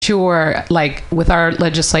sure, like with our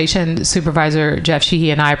legislation, Supervisor Jeff Sheehy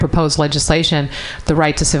and I proposed legislation, the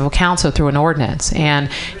right to civil counsel through an ordinance. And,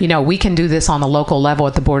 we can do this on the local level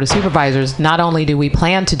at the Board of Supervisors. Not only do we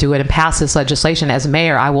plan to do it and pass this legislation, as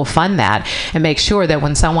mayor, I will fund that and make sure that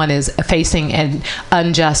when someone is facing an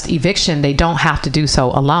unjust eviction, they don't have to do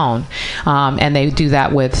so alone. And they do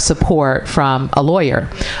that with support from a lawyer.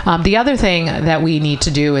 The other thing that we need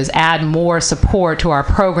to do is add more support to our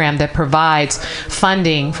program that provides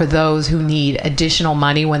funding for those who need additional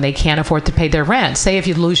money when they can't afford to pay their rent. Say if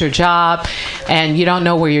you lose your job and you don't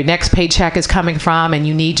know where your next paycheck is coming from and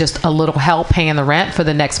you need just a little help paying the rent for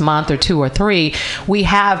the next month or 2 or 3, we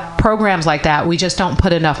have programs like that. We just don't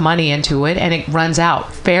put enough money into it and it runs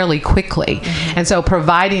out fairly quickly. And so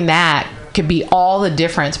providing that could be all the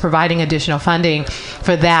difference. Providing additional funding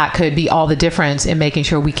for that could be all the difference in making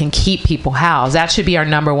sure we can keep people housed. That should be our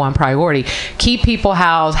number one priority. Keep people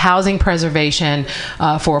housed, housing preservation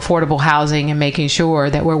for affordable housing, and making sure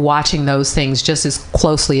that we're watching those things just as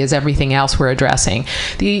closely as everything else we're addressing.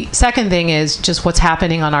 The second thing is just what's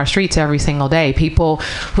happening on our streets every single day. People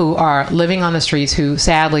who are living on the streets who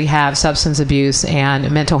sadly have substance abuse and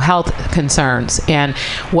mental health concerns. And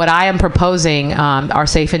what I am proposing are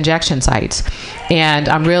safe injection sites. And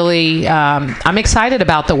I'm really, I'm excited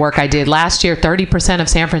about the work I did. Last year, 30% of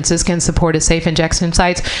San Franciscans supported safe injection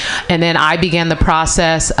sites. And then I began the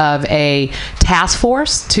process of a task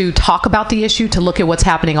force to talk about the issue, to look at what's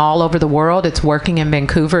happening all over the world. It's working in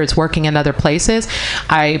Vancouver. It's working in other places.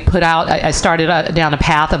 I started down a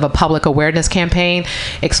path of a public awareness campaign,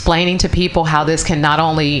 explaining to people how this can not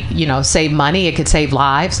only, save money, it could save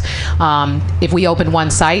lives. If we open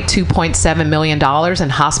one site, $2.7 million in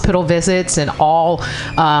hospital visits and all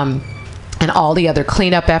the other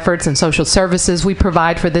cleanup efforts and social services we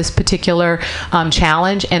provide for this particular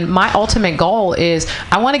challenge. And my ultimate goal is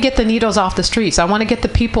I want to get the needles off the streets. I want to get the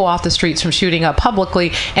people off the streets from shooting up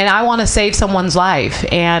publicly, and I want to save someone's life.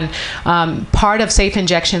 And part of safe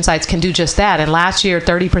injection sites can do just that. And last year,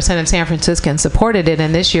 30% of San Franciscans supported it,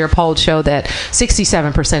 and this year polls show that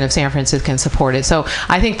 67% of San Franciscans support it. So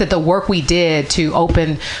I think that the work we did to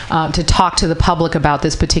open, to talk to the public about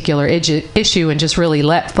this particular issue and just really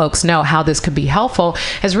let folks know how this could be helpful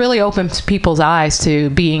has really opened people's eyes to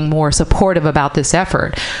being more supportive about this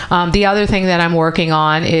effort. The other thing that I'm working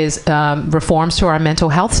on is reforms to our mental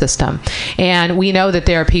health system. And we know that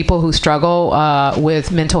there are people who struggle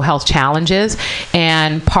with mental health challenges.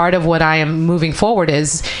 And part of what I am moving forward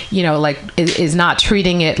is, is not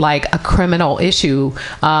treating it like a criminal issue.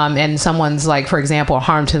 And someone's like, for example,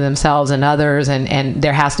 harm to themselves and others. And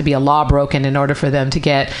there has to be a law broken in order for them to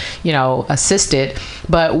get, assisted.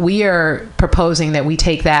 But we are proposing that we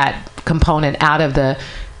take that component out of the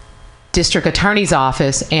district attorney's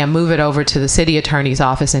office and move it over to the city attorney's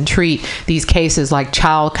office and treat these cases like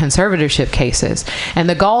child conservatorship cases. And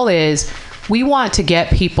the goal is we want to get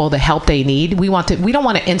people the help they need. We don't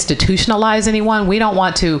want to institutionalize anyone. We don't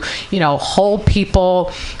want to, hold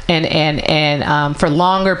people and for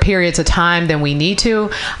longer periods of time than we need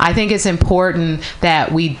to. I think it's important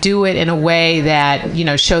that we do it in a way that,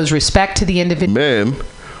 shows respect to the individual. Man.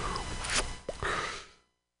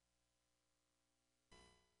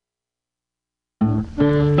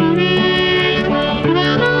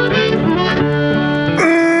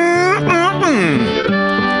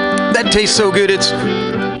 That tastes so good. It's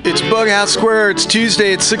Bughouse Square. It's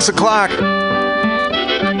Tuesday at 6 o'clock.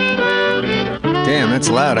 Damn, that's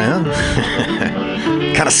loud, huh?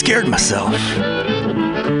 Kind of scared myself.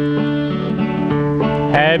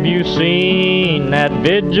 Have you seen that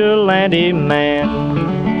vigilante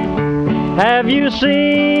man? Have you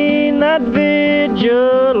seen that vigilante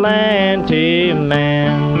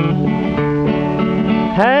man?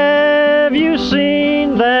 Have you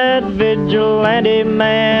seen that vigilante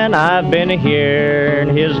man? I've been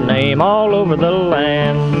hearing his name all over the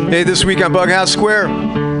land. Hey, this week on Bughouse Square.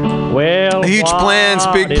 Well, huge plans,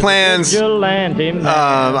 big plans. Tell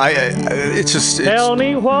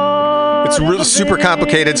me what it's really super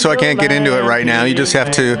complicated, so I can't get into it right now. You just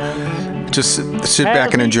have to just sit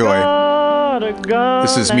back and enjoy.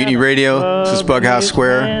 This is Mutiny Radio. This is Bughouse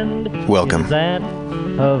Square. Welcome.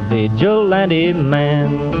 A vigilante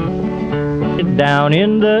man down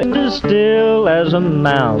in the still as a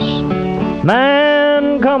mouse.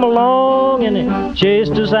 Man come along and he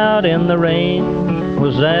chased us out in the rain.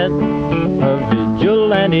 Was that a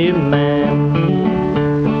vigilante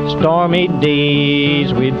man? Stormy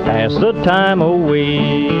days we'd pass the time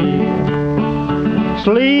away,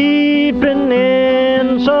 sleeping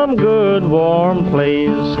in some good warm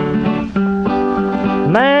place.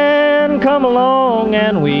 Man come along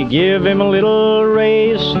and we give him a little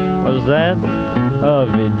race. Was that a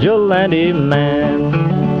vigilante man.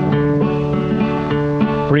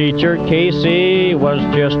 Preacher Casey was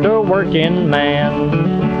just a working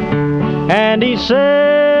man, and he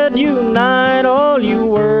said, unite all you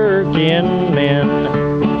working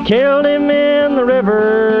men. Killed him in the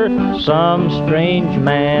river, some strange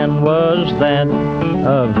man was that,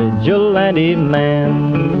 a vigilante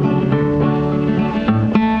man.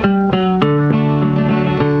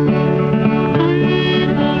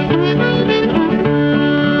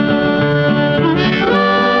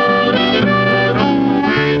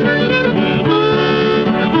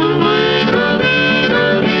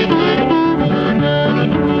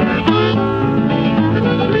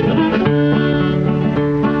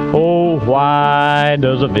 Why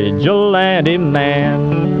does a vigilante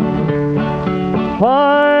man,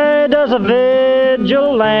 why does a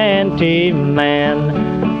vigilante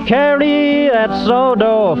man carry that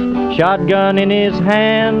sawed-off shotgun in his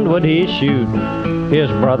hand? Would he shoot his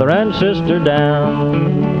brother and sister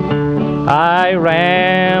down? I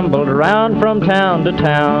rambled around from town to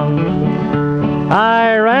town,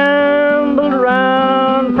 I rambled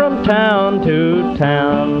around from town to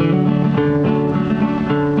town,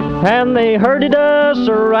 and they herded us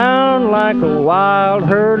around like a wild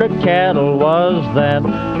herd of cattle. Was that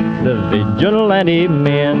the vigilante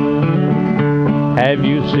men? Have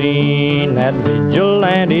you seen that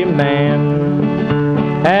vigilante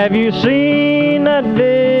man? Have you seen that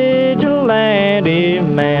vigilante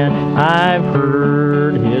man? I've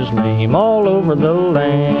heard his name all over the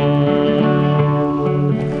land.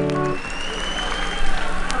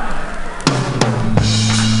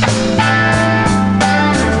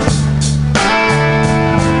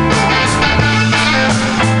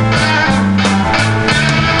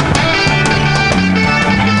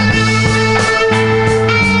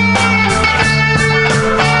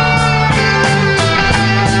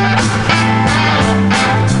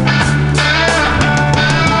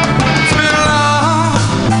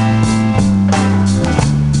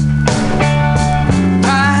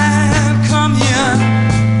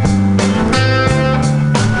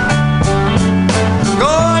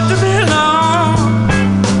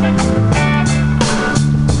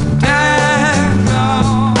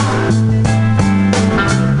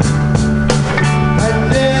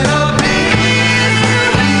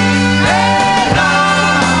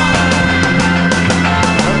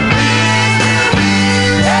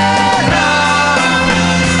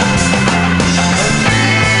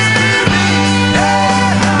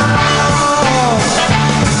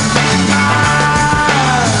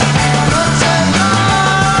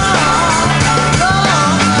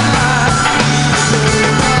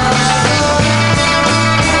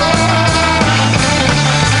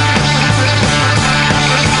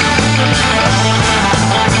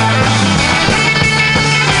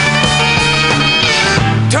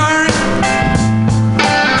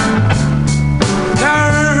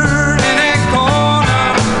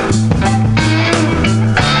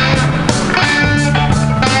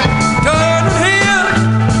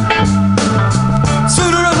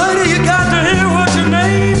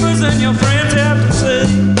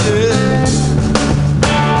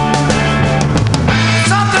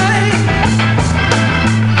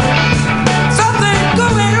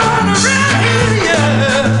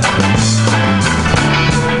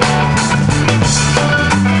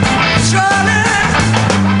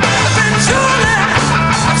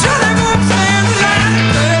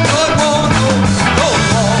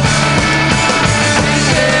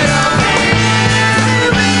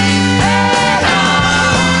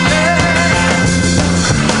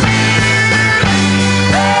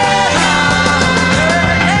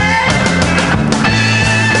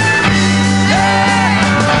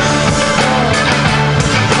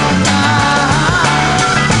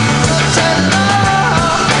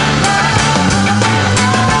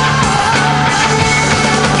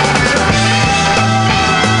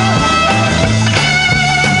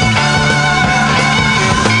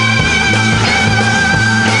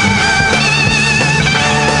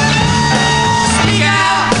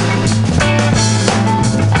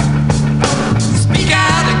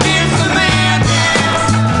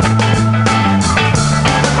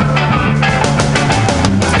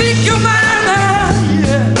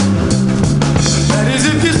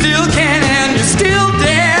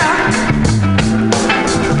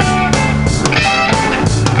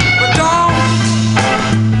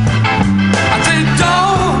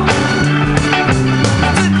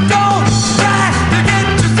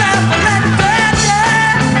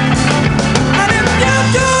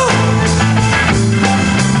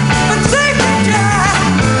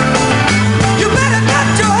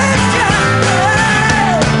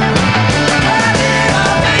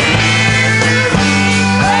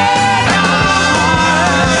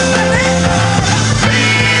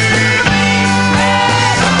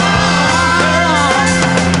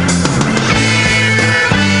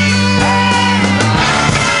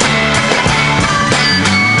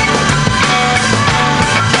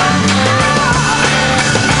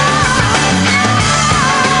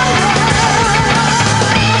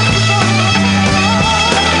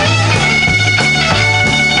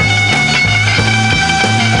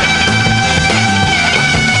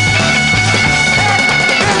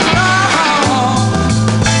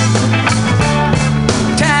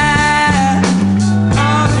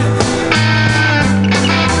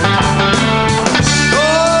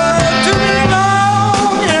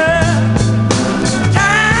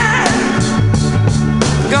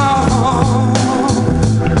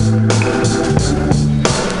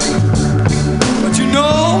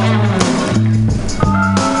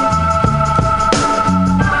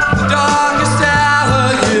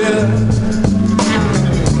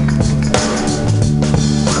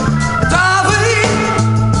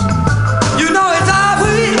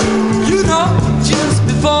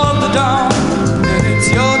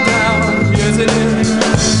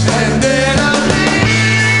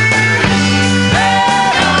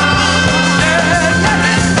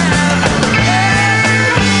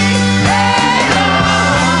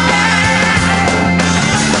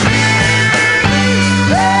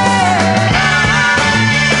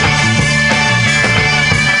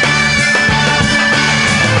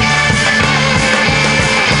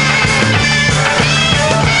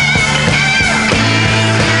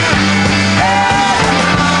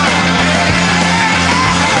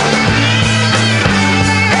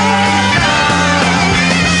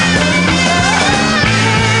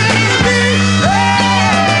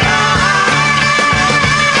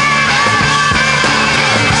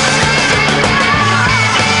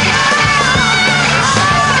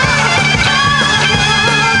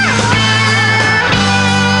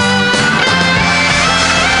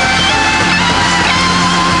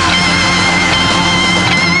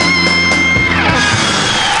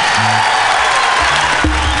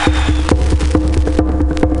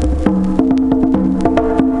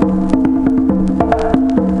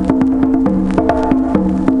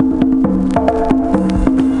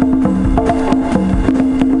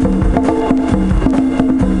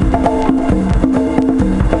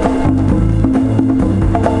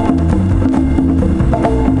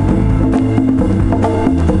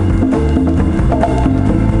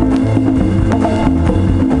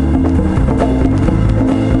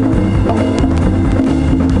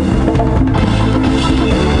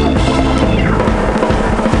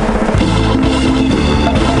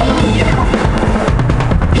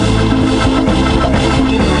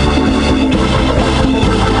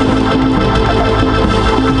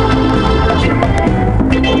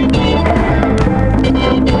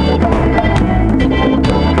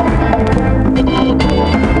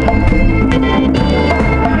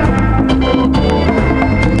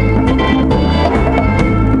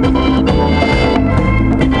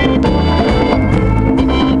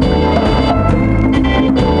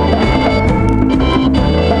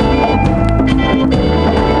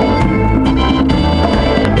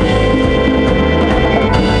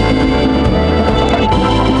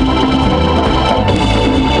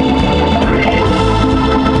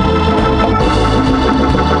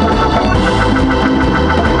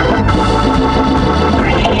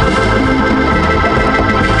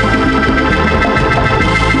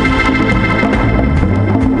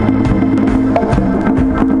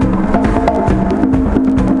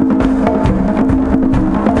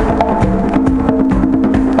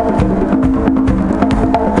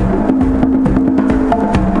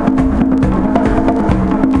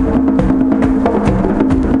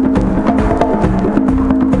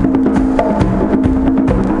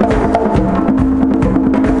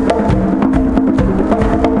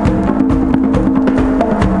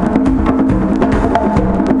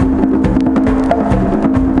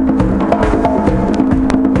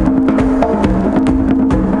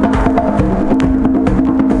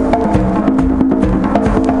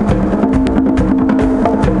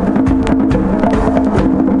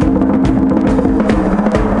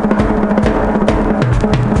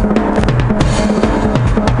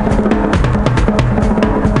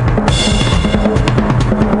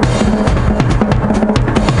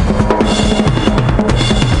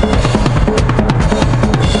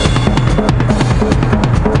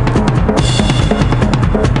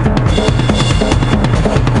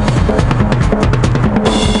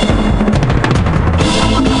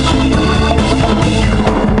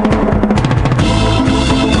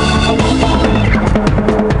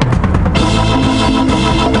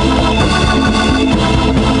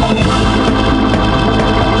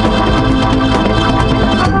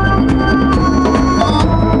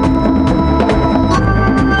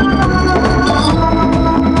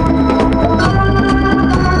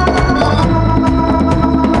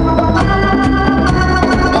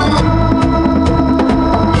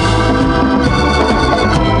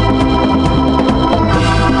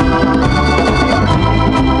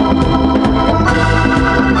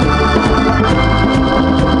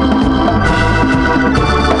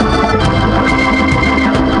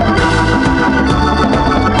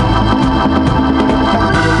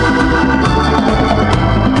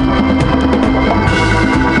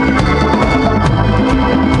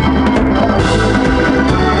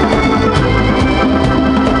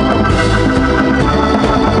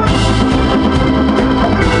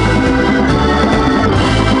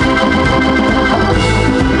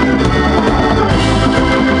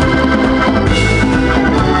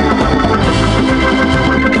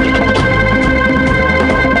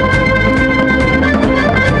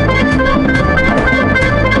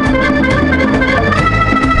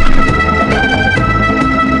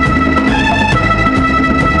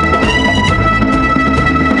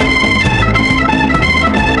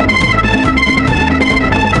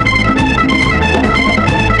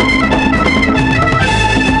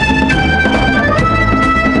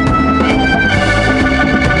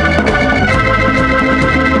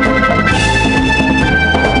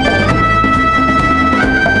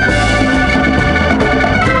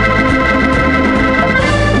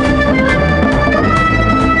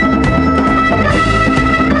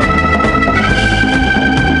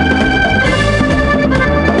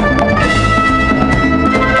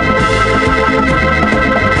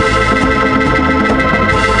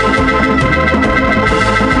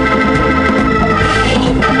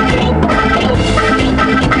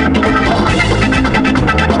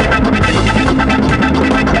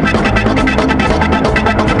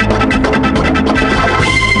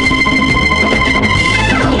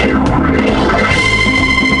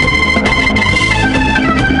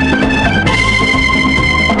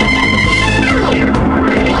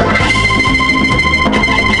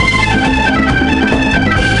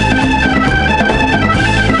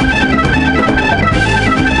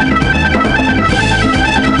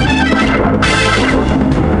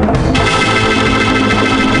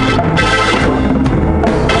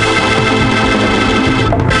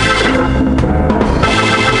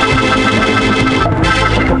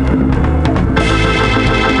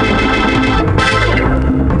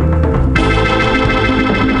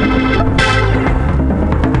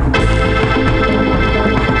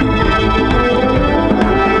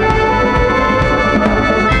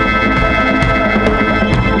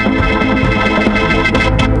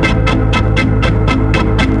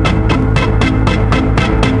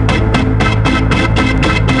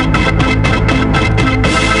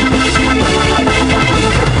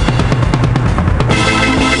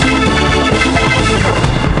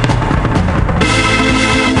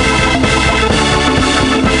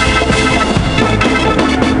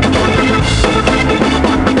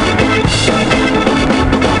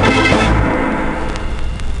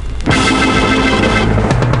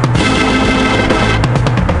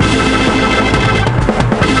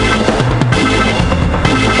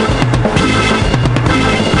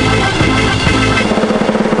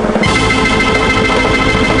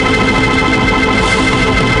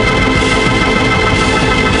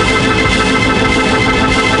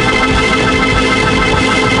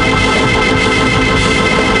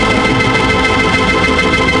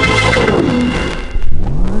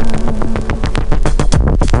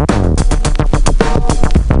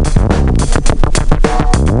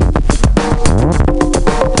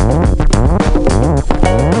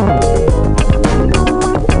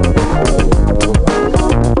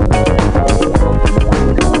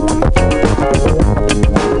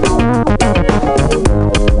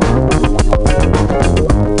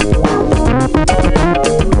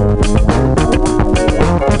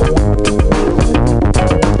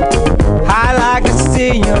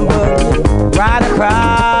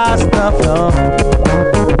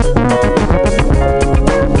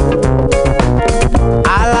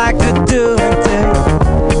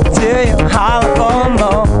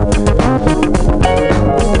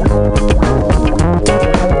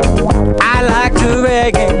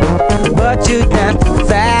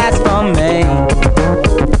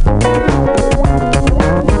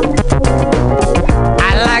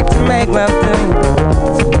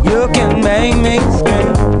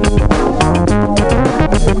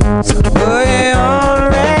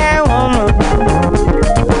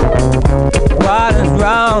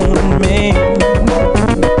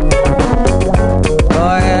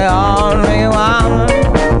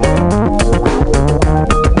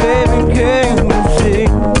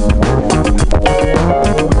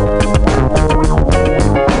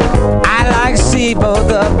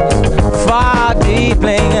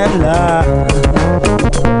 in love.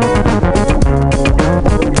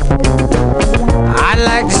 I'd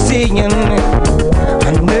like to see you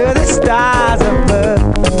under the stars above.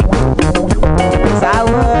 Yes, I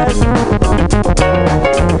would.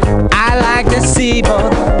 I like to see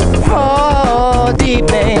both fall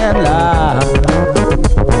deep in love.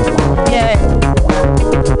 Yeah.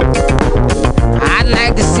 I'd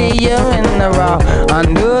like to see you in the raw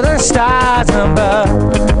under the stars above.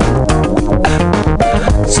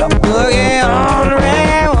 So boogie on,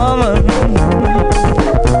 red woman.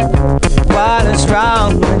 What is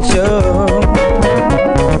wrong with you?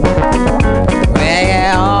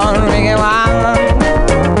 Reggae on, reggae woman.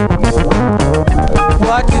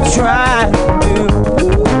 What you trying to do?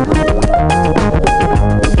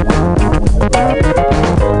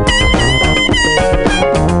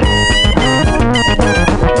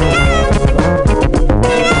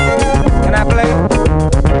 Can I play?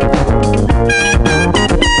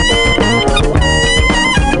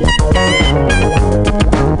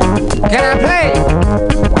 Can I play?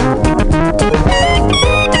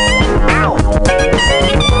 Ow!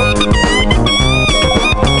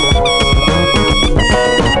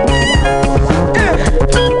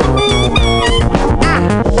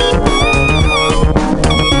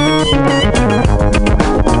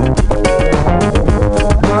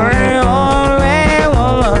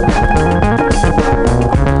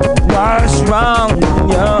 What's wrong with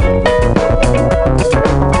you?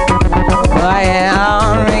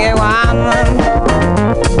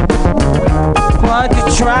 What you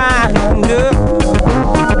trying to do?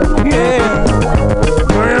 Yeah.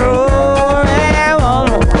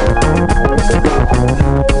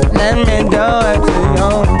 Let me do it to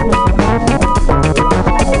you.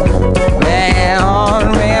 Yeah, on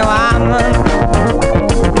me, woman.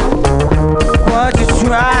 What you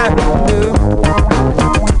trying to do?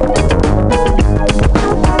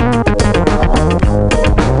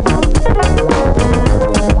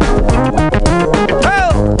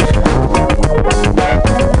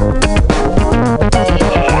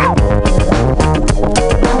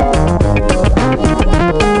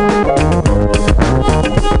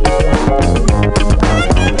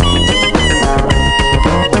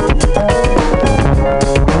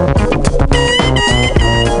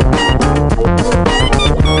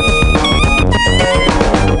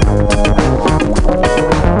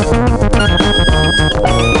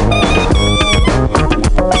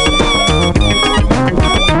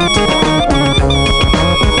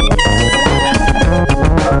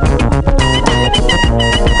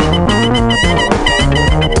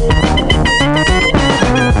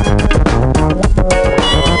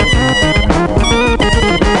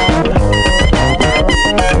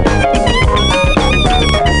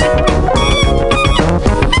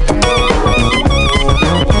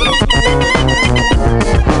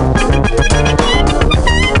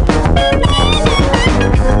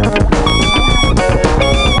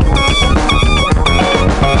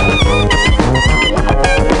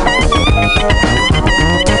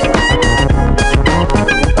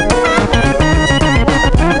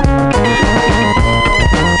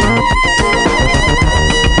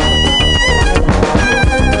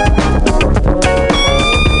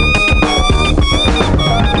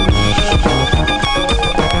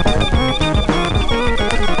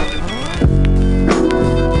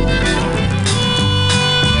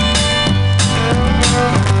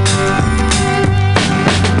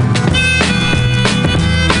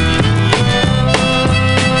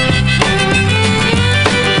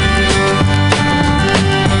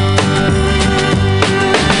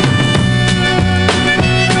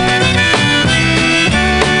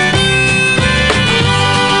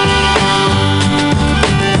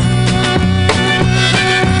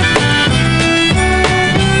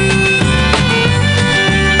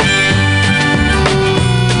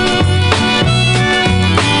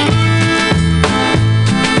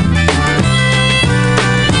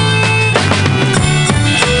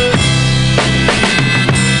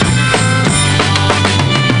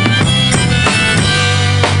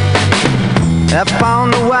 Up on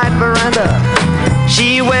the white veranda,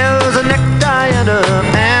 she wears a necktie and a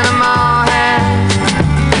Panama hat.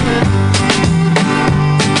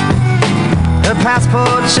 Her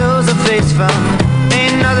passport shows a face from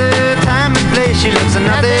another time and place. She looks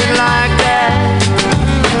nothing like that.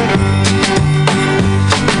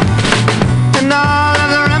 And all of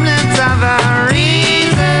the remnants of her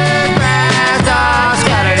reason grass are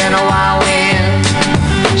scattered in a wild wind.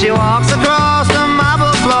 She walks across the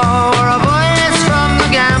marble floor. A voice from the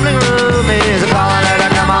gambling room is calling her to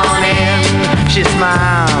come on in. She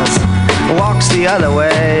smiles, walks the other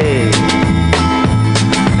way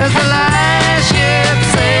as the last ship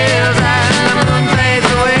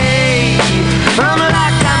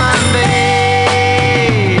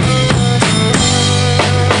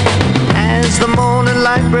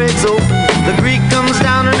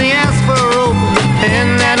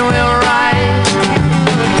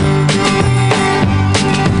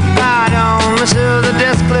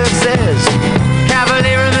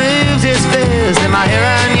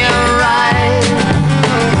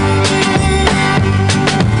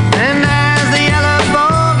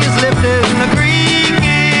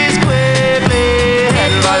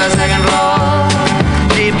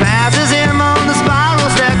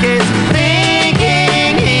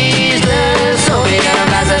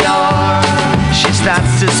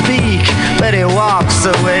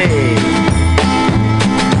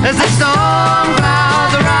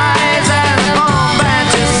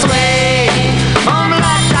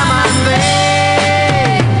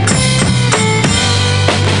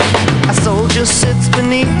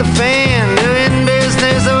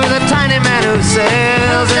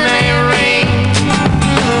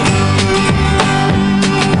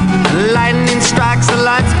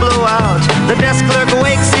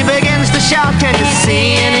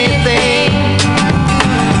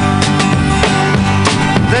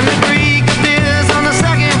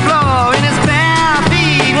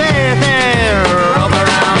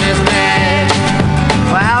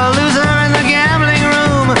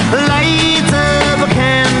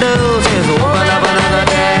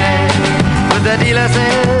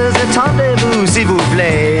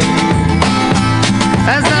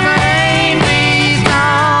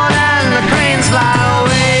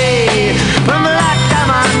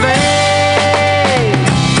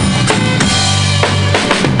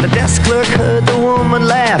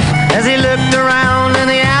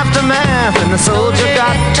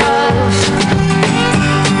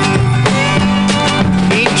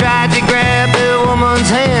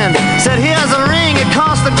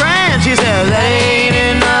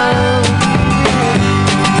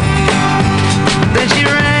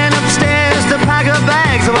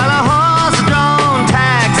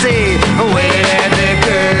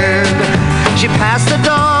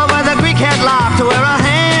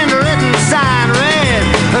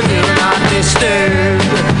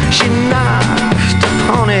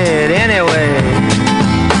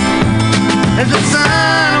as the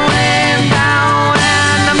sun went down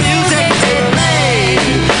and the music they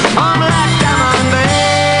played on Black Diamond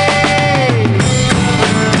Bay.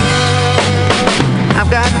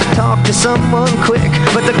 I've got to talk to someone quick,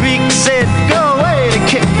 but the Greek said go away to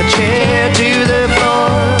kick the chair to the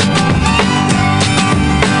floor.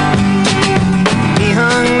 He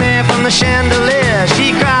hung there from the chandelier.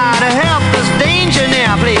 She cried, help, there's danger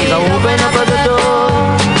now, please open up the door.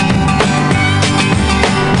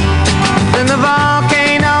 Then the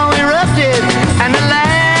volcano erupted and the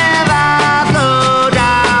lava flowed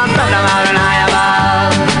down from the mountain high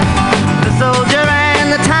above. The soldier and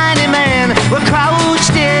the tiny man were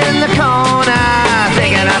crouched in the corner,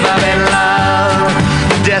 thinking about in love.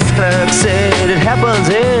 The desk clerk said it happens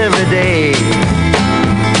every day.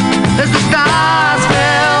 As the stars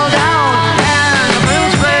fell down and the moon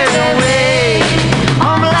spread away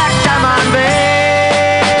on Black Diamond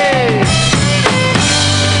Bay.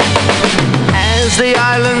 As the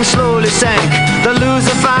island slowly sank, the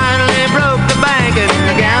loser finally broke the bank in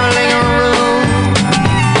the gambling room.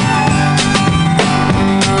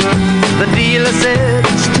 The dealer said,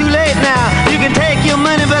 it's too late now, you can take your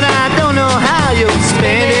money, but I don't know how you'll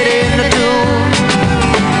spend it in the tomb.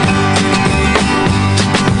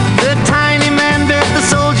 The tiny man bit the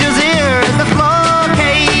soldier's ear as the floor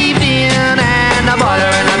caved in and the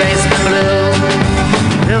boiler in the basement blew.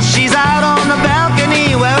 Till she's out on the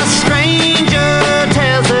balcony where a stranger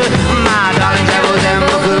tells her, my darling travel's in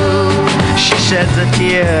Baku. She sheds a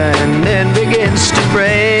tear and then begins to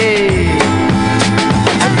pray.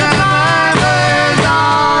 As the light burns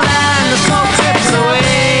on and the smoke drifts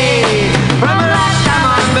away from Black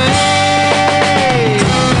Diamond Bay.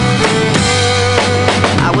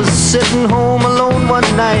 I was sitting home alone one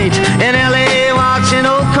night in L.A. watching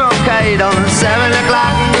old Cronkite on the 7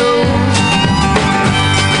 o'clock news.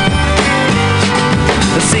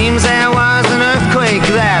 It seems there was an earthquake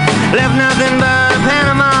that left nothing but a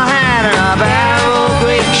Panama hat and a pair of old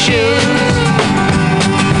Greek shoes.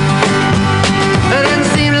 It didn't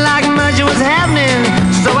seem like much was happening,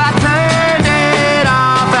 so I turned it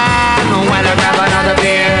off and went to grab another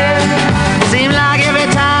beer. Seemed like every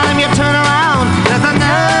time you turn around, there's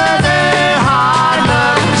another hard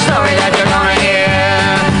luck story that you're gonna hear.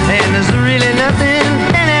 And there's really nothing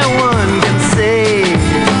anyone can say.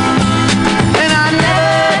 And I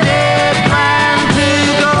never did plan to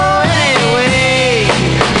go anyway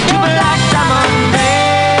to Black Diamond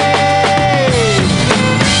Bay.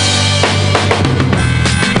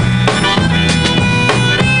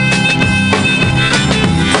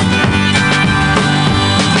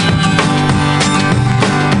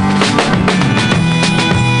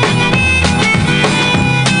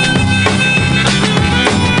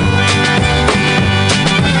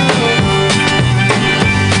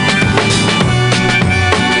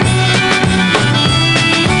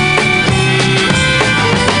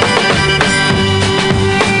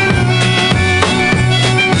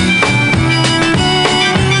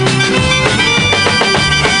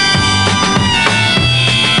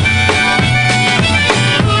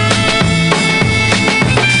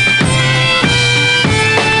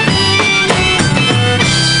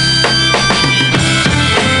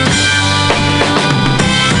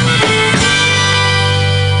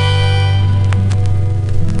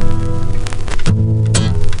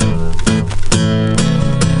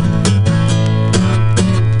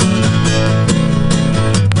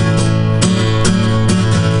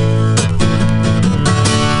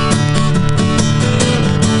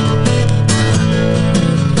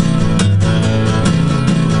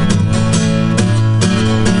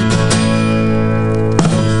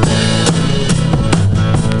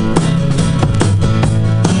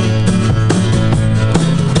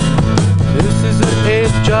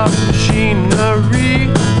 machinery,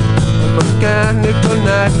 a mechanical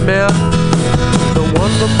nightmare. The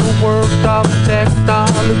wonderful world of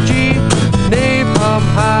technology, napalm,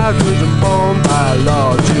 hydrogen bomb,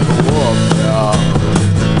 biological warfare.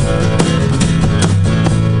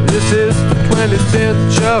 This is the 20th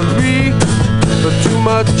century, but too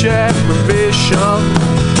much aggravation.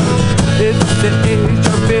 It's the age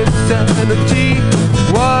of insanity.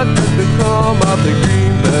 What has become of the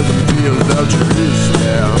green pleasant fields of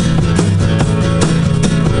Jerusalem?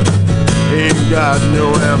 Ain't got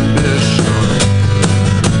no ambition,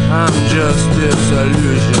 I'm just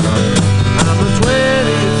disillusioned. I'm a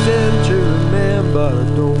 20th century man, but I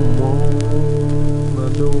don't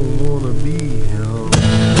wanna be him.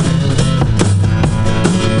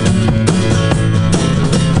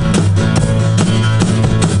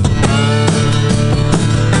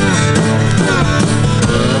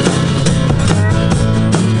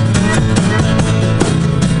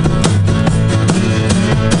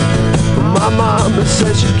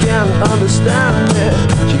 says she can't understand me.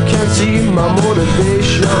 She can't see my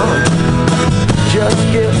motivation. Just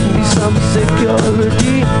give me some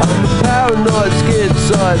security. I'm a paranoid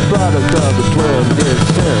schizoid product of the 20th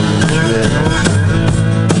century.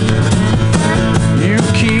 You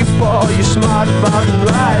keep all your smart button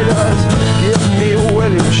riders. Give me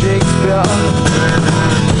William Shakespeare.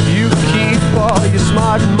 You keep all your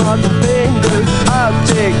smart modern fingers. I'll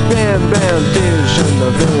take Bam Bam Dish and the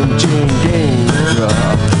Vinci Games.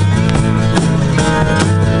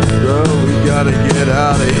 Girl, we gotta get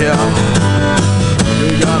out of here. We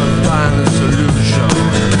gotta find a solution.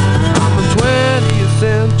 I'm a 20th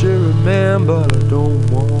century man, but I don't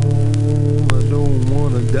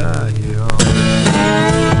wanna die here.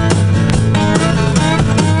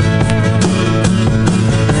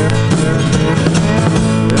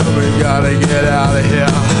 Yeah, we gotta get out of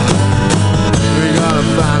here. We gotta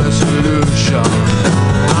find a solution.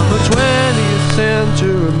 I'm a 20th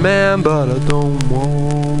century man, but I don't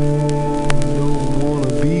wanna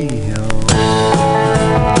be here.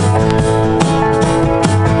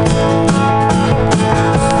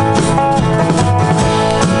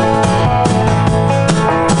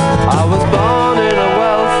 I was born in a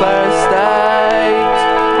welfare state,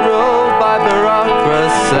 ruled by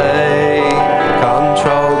bureaucracy,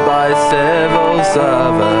 controlled by civil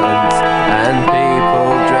servants and people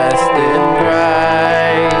dressed in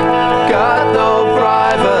grey. Got no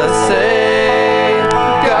privacy,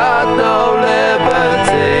 got no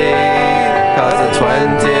liberty, 'cause the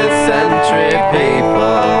 20th century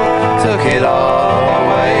people took it all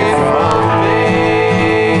away from me.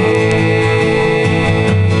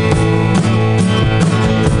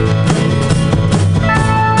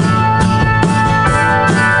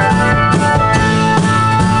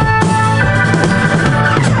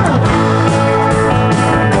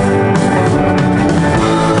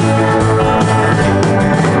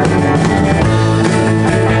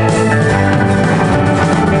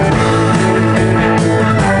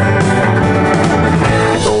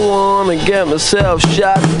 Get myself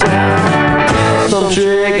shot down. Some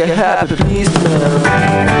trigger happy policeman.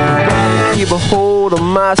 Gotta keep a hold on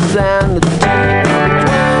my sanity.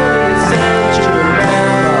 20th century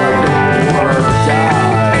man, I don't wanna die.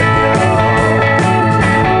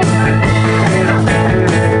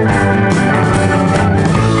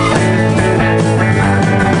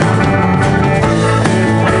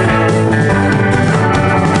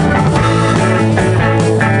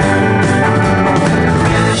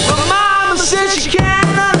 She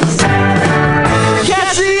can't understand, can't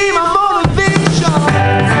see my motivation.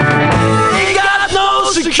 Ain't got no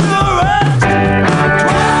security.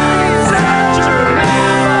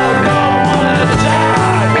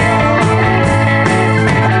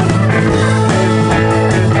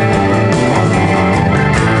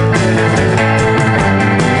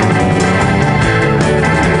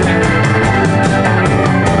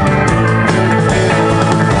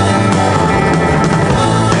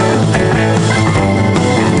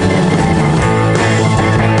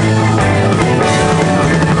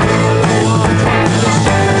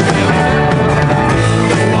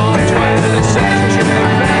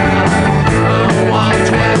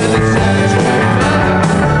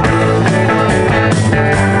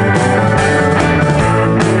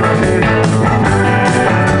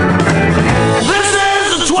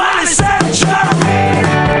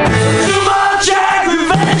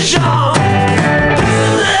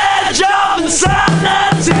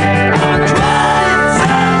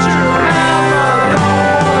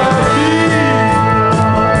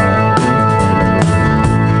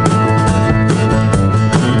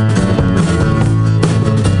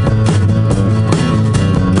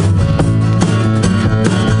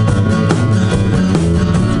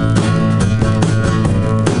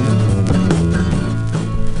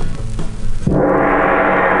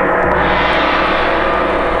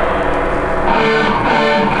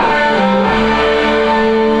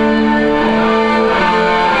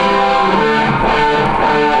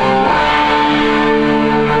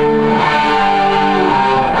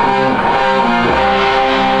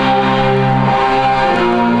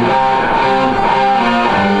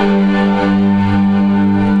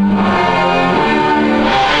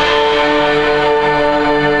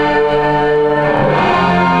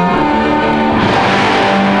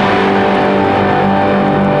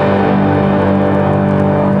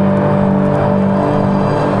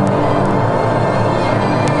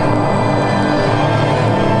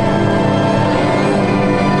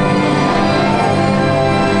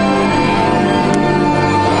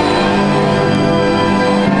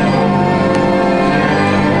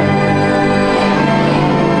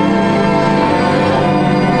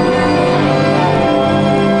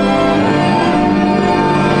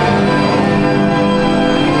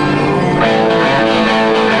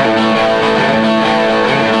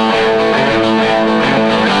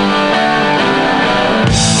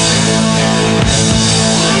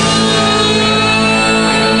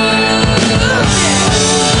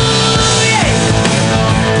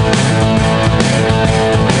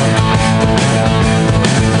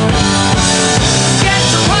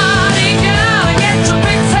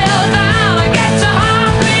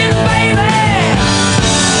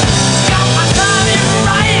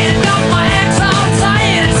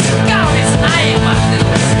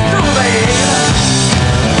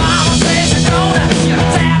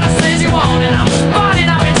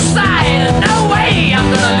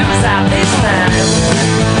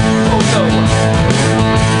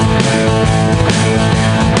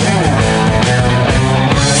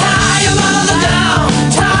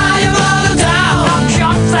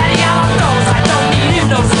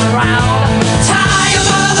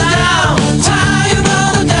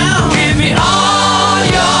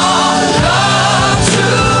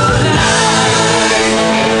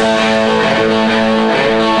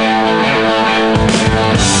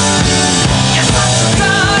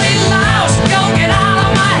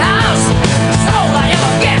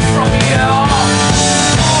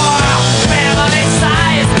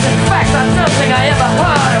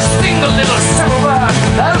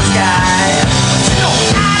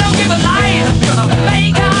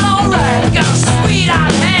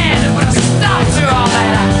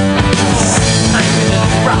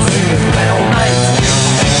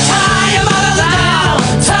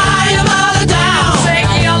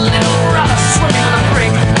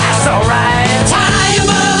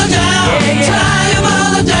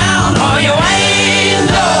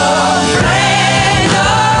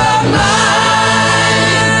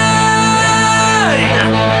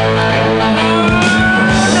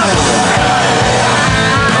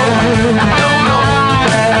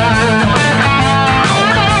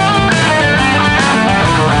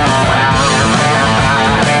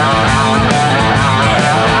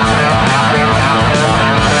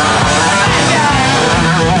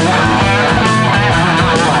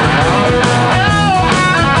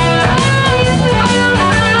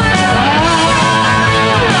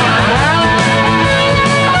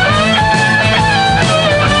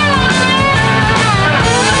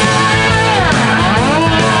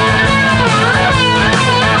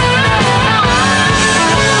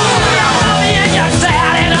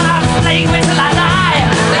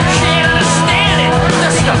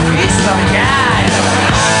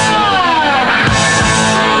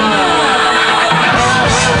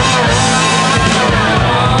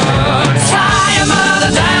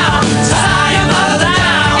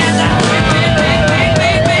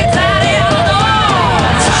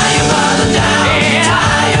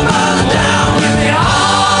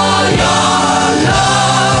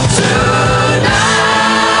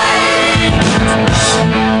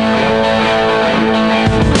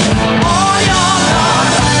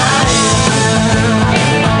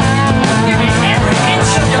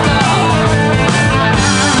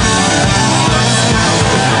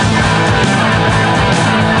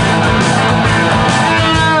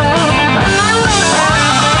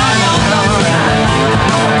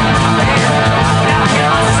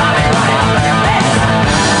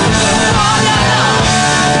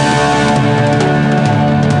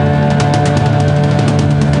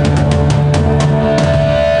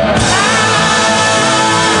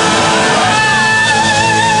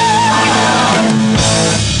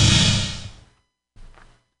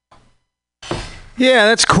 Yeah,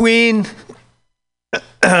 that's Queen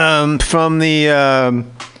from the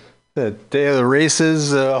Day of the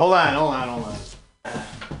Races. Hold on.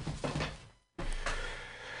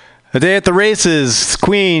 A Day at the Races,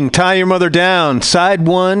 Queen, Tie Your Mother Down, Side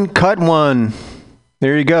 1, Cut 1.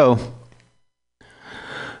 There you go.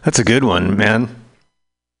 That's a good one, man.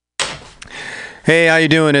 Hey, how you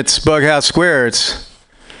doing? It's Bughouse Square. It's,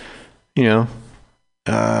 you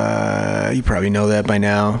probably know that by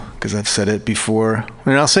now because I've said it before,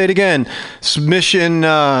 and I'll say it again. It's mission.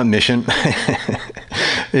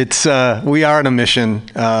 It's we are on a mission,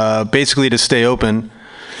 basically to stay open,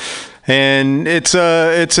 and it's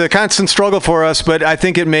a constant struggle for us. But I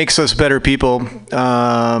think it makes us better people.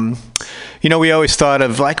 We always thought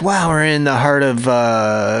of like, wow, we're in the heart of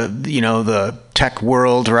the tech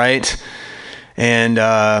world, right? And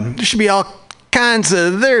there should be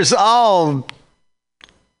there's all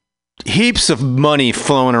heaps of money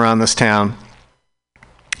flowing around this town.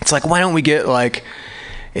 It's like, why don't we get like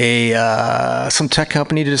some tech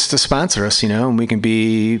company to sponsor us, and we can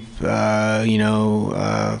be,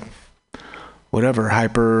 whatever,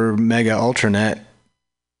 hyper, mega, ultranet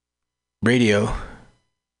radio,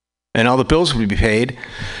 and all the bills would be paid.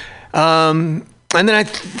 And then I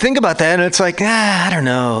think about that, and it's like, I don't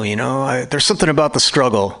know, there's something about the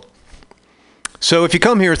struggle. So if you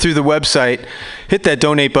come here through the website, hit that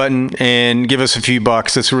donate button and give us a few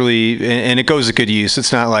bucks. It's really, and it goes to good use.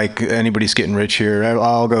 It's not like anybody's getting rich here. It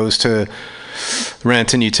all goes to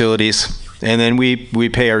rent and utilities. And then we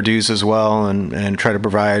pay our dues as well and try to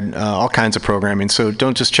provide all kinds of programming. So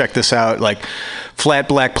don't just check this out. Like Flat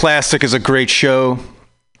Black Plastic is a great show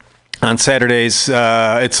on Saturdays.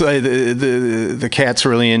 It's the cat's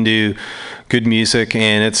really into good music,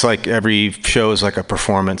 and it's like every show is like a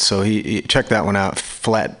performance. So he check that one out.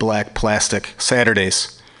 Flat Black Plastic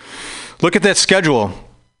Saturdays. Look at that schedule.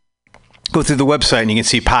 Go through the website and you can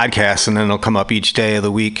see podcasts, and then it'll come up each day of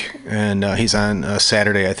the week. And he's on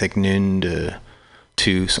Saturday, I think noon to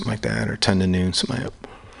 2, something like that, or 10 to noon, something like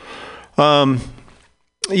that.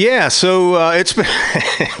 Yeah. So it's been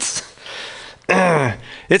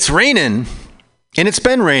it's raining, and it's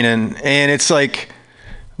been raining, and it's like,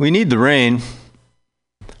 we need the rain,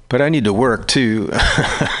 but I need to work too.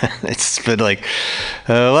 It's been like,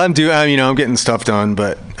 I'm getting stuff done,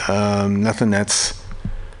 but nothing that's.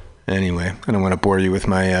 Anyway, I don't want to bore you with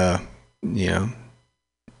my,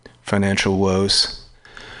 financial woes.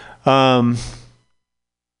 But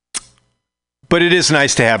it is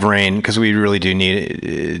nice to have rain because we really do need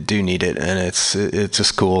it, and it's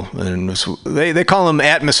just cool. And they call them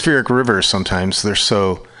atmospheric rivers sometimes. They're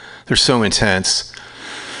so intense.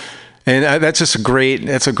 And that's a great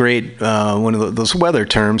one of those weather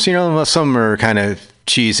terms. Some are kind of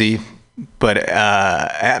cheesy, but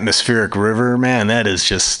atmospheric river, man,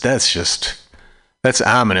 that's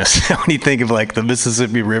ominous. When you think of like the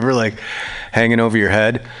Mississippi River, like hanging over your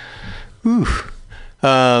head. Ooh.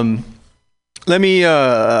 Let me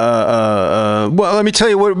tell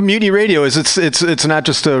you what Mutiny Radio is. It's not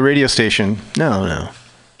just a radio station. No.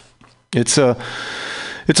 It's a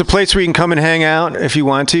place where you can come and hang out if you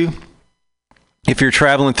want to. If you're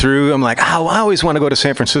traveling through, I'm like, I always want to go to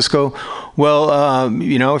San Francisco. Well,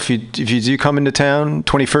 if you do come into town,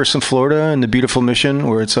 21st in Florida, and the beautiful Mission,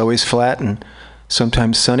 where it's always flat and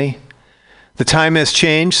sometimes sunny. The time has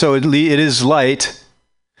changed, so it is light,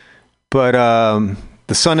 but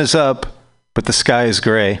the sun is up, but the sky is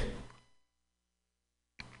gray.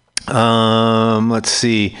 Let's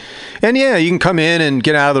see, and yeah, you can come in and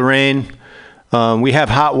get out of the rain. We have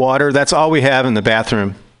hot water. That's all we have in the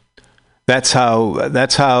bathroom. That's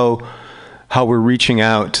how we're reaching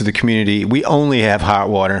out to the community. We only have hot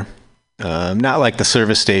water, not like the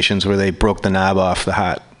service stations where they broke the knob off the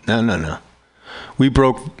hot. No. We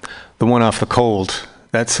broke the one off the cold.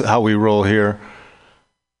 That's how we roll here.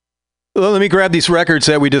 Well, let me grab these records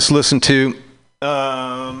that we just listened to.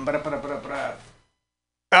 All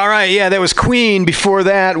right, yeah, that was Queen. Before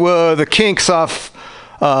that, the Kinks off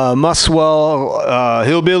Muswell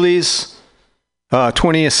Hillbillies.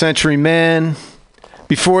 20th Century Man.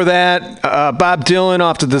 Before that, Bob Dylan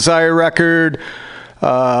off the Desire record.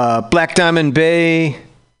 Black Diamond Bay.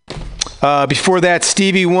 Before that,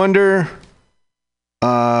 Stevie Wonder.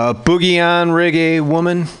 Boogie On Reggae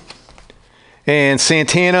Woman. And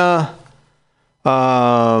Santana.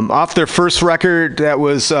 Off their first record, that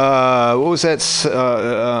was, what was that?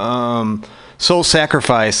 Soul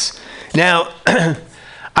Sacrifice. Now,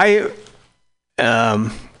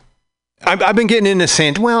 I've been getting into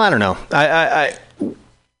Santana. Well, I don't know.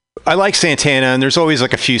 I like Santana, and there's always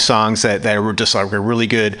like a few songs that were just like really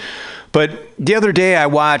good. But the other day I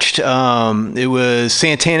watched, it was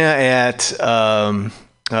Santana at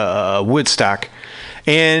Woodstock.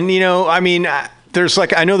 And, you know, I mean, there's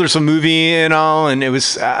like, I know there's a movie and all, and it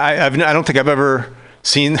was, I don't think I've ever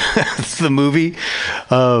seen the movie.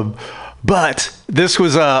 But this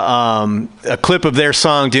was a clip of their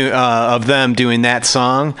song, of them doing that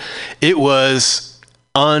song. It was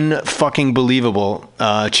unfucking believable.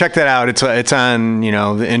 Check that out. It's on, you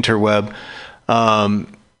know, the interweb.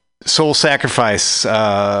 Soul Sacrifice,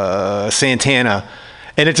 Santana,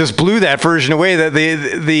 and it just blew that version away. That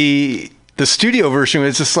the studio version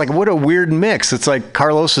was just like, what a weird mix. It's like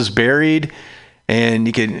Carlos is buried, and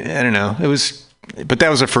you could, I don't know, it was, but that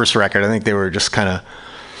was their first record. I think they were just kind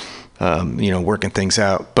of, you know, working things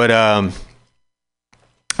out. But and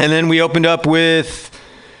then we opened up with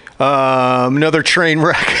another train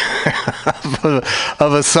wreck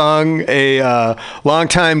of a song, a long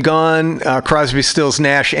time gone, Crosby, Stills,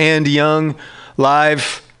 Nash and Young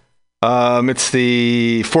live. It's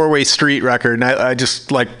the Four-Way Street record, and I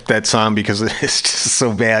just like that song because it's just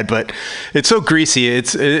so bad, but it's so greasy.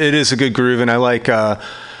 It is a good groove, and I like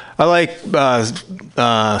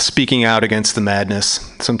speaking out against the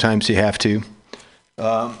madness. Sometimes you have to.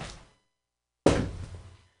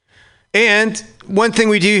 And one thing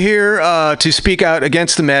we do here to speak out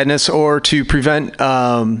against the madness or to prevent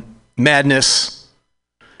madness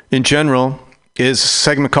in general is a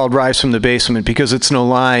segment called Rise from the Basement, because it's no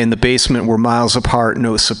lie. In the basement we're miles apart,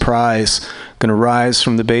 no surprise. Gonna rise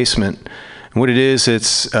from the basement. And what it is,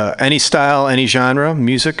 it's any style, any genre,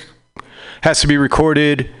 music has to be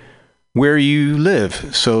recorded where you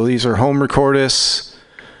live. So these are home recordists.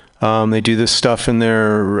 They do this stuff in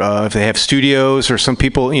their, if they have studios, or some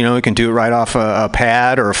people, you know, can do it right off a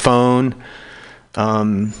pad or a phone.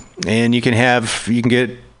 And you can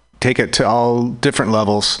take it to all different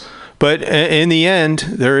levels. But in the end,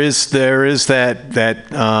 there is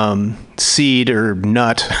that seed or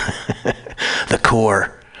nut, the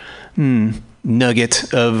core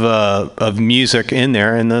nugget of music in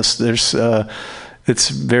there, and there's it's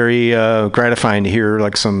very gratifying to hear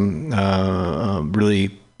like some really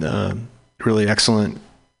excellent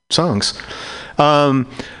songs.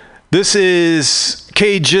 This is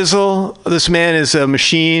K Jizzle. This man is a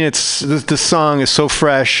machine. This song is so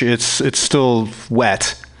fresh. It's still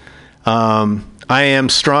wet. I Am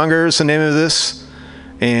Stronger is the name of this.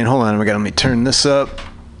 And hold on, let me turn this up.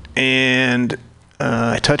 And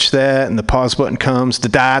I touch that, and the pause button comes. The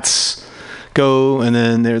dots go, and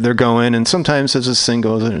then they're going. And sometimes as this thing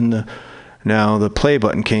goes, and now the play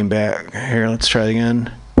button came back. Here, let's try it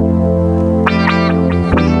again.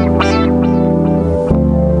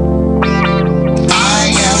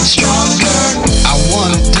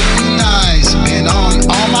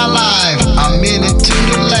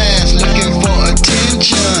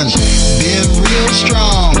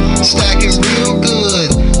 Stacking real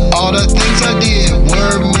good. All the things I did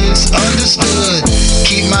were misunderstood.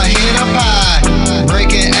 Keep my head up high,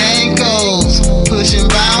 breaking ankles, pushing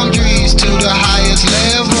boundaries to the highest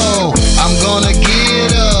level. I'm gonna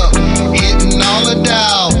get up, hitting all the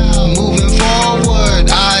doubt, moving forward.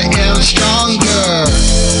 I am stronger.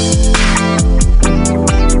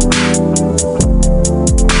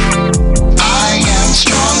 I am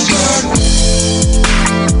stronger.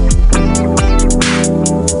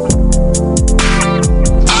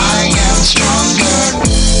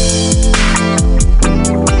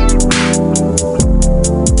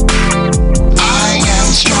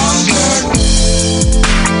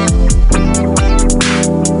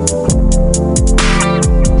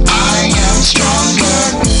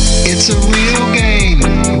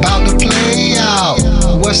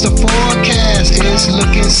 The forecast is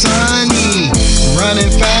looking sunny. Running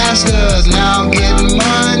faster, now I'm getting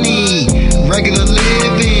money. Regular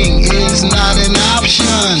living is not an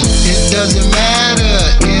option. It doesn't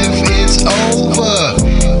matter if it's over.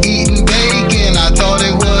 Eating bacon, I thought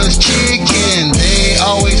it was chicken. They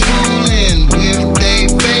always fooling with they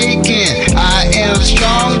bacon. I am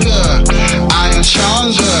stronger, I am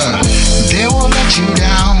stronger. They will let you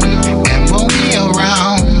down and won't be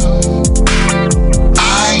around.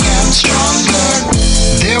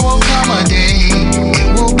 There will come a day,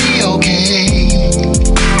 it will be okay.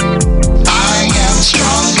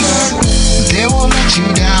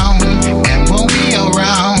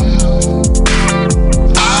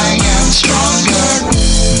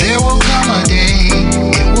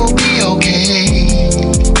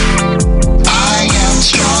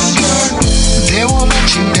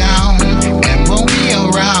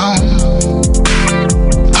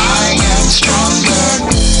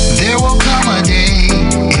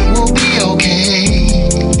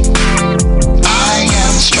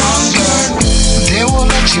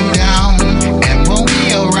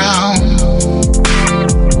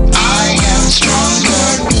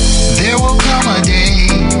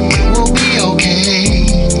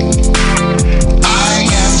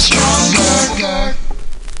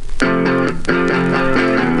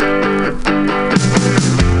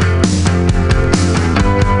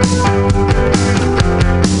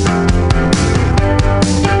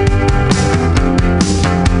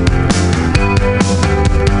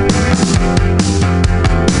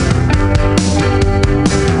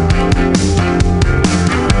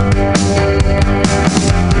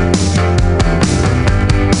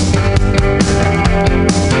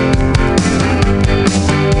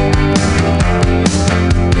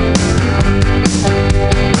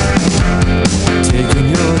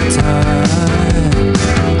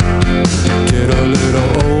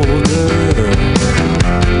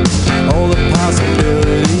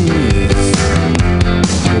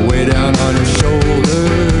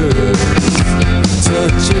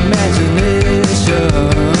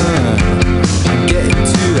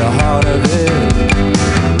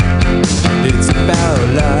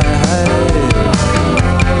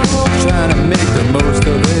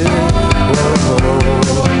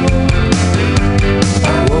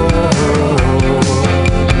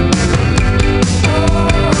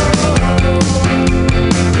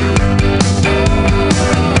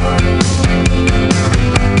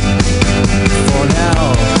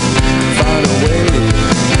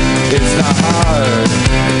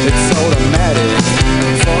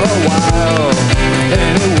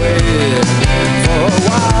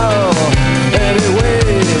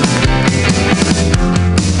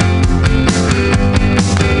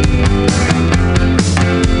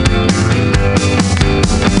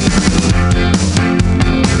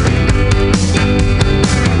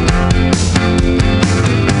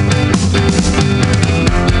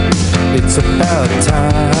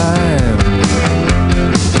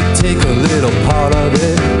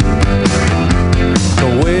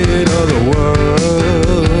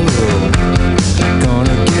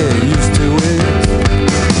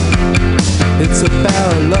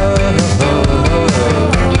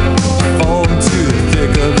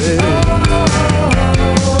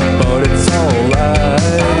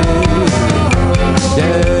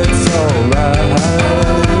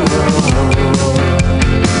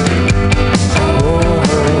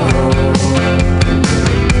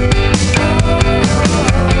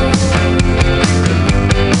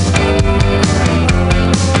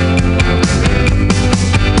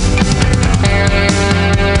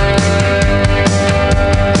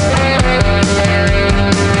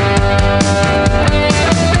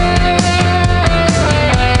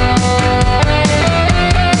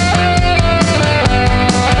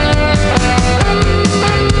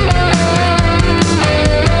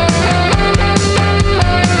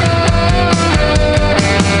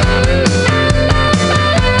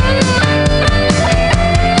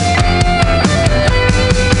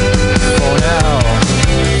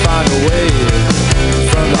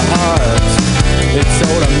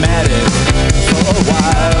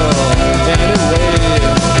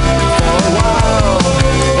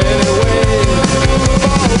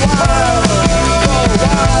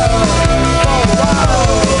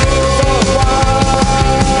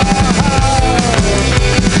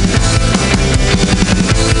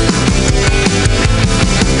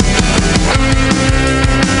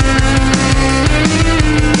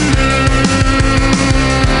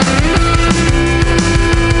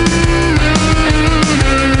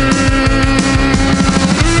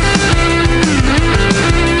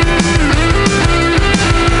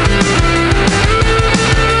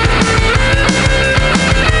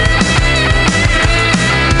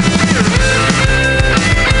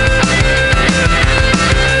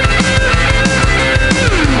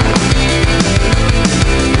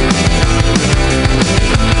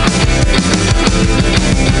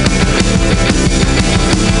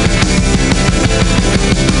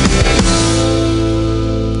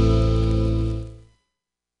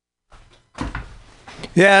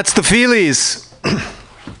 Yeah, it's the Feelies.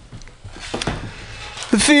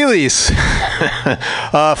 The Feelies.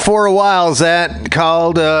 For a while, is that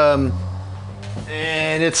called? And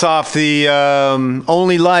it's off the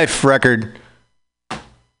Only Life record.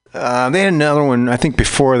 They had another one, I think,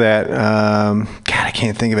 before that. God, I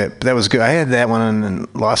can't think of it. But that was good. I had that one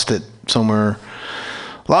and lost it somewhere.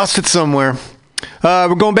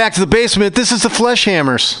 We're going back to the basement. This is the Flesh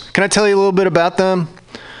Hammers. Can I tell you a little bit about them?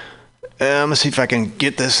 I'm going to see if I can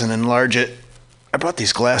get this and enlarge it. I brought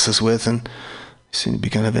these glasses with, and they seem to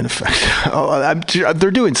be kind of ineffective.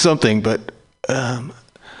 They're doing something, but...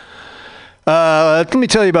 let me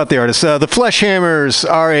tell you about the artists. The Flesh Hammers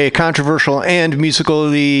are a controversial and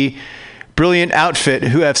musically brilliant outfit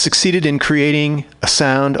who have succeeded in creating a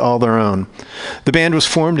sound all their own. The band was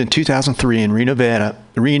formed in 2003 in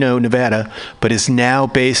Reno, Nevada, but is now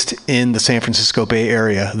based in the San Francisco Bay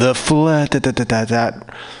Area. The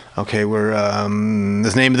Okay,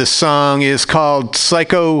 the name of this song is called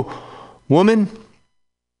Psycho Woman.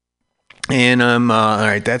 And all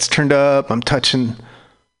right, that's turned up. I'm touching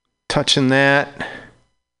that.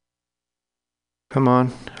 Come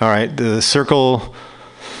on. All right, the circle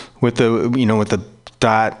with the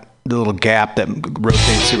dot, the little gap that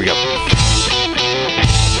rotates. Here we go.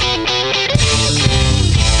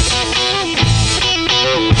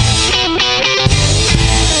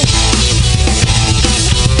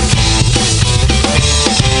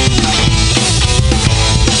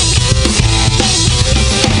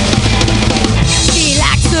 She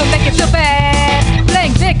likes to make it feel bad.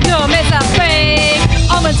 Playing victim is a thing.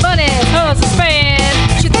 Almonds money, hers is friend.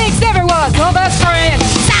 She thinks everyone's her best friend.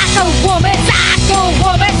 Psycho woman, no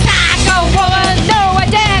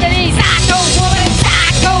identity. Psycho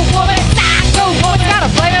woman, gotta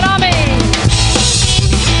blame it on me.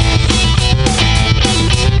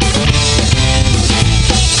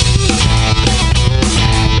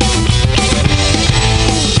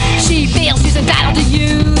 She feels she's entitled to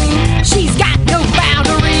you. She's got no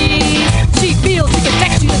boundaries. She feels she can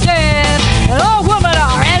vex you to death. And all women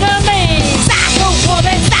are enemies. Psycho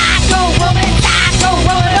woman, no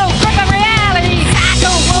grip of reality.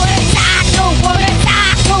 Psycho woman,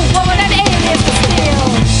 an alien for skill.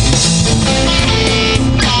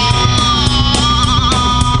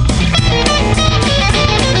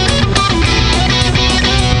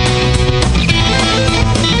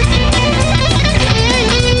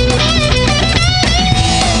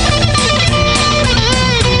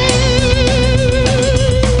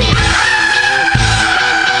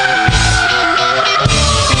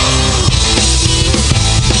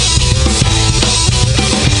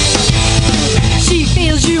 She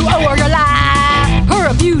feels you owe her your life. Her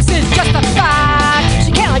abuse is justified.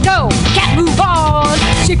 She can't let go, can't move on.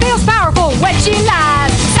 She feels powerful when she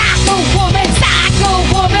lies. Psycho woman,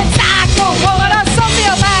 a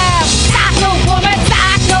sociopath. Psycho woman,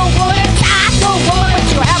 but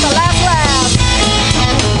you have the last laugh.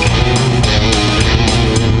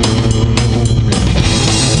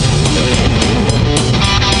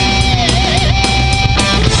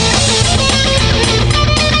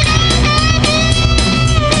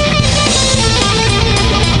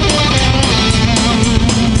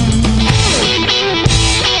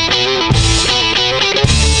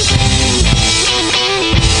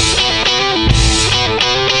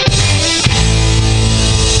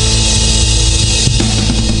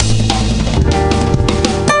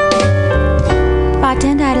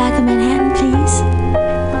 Bartender, I'd like a Manhattan, please.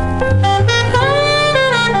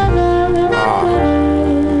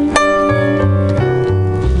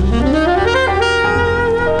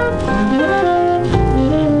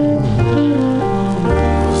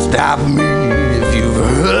 Stop me if you've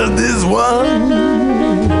heard this one.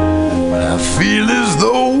 But I feel as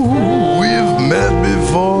though we've met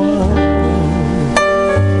before.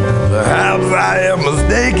 Perhaps I am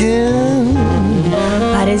mistaken.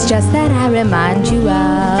 But it's just that I remind you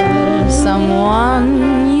of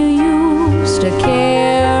someone you used to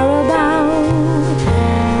care about.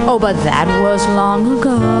 Oh, but that was long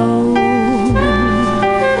ago.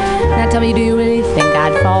 Now tell me, do you really think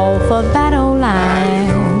I'd fall for that old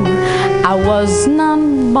line? I was not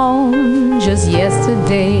born just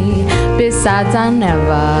yesterday. Besides, I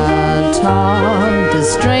never talked to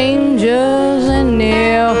strangers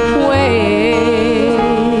anyway.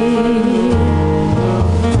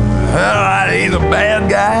 Well, I ain't a bad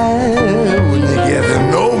guy when you get to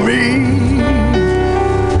know me.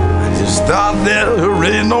 I just thought there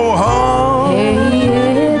really no harm.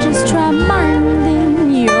 Hey, just try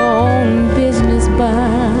minding your own business,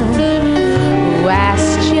 bud. Who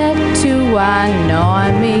asked you to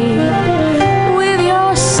annoy me with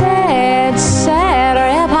your sad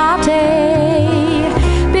repartee?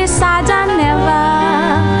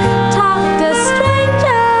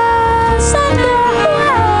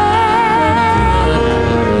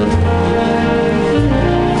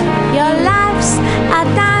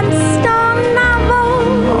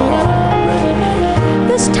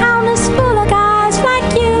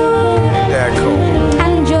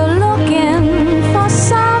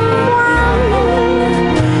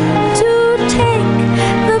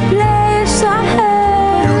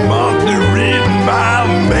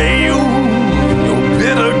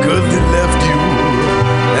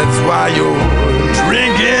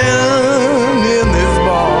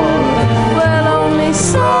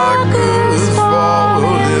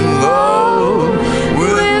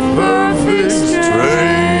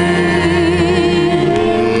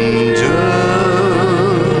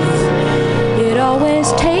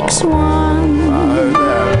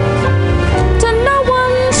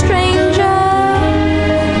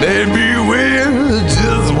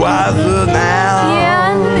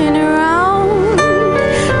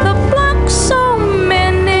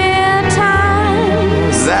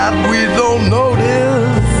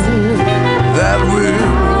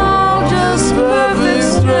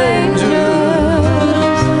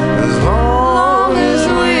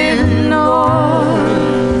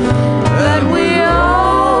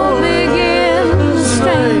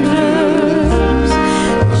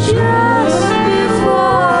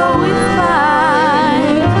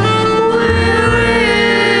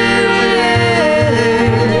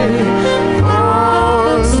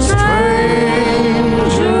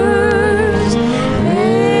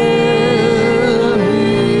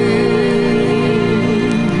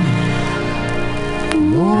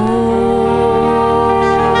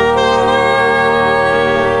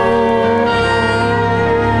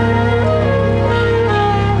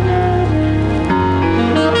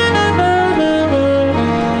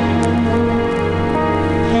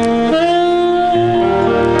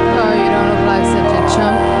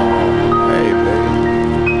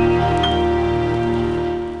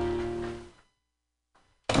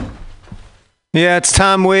 Yeah, it's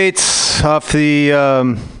Tom Waits off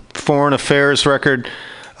the Foreign Affairs record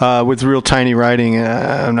with real tiny writing.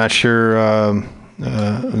 I'm not sure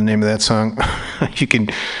the name of that song. You can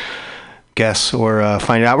guess or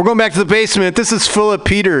find out. We're going back to the basement. This is Philip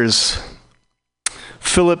Peters.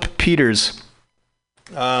 Philip Peters.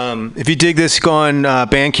 If you dig this, go on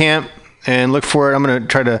Bandcamp and look for it. I'm going to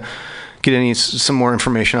try to get some more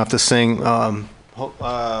information off this thing.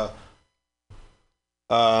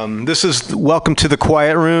 This is Welcome to the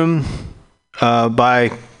Quiet Room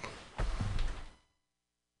by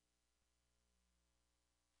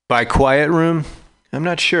Quiet Room. I'm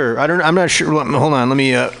not sure. I'm not sure. Hold on. Let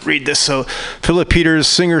me read this. So, Philip Peters,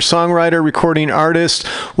 singer, songwriter, recording artist.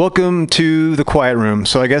 Welcome to the Quiet Room.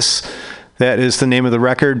 So, I guess that is the name of the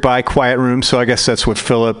record, by Quiet Room. So, I guess that's what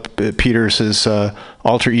Philip Peters'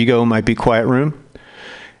 alter ego might be, Quiet Room.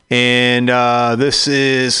 And this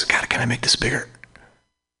is, God, can I make this bigger?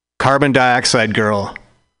 Carbon Dioxide Girl.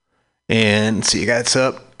 And see, that's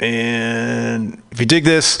up. And if you dig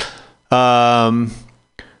this,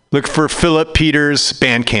 look for Philip Peters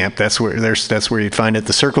Bandcamp. That's where you'd find it.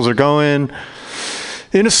 The circles are going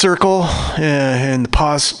in a circle, and the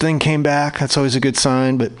pause thing came back. That's always a good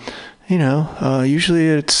sign. But usually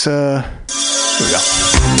it's. Here we go.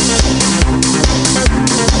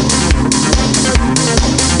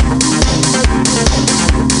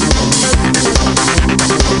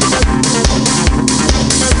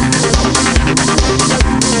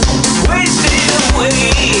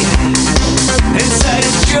 Inside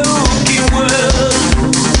a joking world,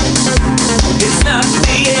 it's not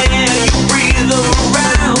the air you breathe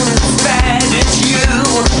around, it's bad, it's you.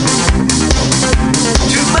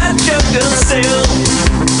 Too much of yourself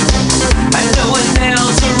and no one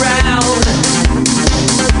else around.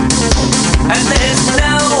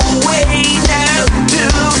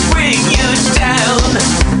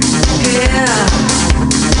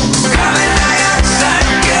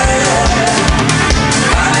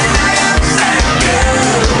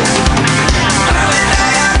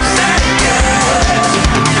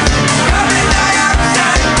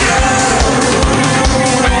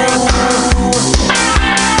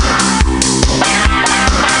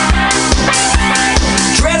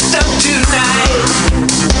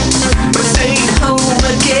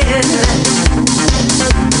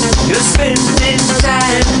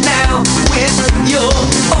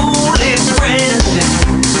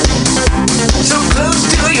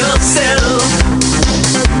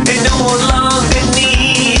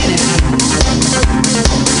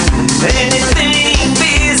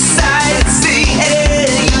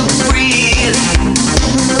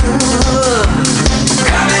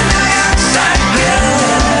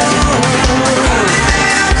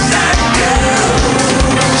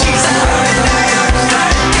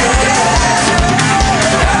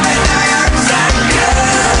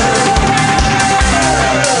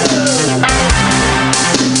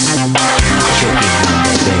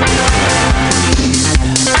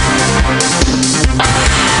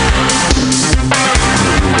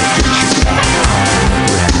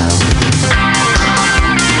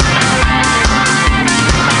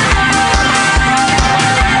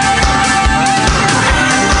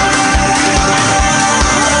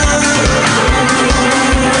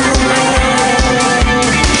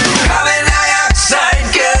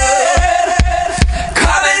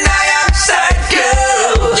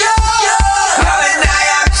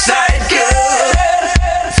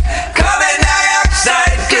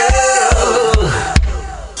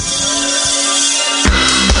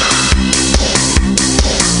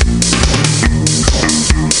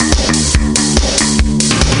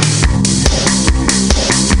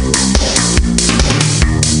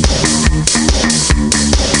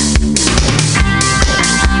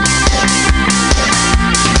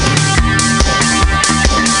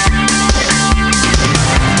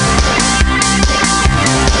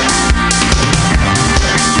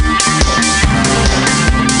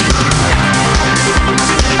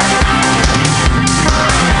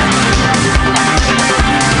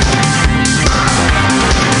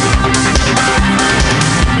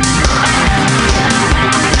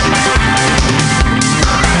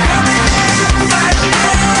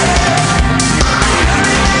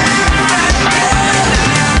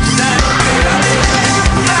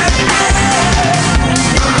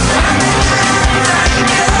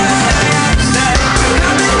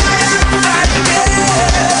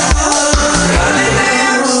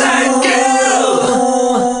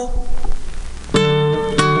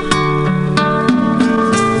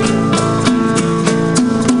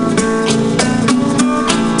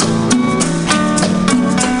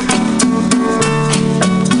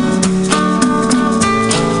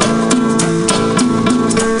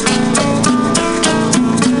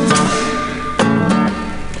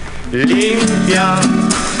 Limpia,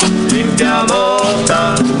 limpia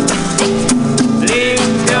bota,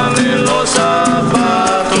 límpiame los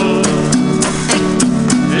zapatos.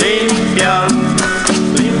 Limpia,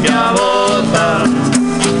 limpia bota,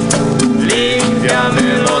 límpiame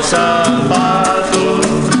los zapatos.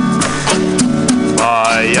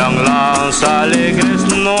 Vayan las alegres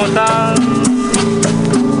notas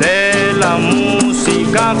de la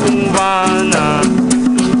música cubana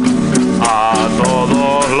a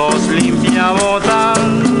todos los limpiabotas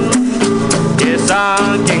que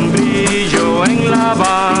saquen brillo en La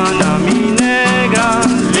Habana. Mi negra,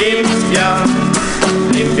 limpia,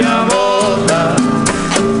 limpia bota,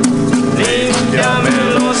 límpiame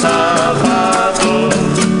los zapatos.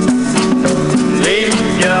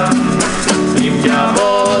 Limpia, limpia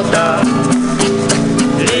bota,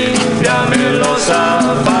 límpiame los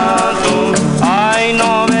zapatos. Ay,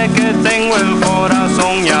 no ve que tengo el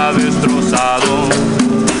corazón ya destrozado,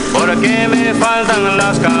 porque me faltan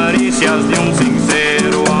las caricias de un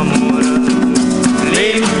sincero amor.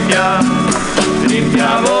 Limpia,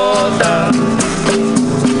 limpia bota,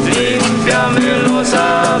 límpiame los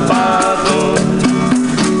zapatos.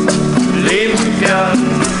 Limpia,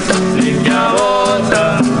 limpia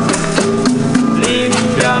bota,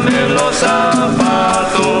 límpiame los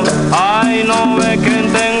zapatos. Ay, no ve que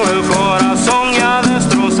tengo el corazón ya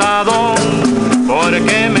destrozado,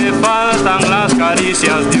 porque me faltan las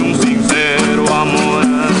caricias de un sincero amor.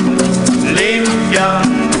 Limpia,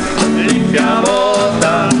 limpia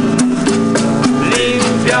bota,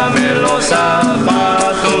 límpiame los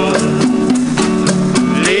zapatos.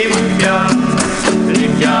 Limpia,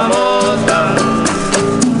 limpia bota,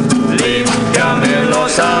 límpiame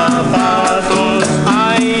los zapatos.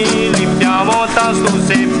 Ay, limpia botas, tu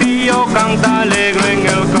cepillo canta alegre en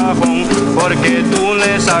el cajón, porque tú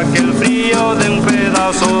le saques el frío de un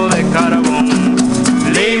pedazo de carbón.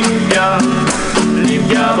 Limpia,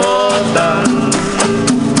 limpia bota,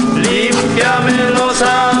 límpiame los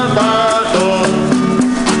zapatos.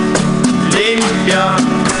 Limpia,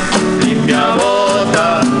 limpia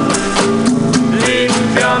bota,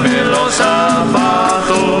 límpiame los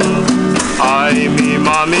zapatos. Ay, mi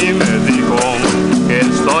mami me dijo que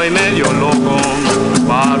estoy medio loco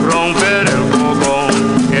para romper el coco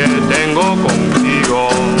que tengo contigo.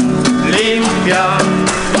 Limpia,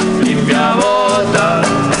 limpia bota,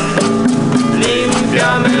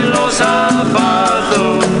 límpiame los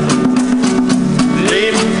zapatos.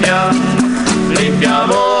 Limpia, limpia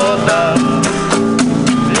bota,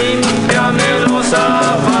 límpiame los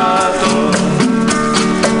zapatos.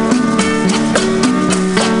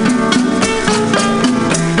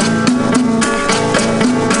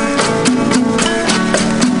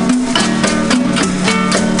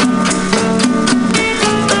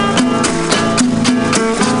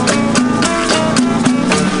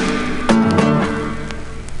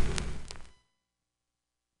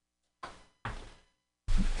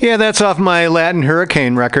 Yeah, that's off my Latin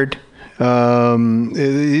Hurricane record.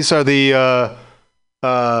 These are the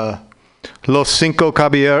Los Cinco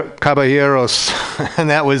Caballeros, and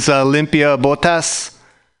that was Limpia Botas.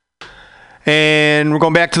 And we're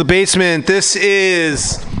going back to the basement. This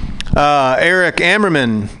is Eric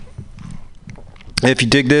Ammerman. If you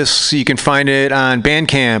dig this, you can find it on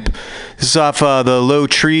Bandcamp. This is off the Low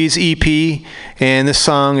Trees EP, and this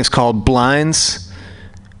song is called Blinds.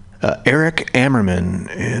 Eric Ammerman,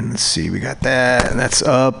 and let's see, we got that, and that's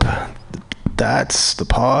up, that's the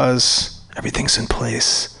pause, everything's in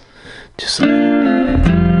place. Just These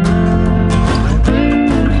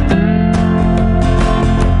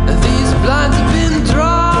blinds have been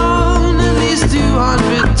drawn at least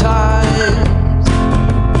 200 times,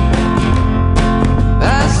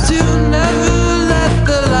 as to never let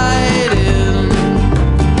the light in,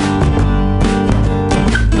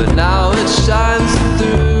 but now it shines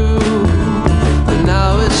through.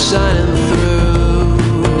 Now it's shining through.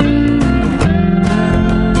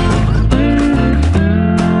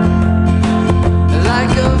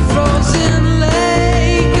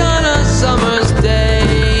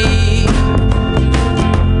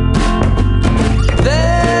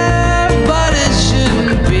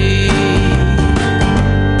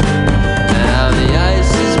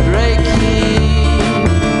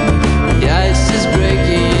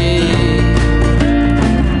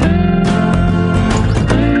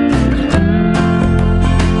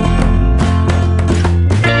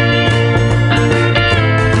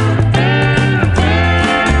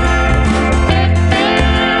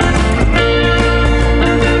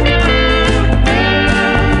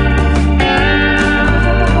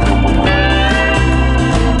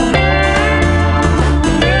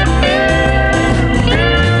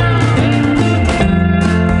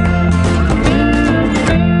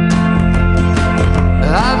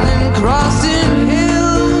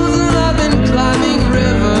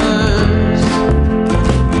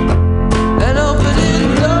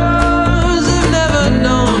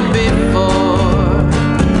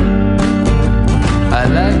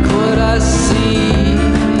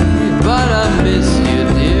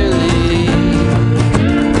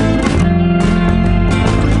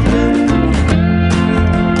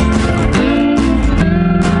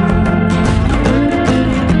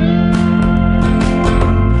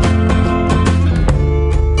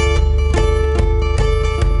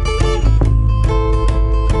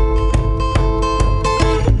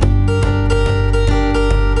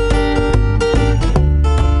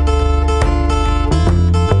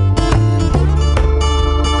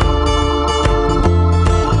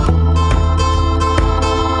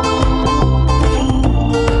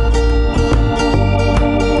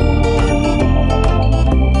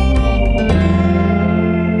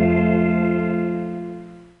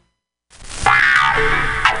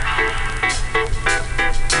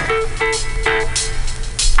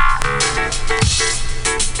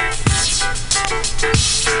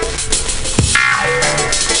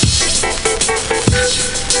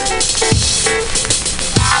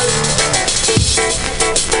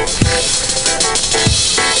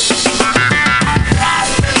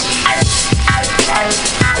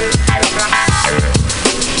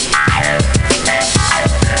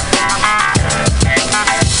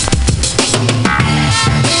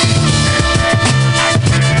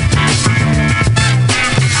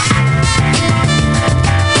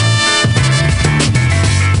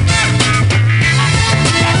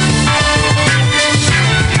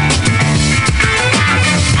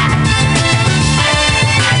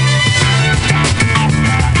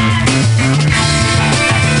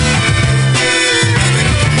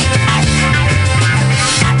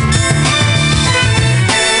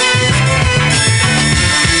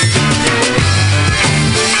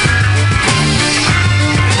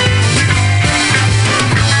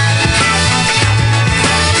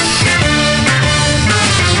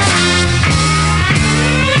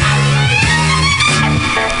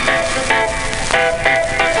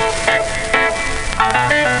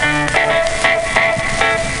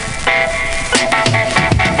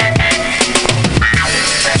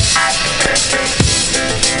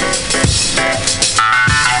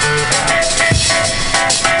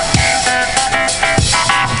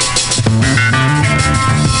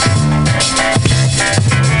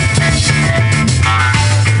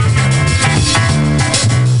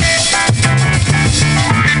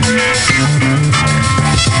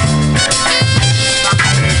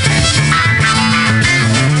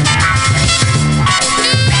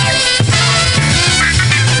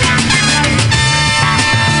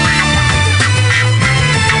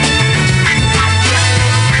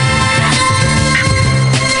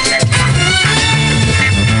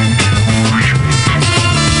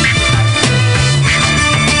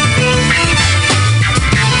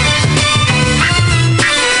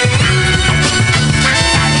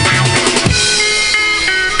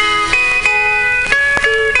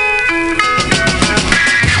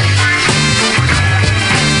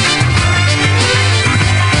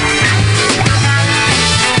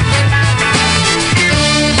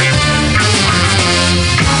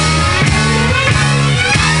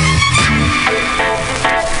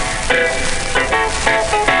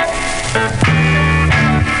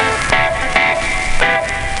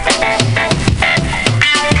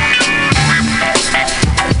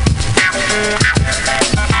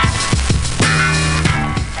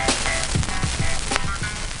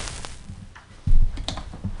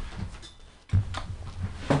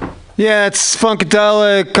 Yeah, it's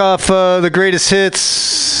Funkadelic off the Greatest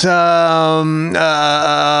Hits,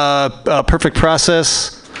 Perfect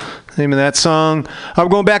Process, name of that song. I'm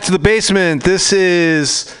going back to the basement. This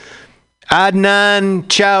is Adnan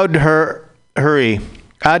Chowdhury.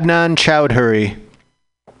 Adnan Chowdhury.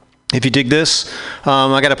 If you dig this,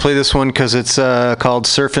 I got to play this one because it's called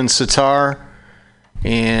Surfin' Sitar.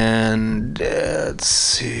 And let's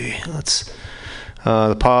see.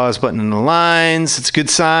 The pause button in the lines. It's a good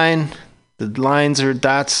sign. The lines or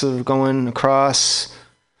dots are going across.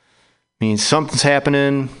 Means something's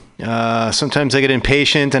happening. Sometimes I get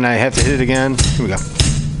impatient and I have to hit it again. Here we go.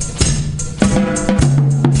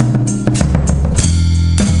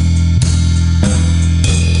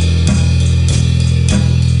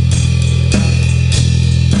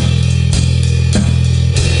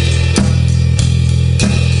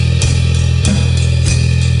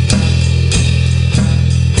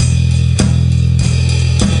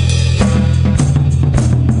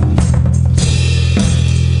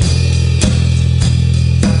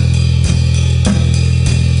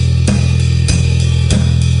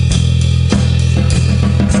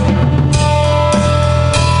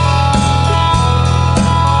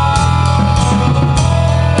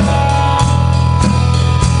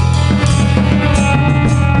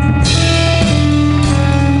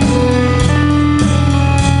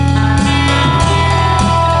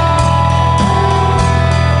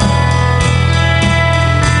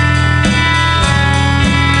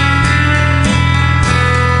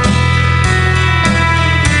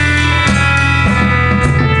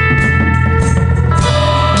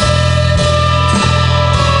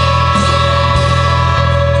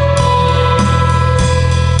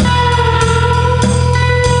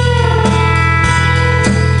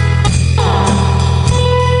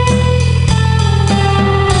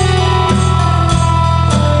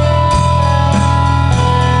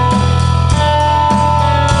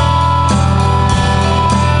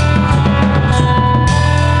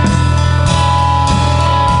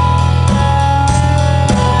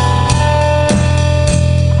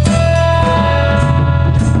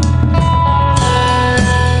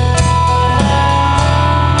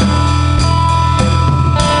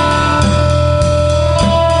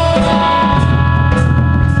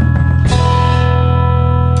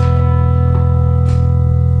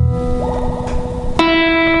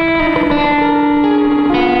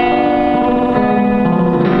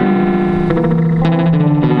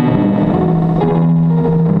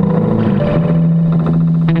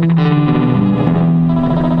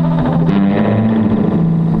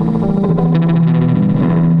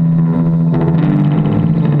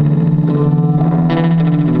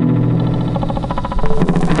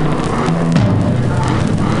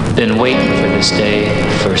 Been waiting for this day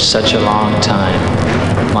for such a long time.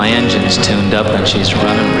 My engine's tuned up and she's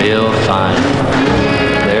running real fine.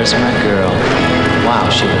 There's my girl. Wow,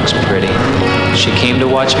 she looks pretty. She came to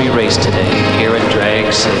watch me race today here at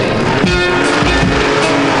Drag City.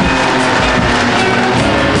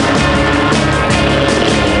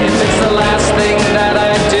 If it's the last thing that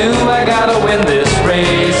I do, I gotta win this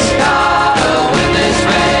race. Gotta win this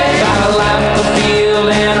race. Gotta lap the field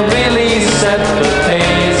and really set the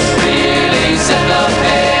pace. Really set the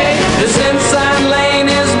pace. This inside lane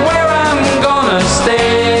is where I'm gonna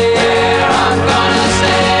stay. Where I'm gonna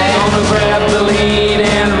stay. Gonna grab the lead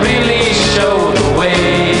and really show the way.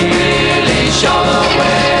 Really show the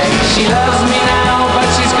way. She loves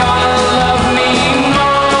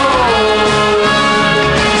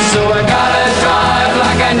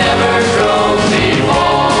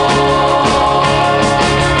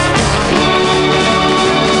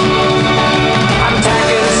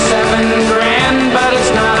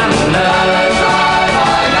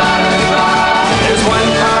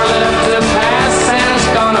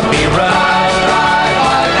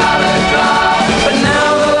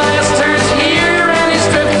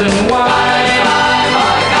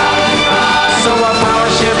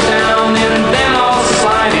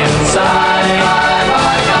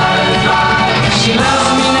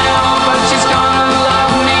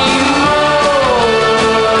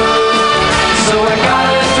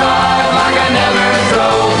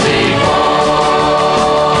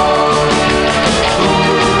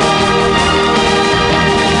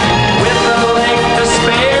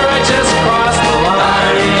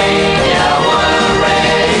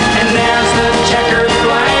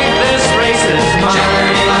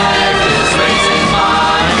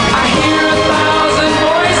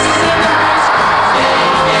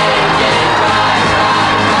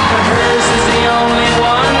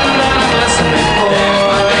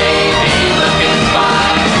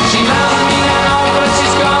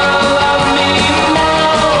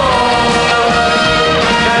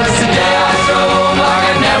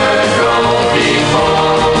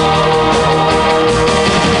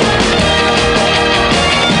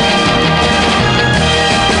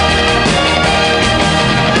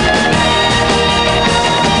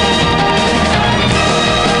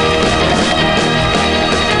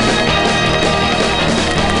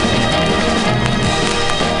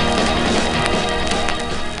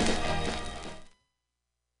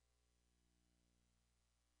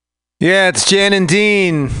Yeah, it's Jan and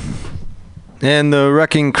Dean and the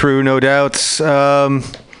Wrecking Crew, no doubts. I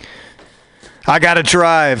Gotta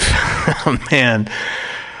Drive. Oh, man.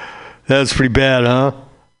 That was pretty bad, huh?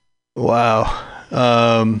 Wow.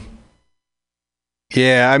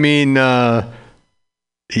 Yeah, I mean,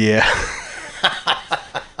 yeah.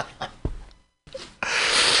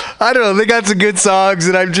 I don't know. They got some good songs,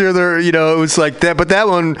 and I'm sure they're, it was like that. But that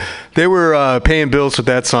one, they were paying bills with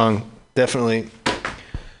that song. Definitely.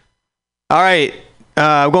 All right.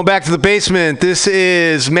 Going back to the basement. This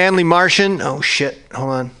is Manly Martian. Oh, shit. Hold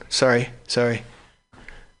on. Sorry. I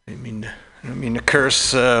didn't mean to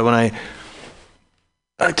curse when I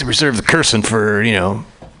like to reserve the cursing for,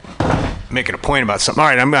 making a point about something. All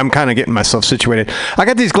right, I'm kind of getting myself situated. I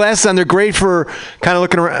got these glasses on. They're great for kind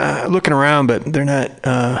of looking around, but they're not.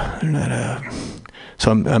 So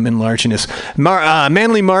I'm enlarging this.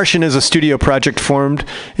 Manly Martian is a studio project formed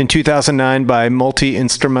in 2009 by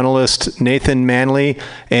multi-instrumentalist Nathan Manley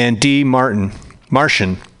and D.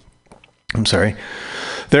 Martian. I'm sorry.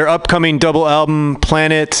 Their upcoming double album,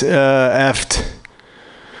 Planet Eft,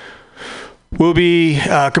 will be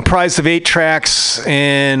comprised of 8 tracks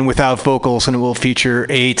and without vocals, and it will feature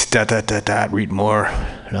 8... Read more.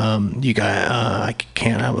 I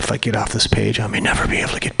can't. If I get off this page, I may never be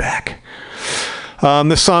able to get back.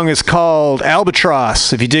 This song is called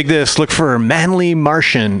Albatross. If you dig this, look for Manly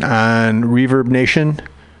Martian on Reverb Nation.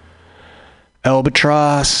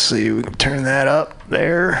 Albatross. See, we can turn that up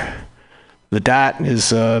there. The dot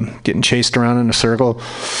is getting chased around in a circle.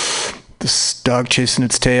 This dog chasing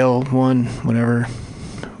its tail one, whatever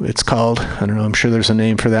it's called. I don't know. I'm sure there's a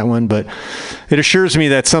name for that one, but it assures me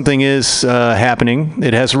that something is happening.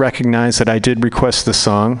 It has recognized that I did request the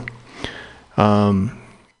song.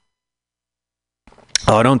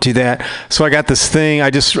 Oh, don't do that. So I got this thing. I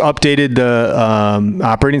just updated the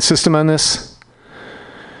operating system on this.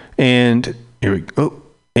 And here we go.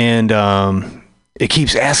 And it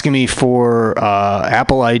keeps asking me for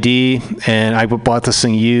Apple ID, and I bought this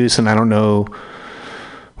thing used, and I don't know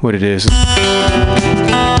what it is.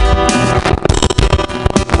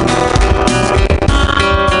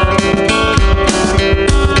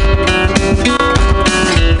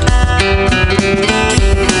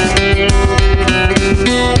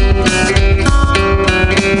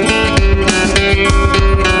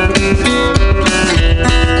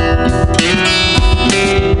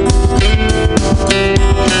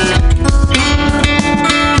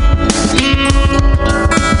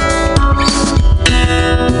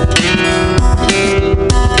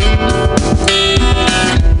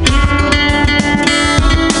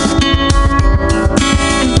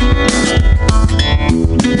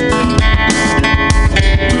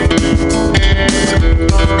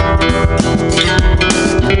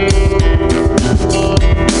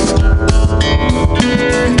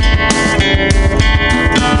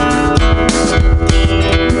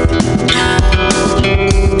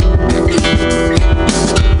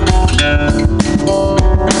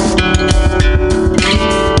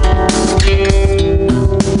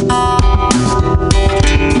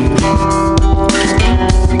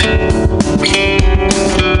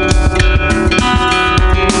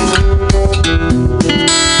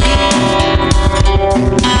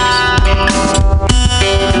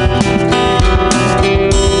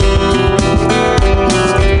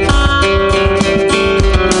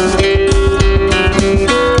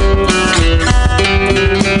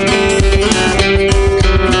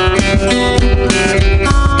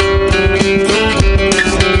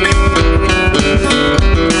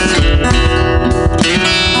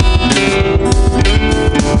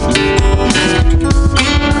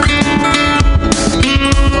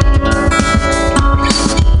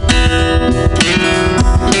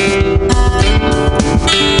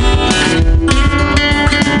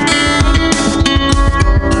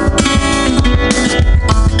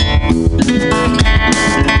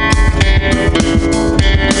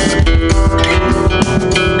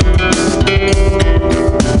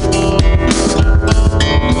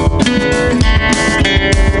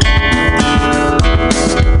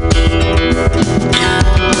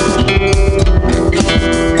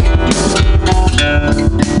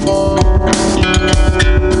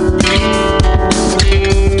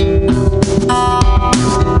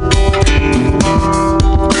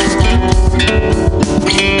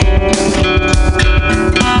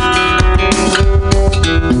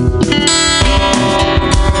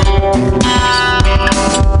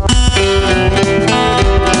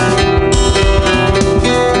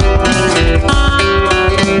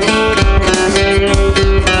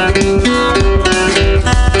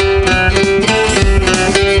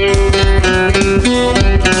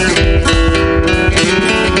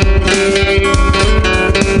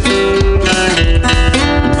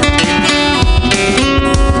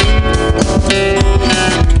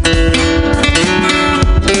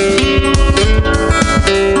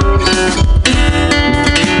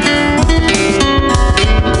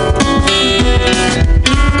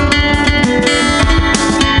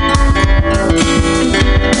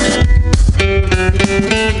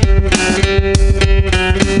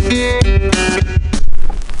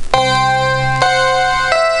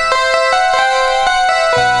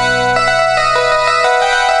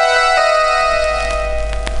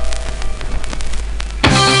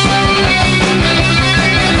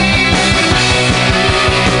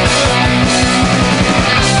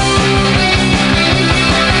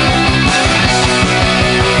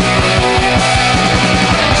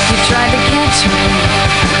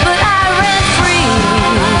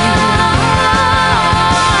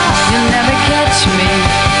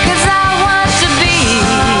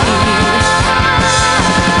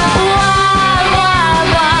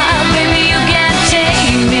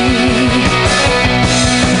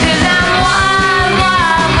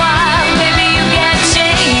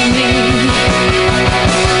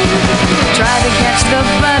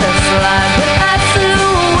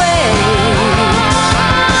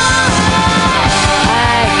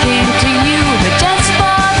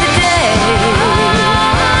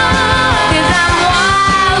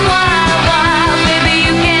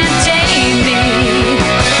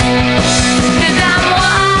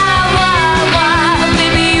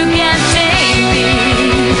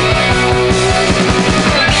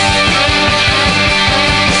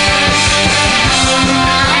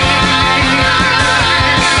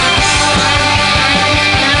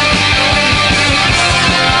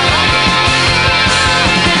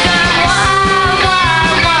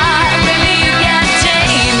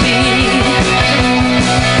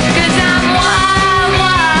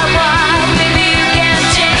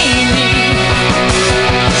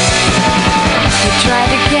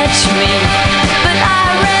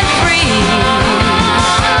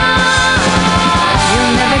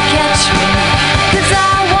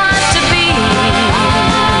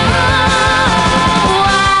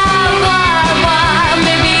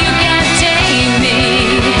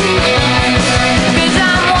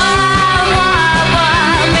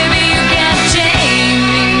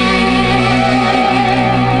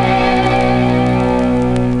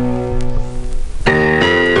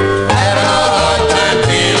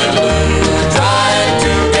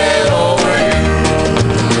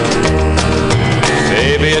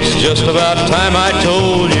 it's just about time I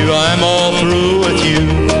told you I'm all through with you.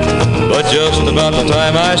 But just about the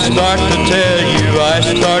time I start to tell you, I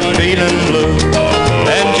start feeling blue.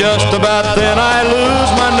 And just about then I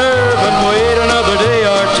lose my nerve and wait another day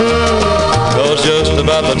or two. 'Cause just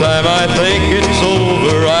about the time I think it's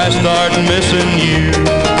over, I start missing you.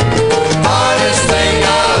 Hardest thing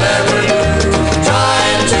I'll ever do,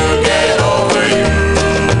 trying to get over you.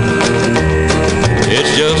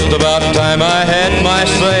 It's just about time I had my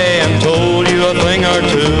say and told you a thing or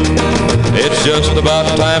two. It's just about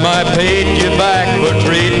time I paid you back for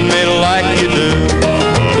treating me like you do.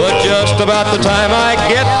 But just about the time I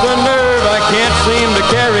get the nerve, I can't seem to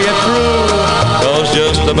carry it through. 'Cause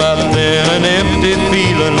just about then an empty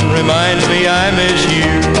feeling reminds me I miss you.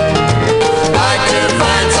 I could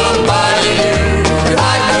find somebody new if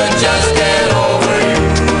I could just get over you.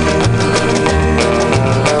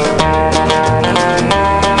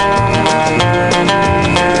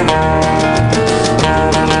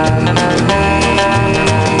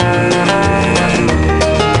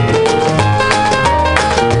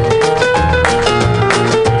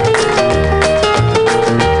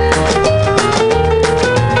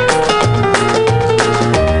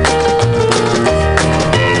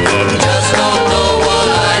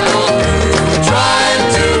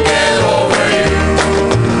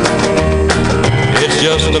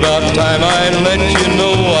 Just about time I let you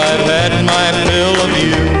know I've had my fill of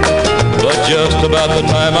you. But just about the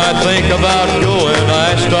time I think about going, I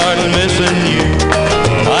start missing you.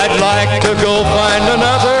 I'd like to go find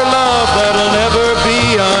another love that'll never be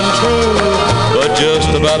untrue. But just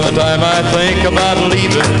about the time I think about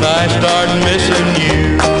leaving, I start missing you.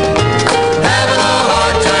 Having a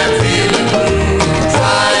hard time feeling blue,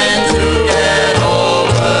 trying to get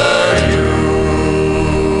over you.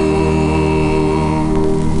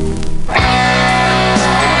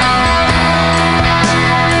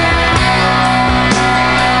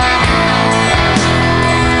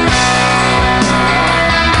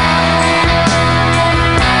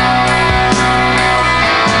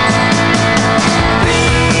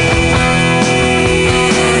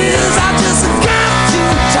 I just got to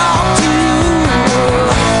talk.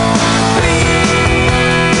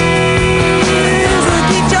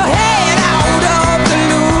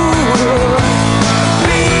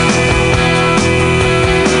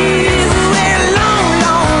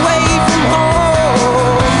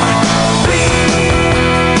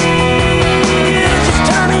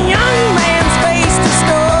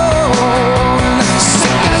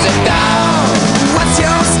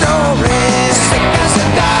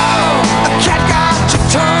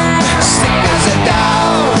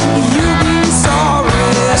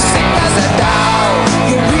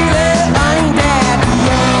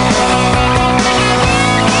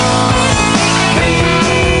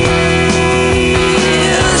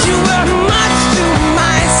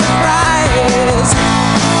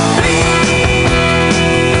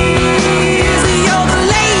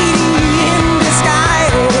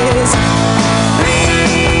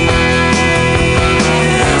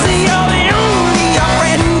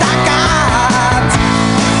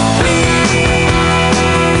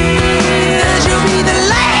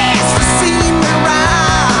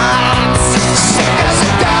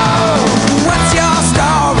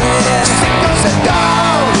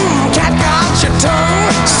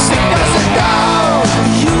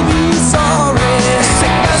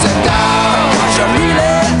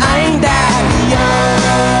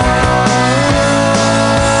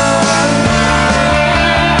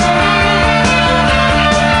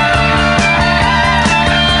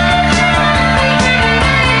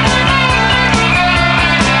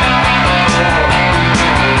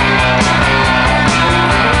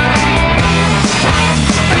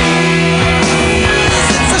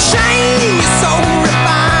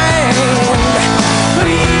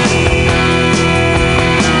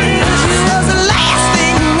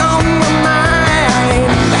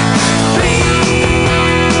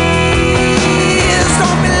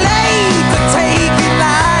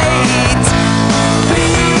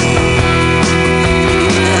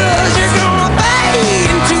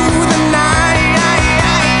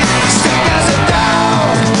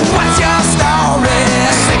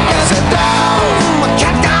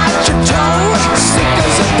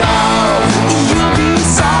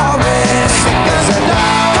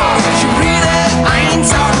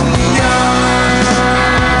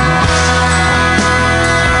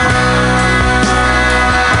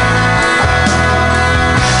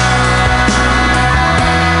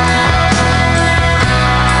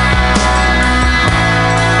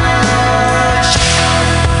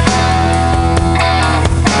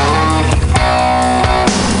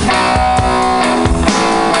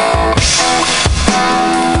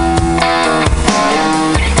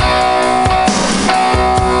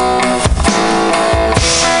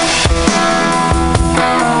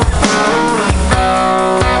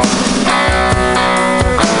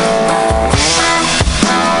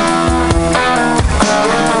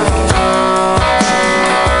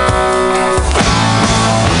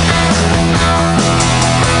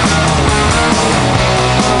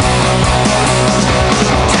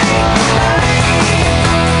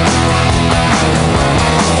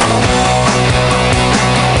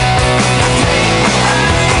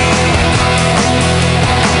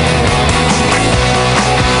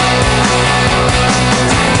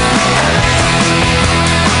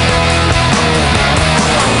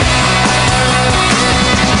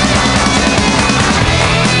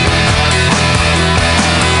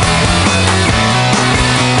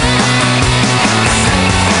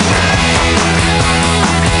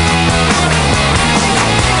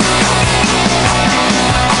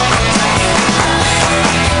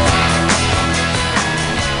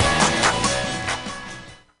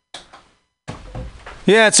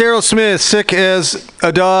 Yeah, it's Aerosmith, Sick as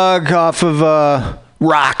a Dog off of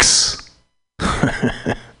Rocks.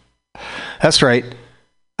 That's right.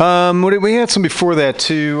 We had some before that,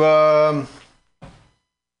 too.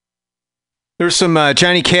 There's some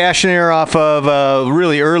Johnny Cash in there off of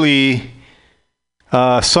really early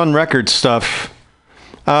Sun Records stuff.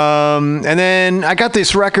 And then I got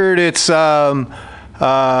this record. It's Front,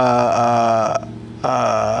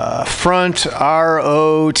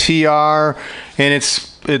 ROTR, and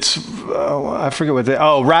it's I forget what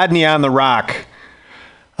Rodney on the Rock,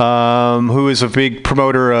 who is a big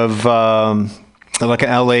promoter of like an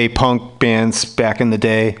LA punk bands back in the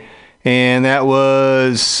day. And that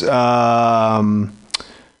was, what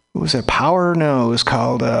was that, Power? No, it was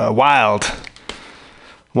called Wild.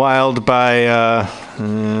 Wild by, I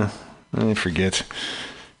forget.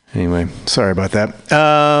 Anyway, sorry about that.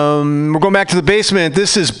 We're going back to the basement.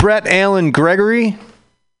 This is Brett Allen Gregory.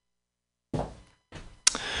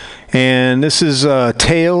 And this is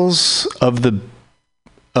Tales of the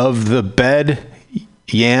Bed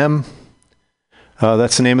Yam.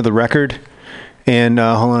 That's the name of the record. And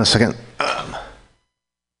hold on a second.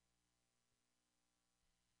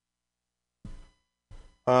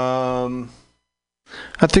 I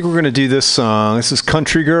think we're going to do this song. This is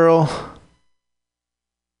Country Girl.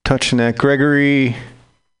 Touching that Gregory.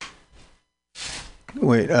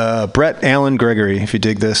 Wait, Brett Allen Gregory, if you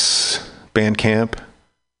dig this. Bandcamp.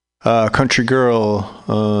 Country Girl.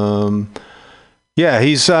 Yeah,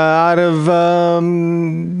 he's out of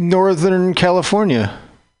Northern California.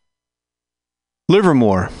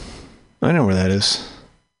 Livermore. I know where that is.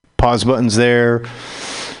 Pause button's there.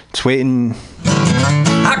 It's waiting.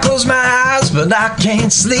 I close my eyes, but I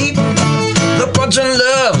can't sleep. Look what your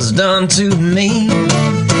love's done to me.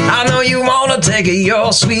 I know you wanna take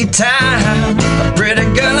your sweet time. A pretty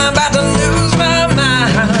girl, I'm about to lose my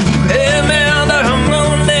mind. You held me under a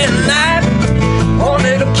moonlit night. One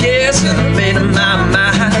little kiss and I made up my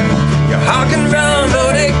mind. Your heart can run,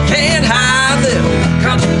 but it can't hide. Little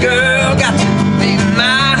country girl, got to be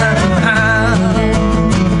mine.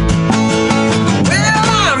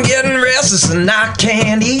 Well, I'm getting restless and I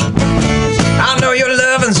can't eat. I know your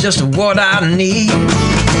loving's just what I need.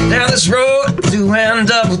 Down this road, doing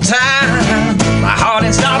double time. My heart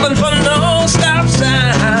ain't stopping for no stop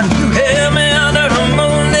sign. You held me under a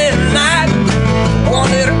moonlit night.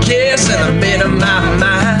 One little kiss and a bit of my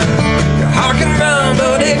mind. Your heart can run,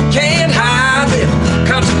 but it can't hide. Little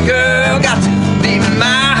country girl, got to be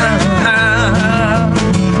mine.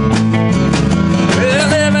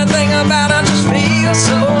 Well, everything about her just feels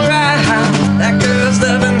so right. That girl's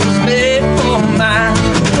loving was made for mine.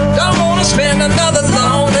 Don't wanna spend another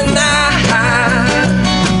lonely night.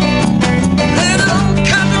 Little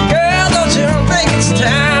country girl, don't you think it's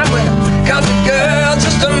time? Well, country girl,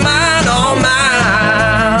 just a mine on mine.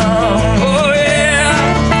 Oh yeah.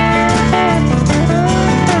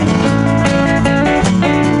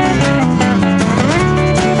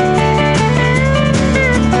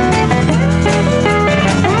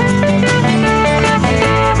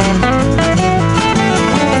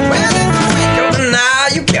 Well, in the wink of an eye,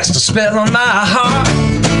 you cast a spell on my heart.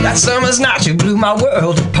 That summer's night, you blew my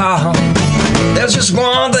world apart. There's just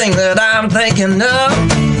one thing that I'm thinking of.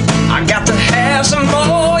 I got to have some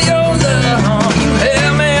more of your love. You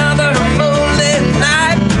held me under a moonlit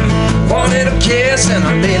night. One little kiss and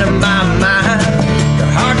I made up my mind. Your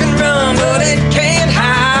heart can run, but it can't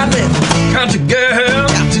hide. Little country girl,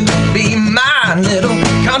 got to be mine. Little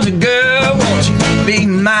country girl, won't you be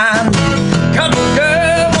mine? Country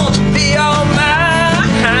girl, won't you be all mine?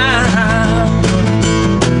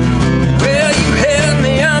 Well, you held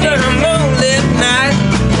me under a moonlit night.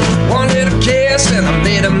 One little kiss and I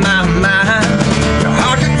made up my mind. Your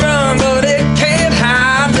heart can run, but it can't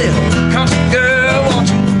hide. Little country girl, won't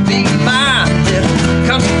you be mine? Little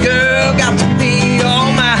country girl, got to be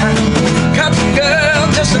all mine. Country girl,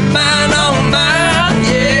 just a mine on mine,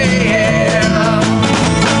 yeah.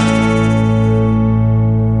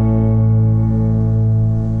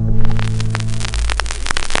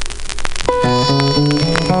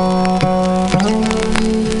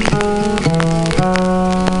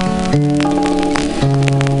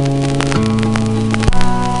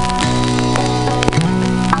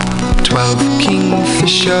 12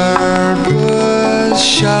 kingfisher birds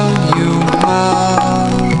shall you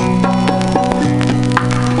have.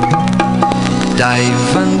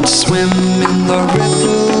 Dive and swim in the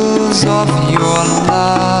ripples of your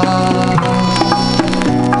love.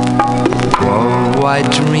 Oh, I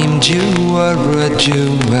dreamed you were a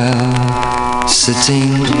jewel,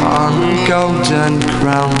 sitting on golden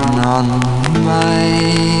crown on my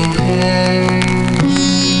head.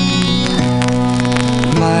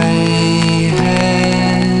 my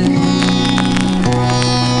head,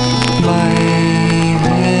 my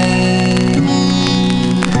head.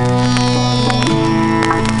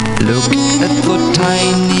 Look at the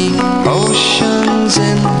tiny oceans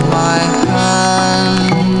in my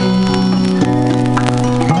hand.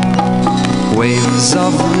 Waves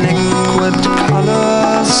of liquid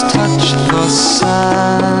colors touch the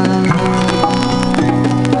sand.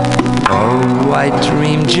 Oh, I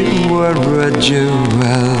dreamed you were a jewel,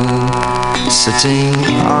 sitting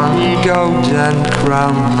on golden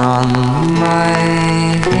crown on my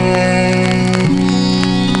head,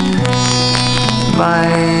 my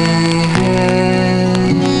head,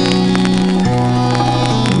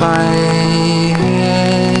 my head.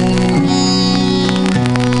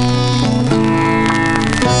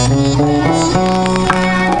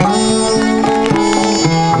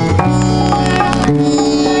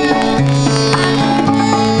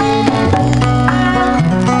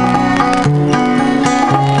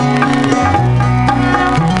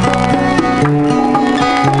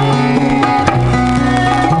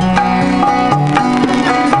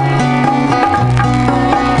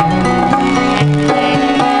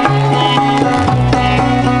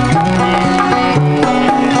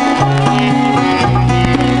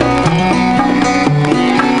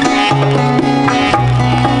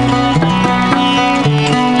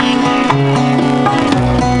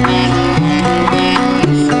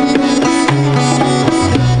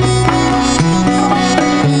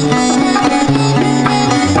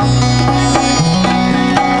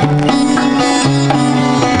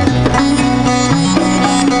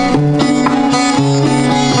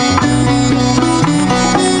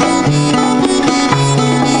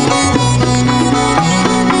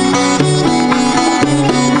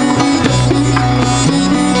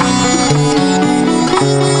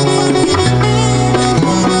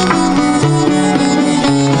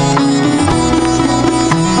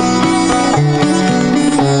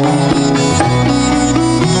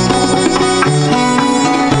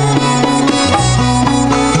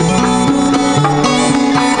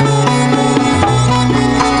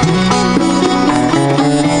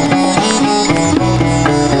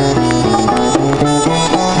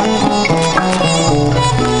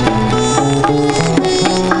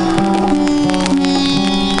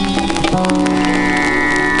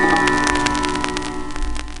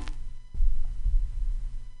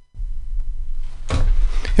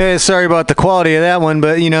 Hey, sorry about the quality of that one,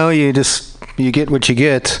 but you know, you get what you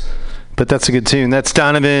get. But that's a good tune. That's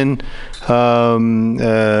Donovan,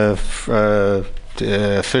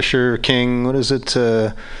 Fisher, King. What is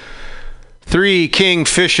it? 3 King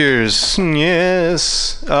Fishers.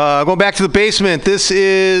 Yes. Going back to the basement. This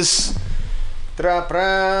is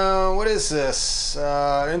what is this?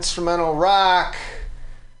 Instrumental rock.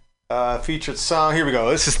 Featured song. Here we go.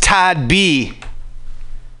 This is Todd B.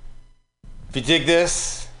 If you dig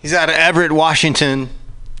this. He's out of Everett, Washington.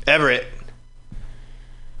 Everett.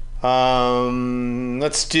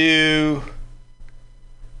 Let's do.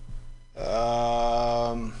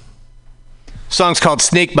 Song's called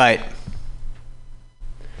Snakebite.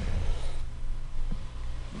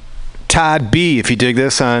 Todd B. If you dig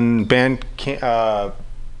this on Bandcamp.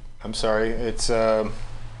 I'm sorry. It's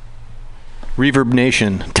Reverb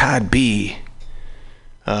Nation. Todd B.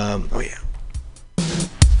 Oh yeah.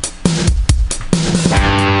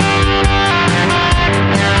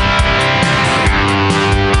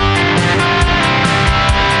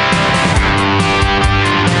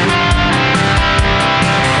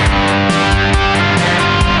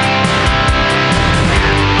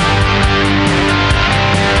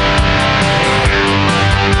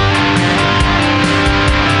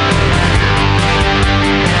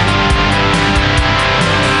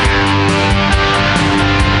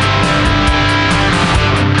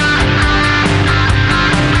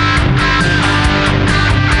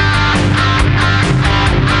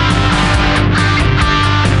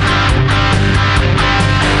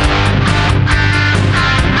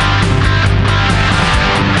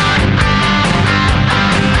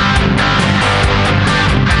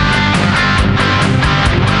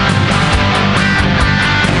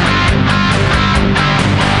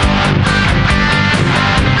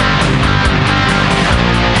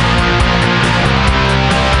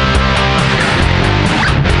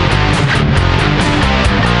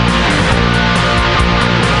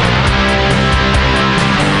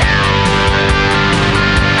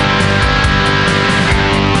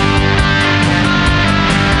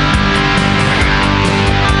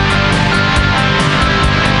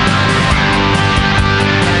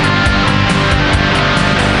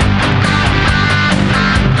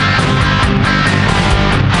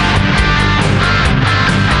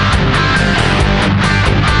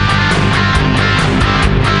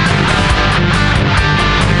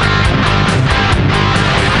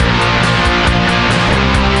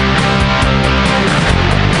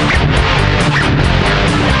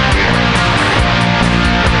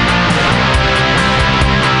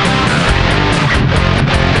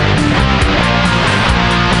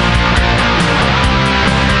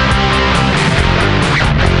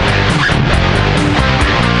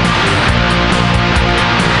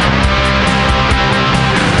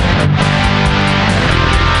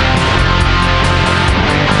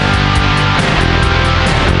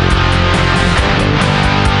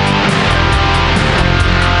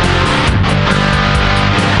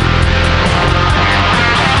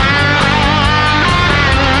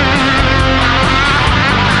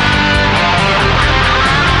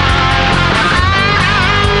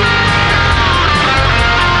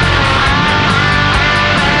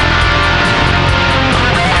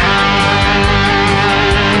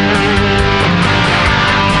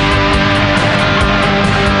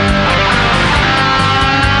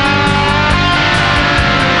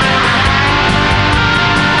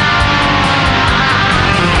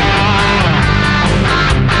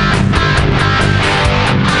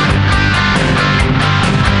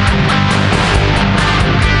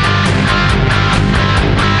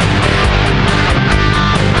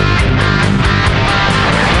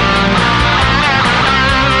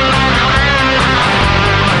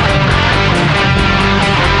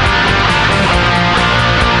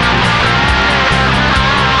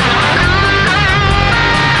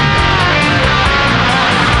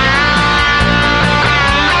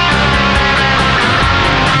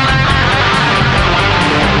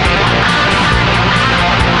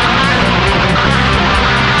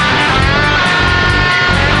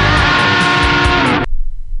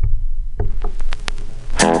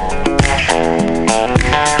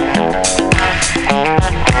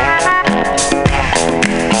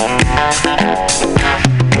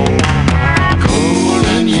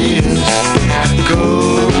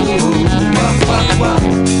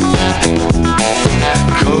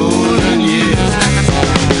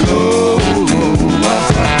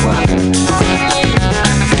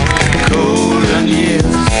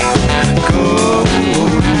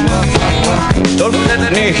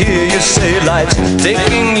 lights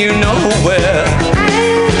taking you nowhere.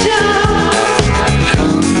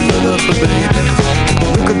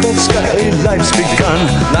 Look at that sky, life's begun.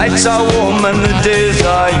 Nights are warm and the days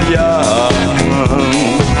are young.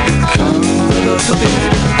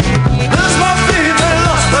 There's my baby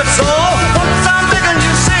lost, that's all. Once I'm begging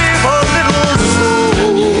you save a little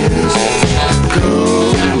years.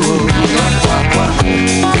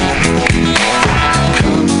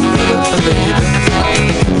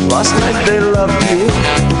 Last night they loved you,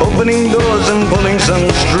 opening doors and pulling some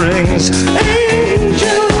strings.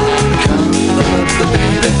 Angel,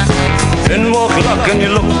 in walk luck and you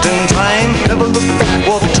looked in time. Never looked back,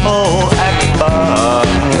 walk tall, act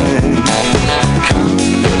fine.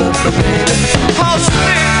 I'll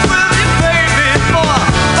stick with you, baby, for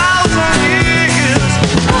 1,000 years.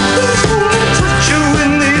 Nothing's gonna touch you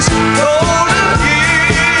in these golden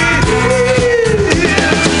years.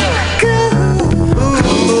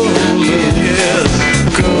 Golden years.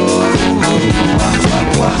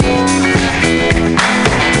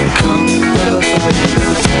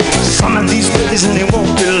 Some of these days and they won't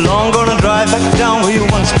be long. Gonna drive back down where you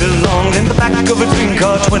once belonged, in the back of a dream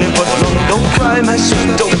car 20 foot long. Don't cry, my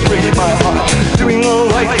sweet, don't break my heart. Doing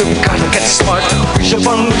alright, you've gotta get smart. Wish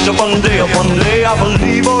upon day upon day. I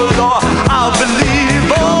believe, oh Lord, I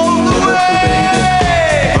believe all the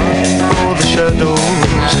way. Run for the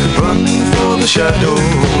shadows, run for the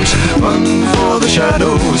shadows, run for the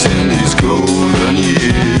shadows in these golden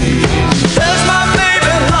years. There's my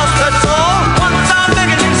baby lost, that's all. Once I'm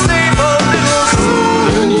begging you save a little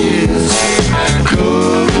golden years.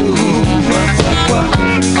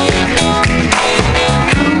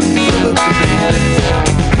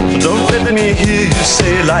 Don't let me hear you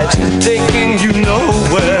say life's taking you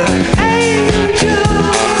nowhere. Angel,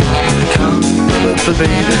 come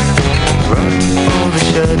baby, run for the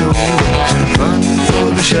shadows, run for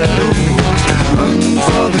the shadows, run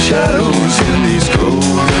for the shadows in these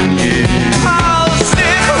golden years. I'll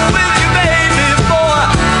stick with you, baby, for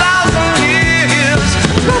 1,000 years.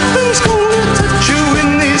 Nothing's gonna touch you in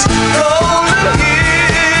these golden years.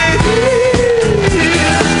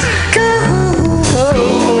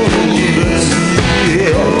 Golden years,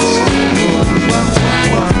 yes. Golden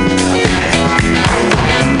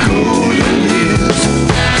years,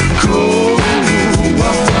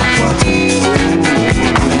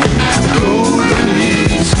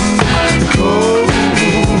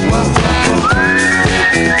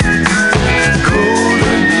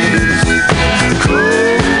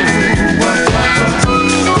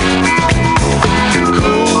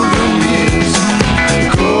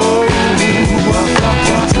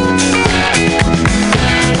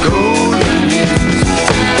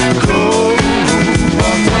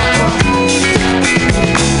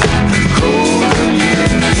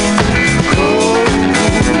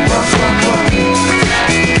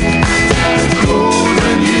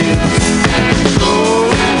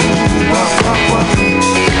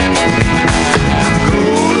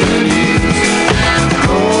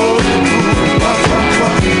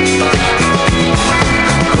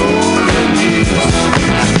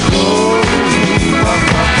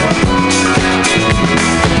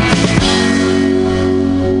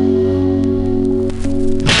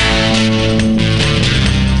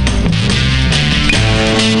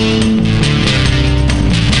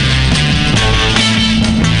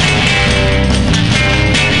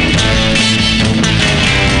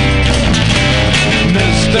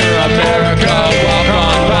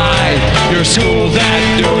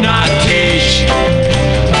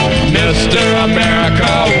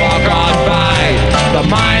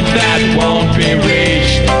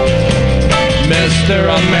 Mr.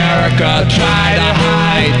 America, try to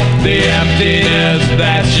hide the emptiness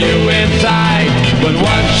that's you inside. But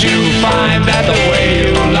once you find that the way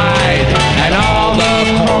you lied and all the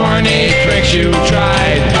corny tricks you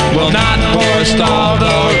tried will not forestall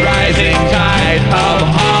the rising tide of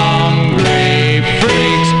hungry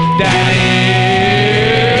freaks, Daddy.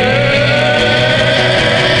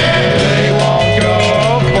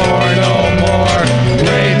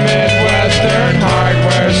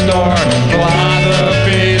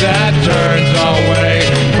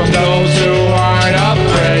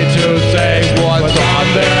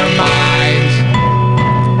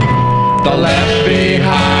 The left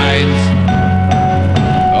behinds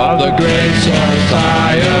of the great society.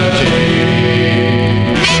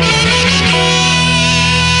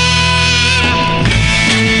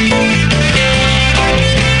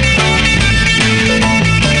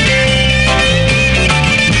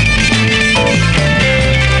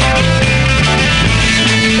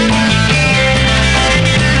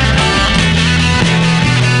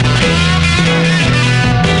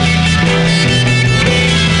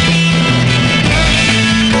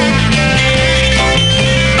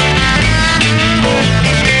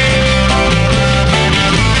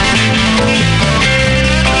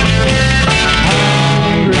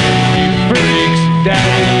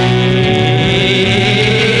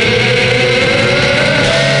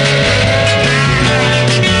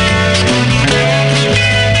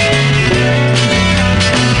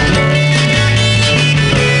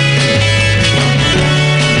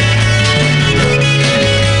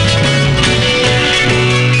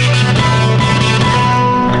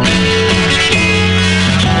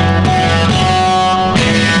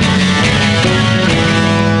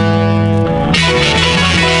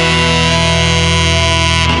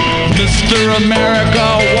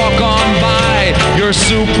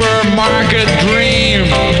 dream.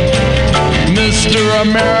 Mr.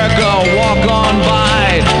 America, walk on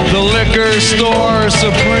by the liquor store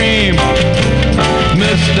supreme.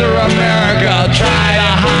 Mr. America, try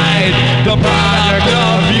to hide the product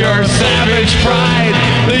of your savage pride,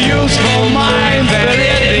 the useful minds that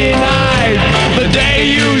it denied. The day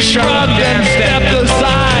you shrugged and stepped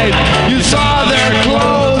aside, you saw their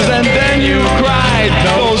clothes and then you cried.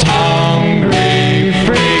 Those hungry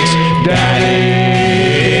freaks, daddy.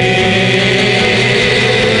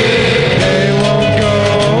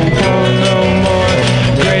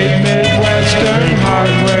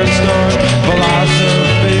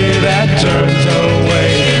 Turns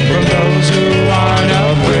away from those who aren't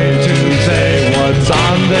afraid to say what's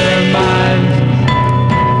on their mind.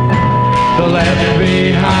 The left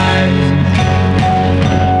behind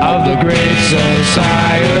of the great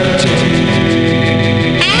society.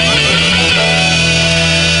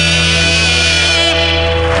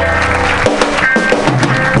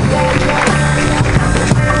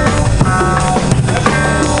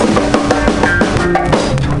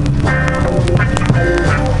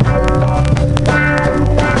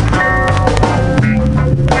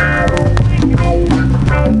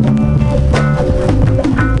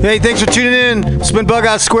 Hey, thanks for tuning in. It's been Bug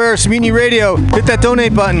Out Square, it's MutinyRadio. Hit that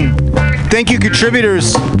donate button. Thank you,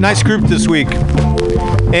 contributors. Nice group this week.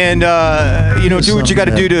 And, do what you got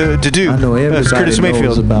to do to do. I know everybody Curtis knows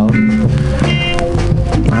Mayfield. about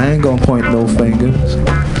it. I ain't gonna point no fingers.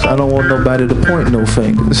 I don't want nobody to point no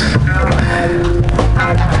fingers.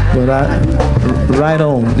 But right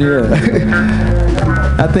on, yeah.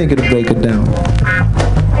 I think it'll break it down.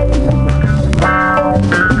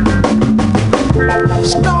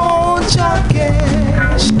 Stone junkie,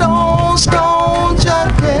 stone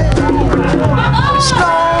junkie,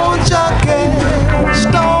 stone junkie,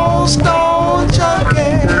 stone junkie,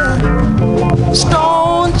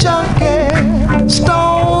 stone junkie,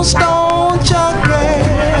 stone junkie,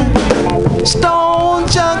 stone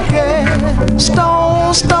junkie,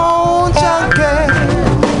 stone junkie.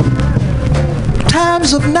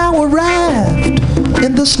 Times have now arrived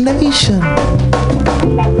in this nation.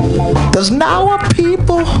 There's now a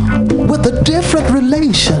people with a different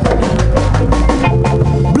relation.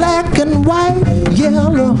 Black and white,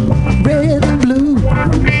 yellow, red and blue,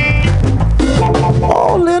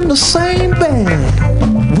 all in the same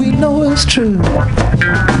bag. We know it's true.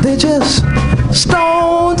 They're just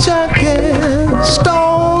stone junkies,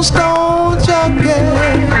 stone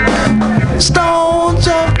junkies, stone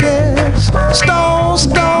junkies, stone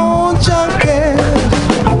junkies.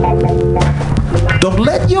 Don't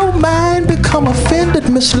let your mind become offended,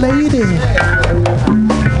 Miss Lady,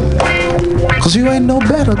 'cause you ain't no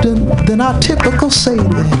better than our typical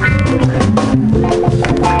Sadie.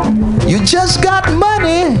 You just got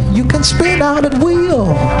money you can spend out at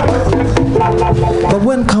will, but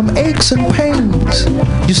when come aches and pains,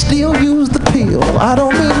 you still use the pill. I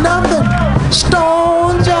don't mean nothing.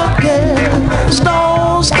 Stone junkie,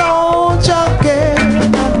 stone junkie,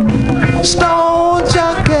 stone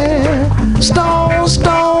junkie,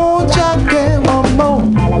 stone junkie, one more.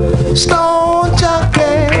 Stone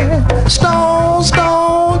junkie, stone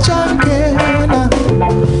junkie, stone junkie,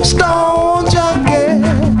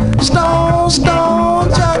 stone junkie.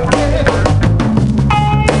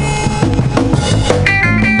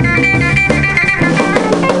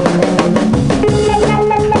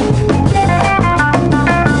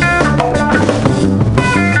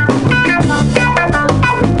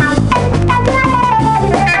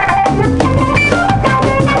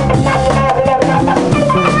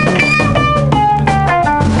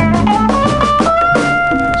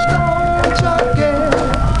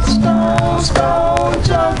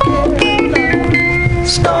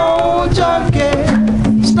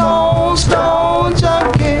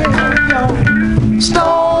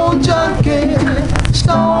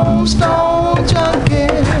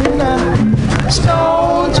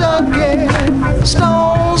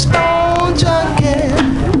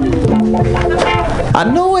 I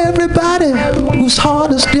know everybody whose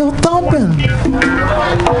heart is still thumping.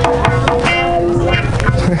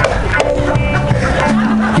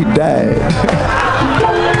 He died.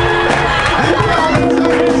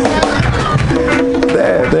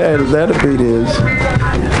 That'll be this.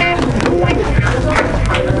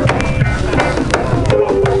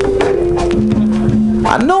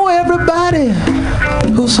 I know everybody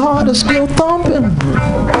whose heart is still thumping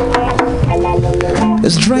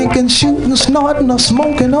is drinking, shooting, snorting, or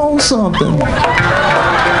smoking on something.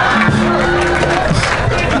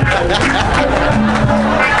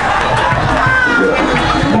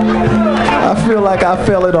 I feel like I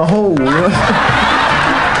fell in a hole.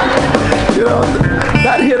 You know,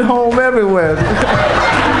 That hit home everywhere.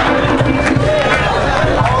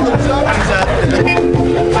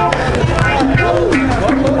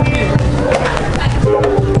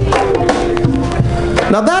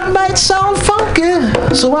 Now that might sound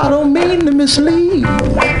funky, so I don't mean to mislead.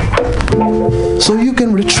 So you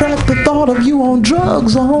can retract the thought of you on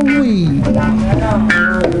drugs or on weed.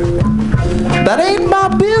 That ain't my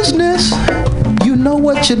business. You know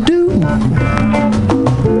what you do.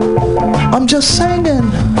 I'm just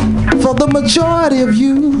singing for the majority of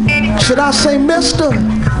you. Should I say Mr.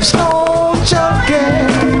 Stone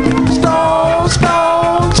Junkie? Stone,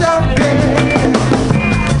 Stone Junkie.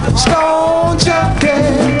 Stone Junkie.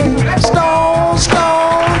 Stone,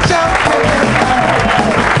 Stone Junkie.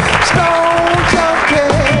 Stone Junkie.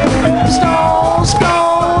 Stone,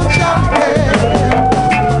 Stone Junkie.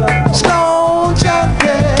 Stone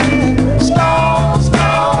Junkie. Stone,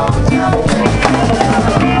 Stone Junkie.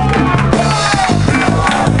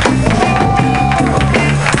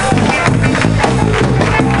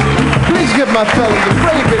 Please give my fellas a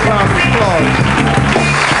very big round of applause.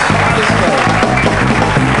 This way.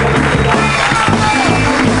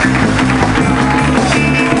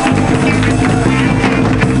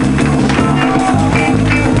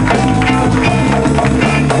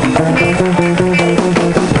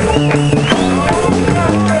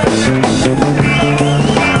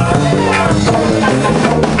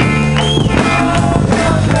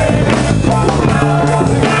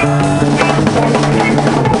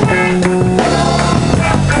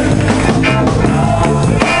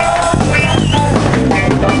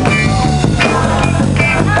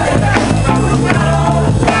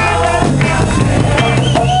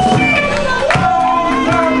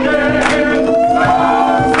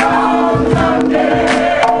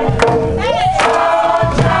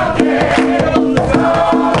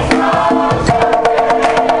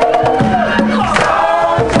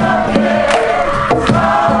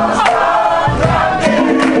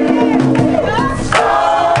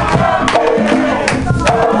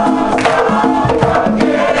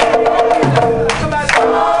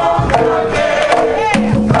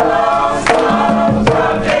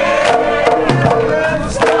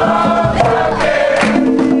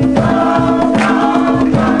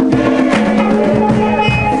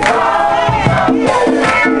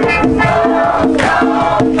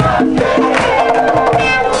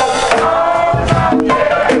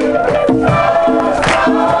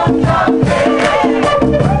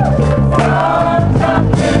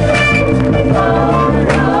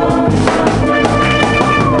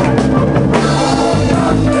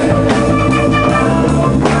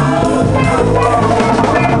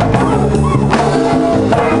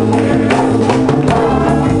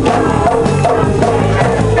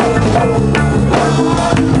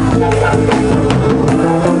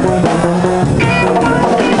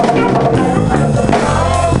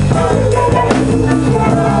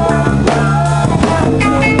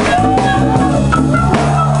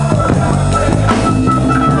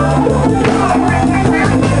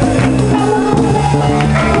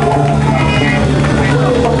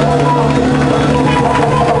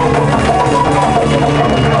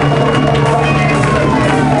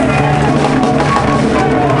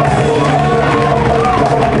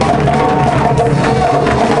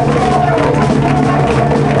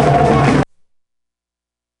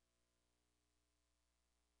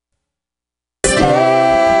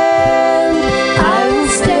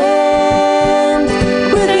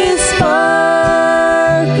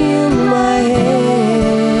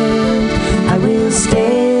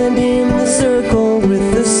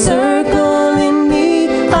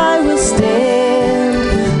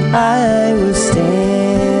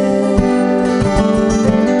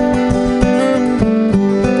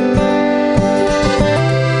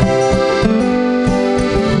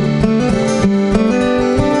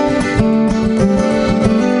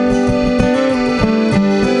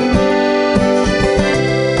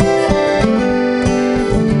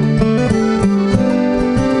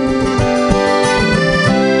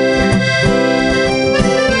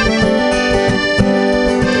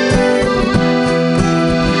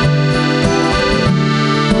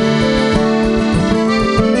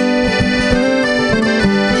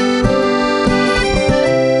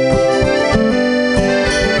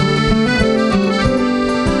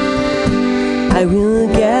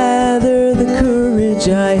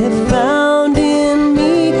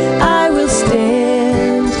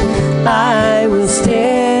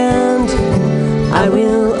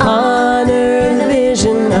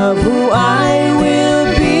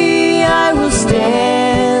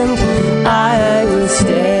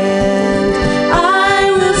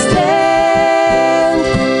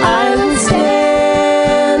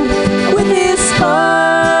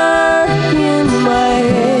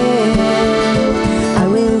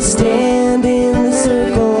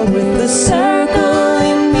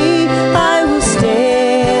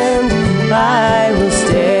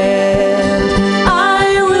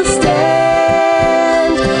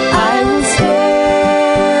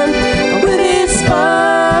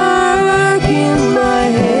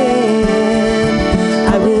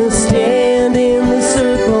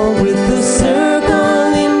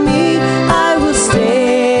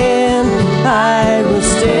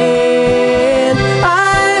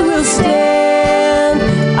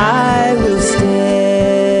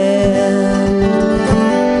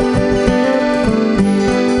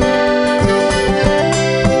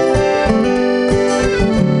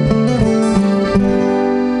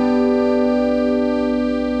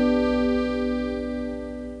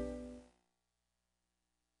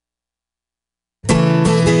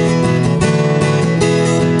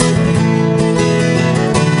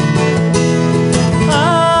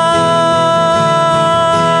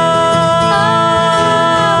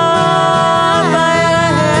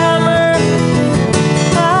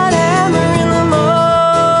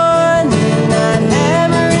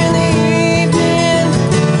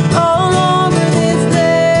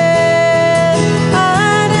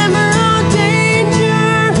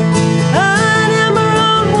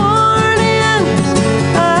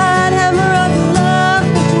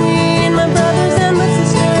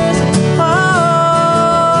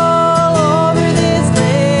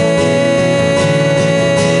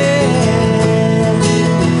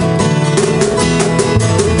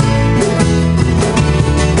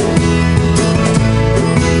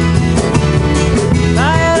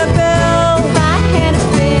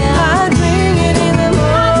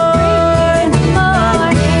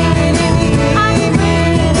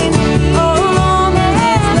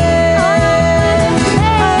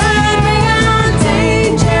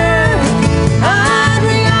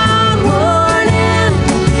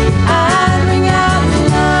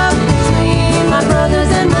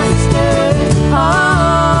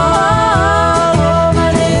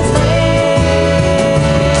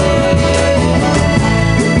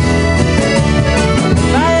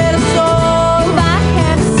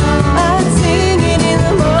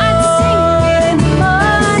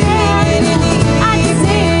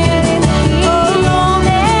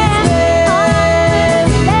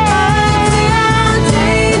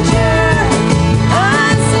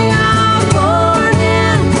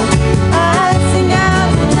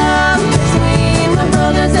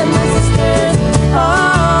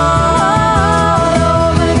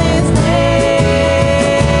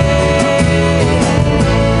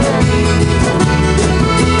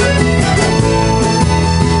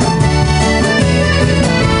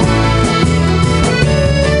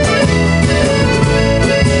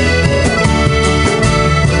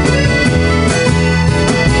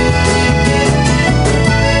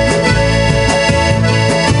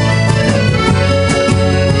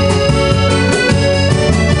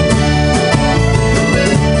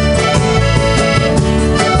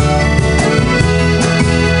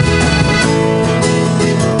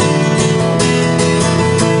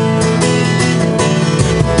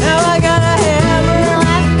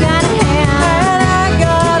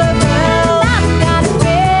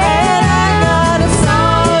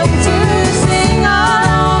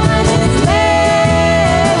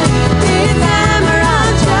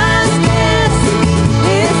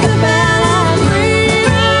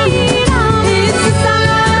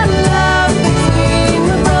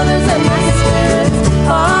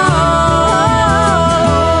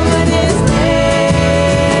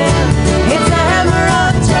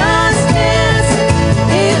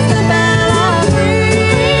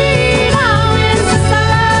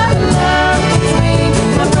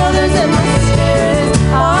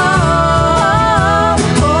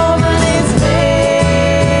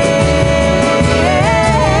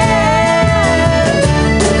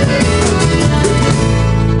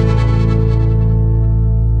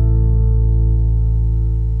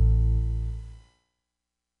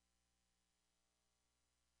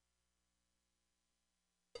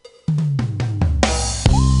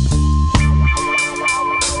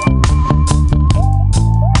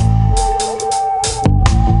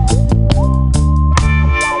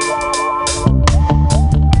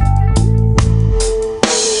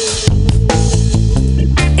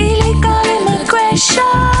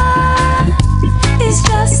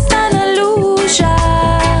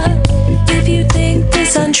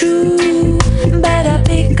 this untrue, better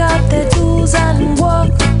pick up their tools and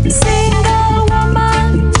walk. Single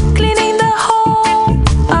woman cleaning the home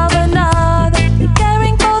of another,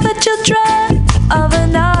 caring for the children of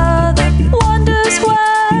another, wonders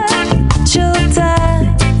where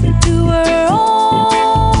children do her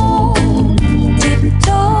own.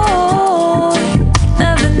 Tiptoe,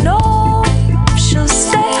 never know if she'll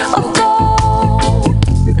stay or go.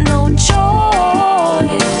 No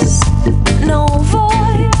choice, no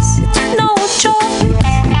voice, no choice.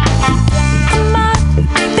 My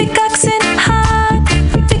pickaxe in hand,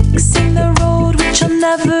 fixing the road which I'll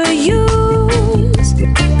never use.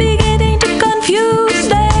 Beginning to confuse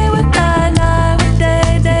day with night, night with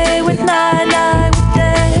day, day with night, night with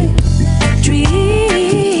day.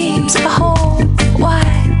 Dreams of a home,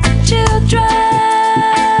 white children.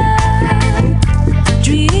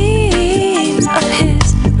 Dreams of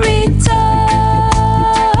his return.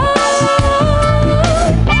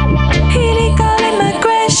 Illegal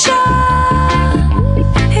immigration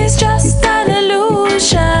is just an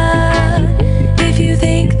illusion. If you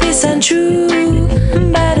think this untrue,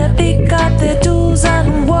 better pick up the tools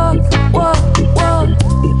and walk, walk, walk.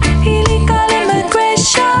 Illegal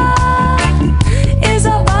immigration is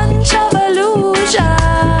a bunch of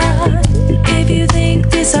illusion. If you think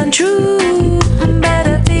this untrue,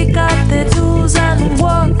 better pick up the tools and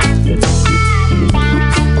walk.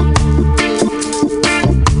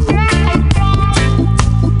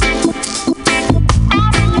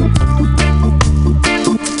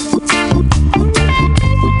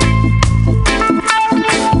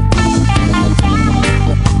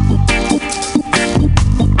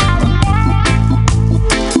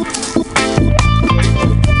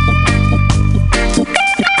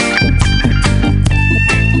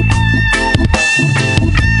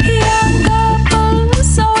 Young couple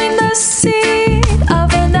sowing the seed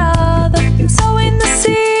of another, sowing the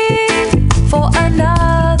seed for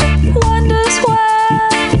another, wonders where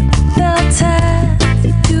they'll tend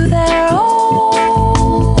to their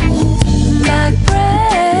own.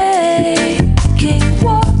 Back-breaking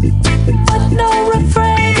walk, but no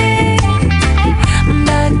refraining.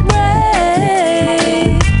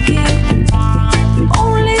 Back-breaking,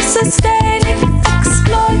 only sustaining,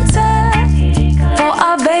 exploited for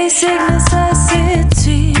our basic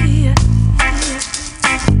necessity.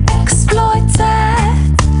 Exploited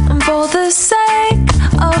for the sake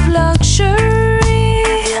of luxury.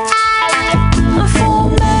 For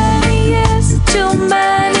many years, too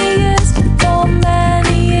many years. For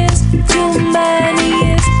many years, too many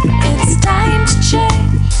years. It's time to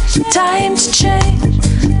change, time to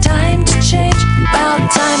change, time to change.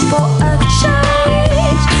 About time for a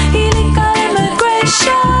change. Illegal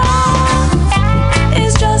immigration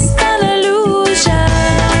is just an illusion.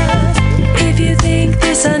 If you think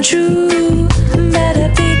this untrue, better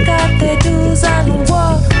pick up their tools and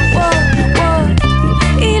walk, walk, walk.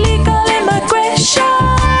 Illegal immigration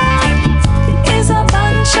is a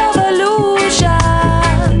bunch of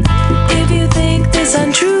illusion. If you think this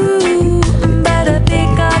untrue, better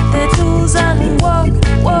pick up their tools and walk,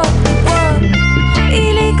 walk, walk.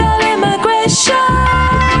 Illegal immigration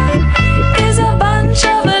is a bunch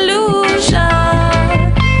of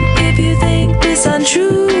illusion. If you think this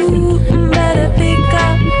untrue, better pick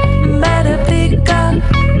up, better pick up,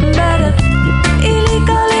 better.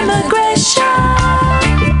 Illegal immigration.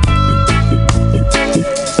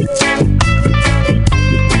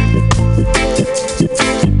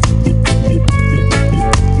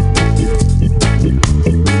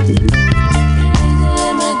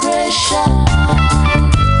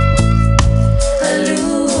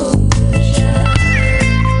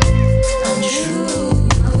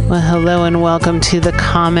 Well, hello and welcome to the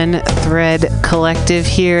Common Thread Collective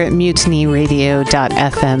here at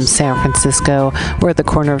MutinyRadio.fm San Francisco. We're at the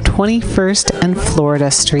corner of 21st and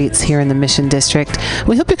Florida Streets here in the Mission District.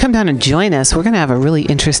 We hope you come down and join us. We're going to have a really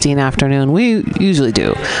interesting afternoon. We usually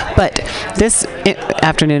do. But this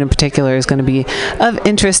afternoon in particular is going to be of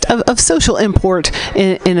interest, of social import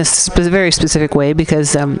in a very specific way,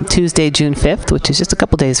 because Tuesday, June 5th, which is just a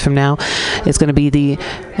couple days from now, is going to be the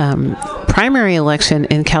primary election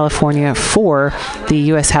in California for the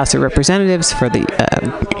U.S. House of Representatives, for the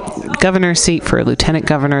governor's seat, for a lieutenant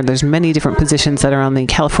governor. There's many different positions that are on the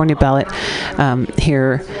California ballot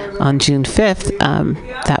here on June 5th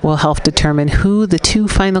that will help determine who the two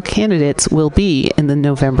final candidates will be in the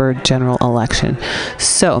November general election.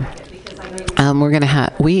 So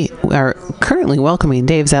We are currently welcoming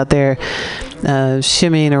Dave's out there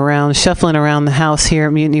shimmying around, shuffling around the house here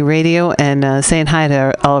at Mutiny Radio, and saying hi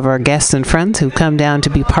to all of our guests and friends who come down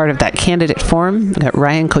to be part of that candidate forum. We've got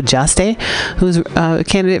Ryan Kojaste, who's a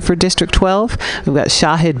candidate for District 12. We've got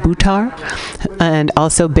Shahid Buttar, and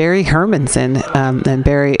also Barry Hermanson. And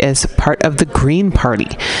Barry is part of the Green Party.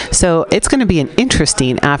 So it's going to be an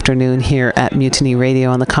interesting afternoon here at Mutiny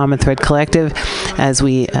Radio on the Common Thread Collective as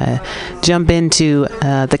we jump into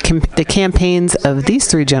the campaigns of these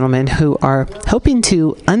three gentlemen who are hoping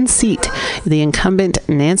to unseat the incumbent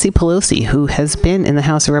Nancy Pelosi, who has been in the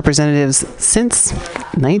House of Representatives since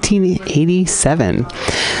 1987.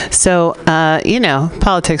 So,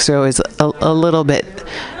 politics are always a little bit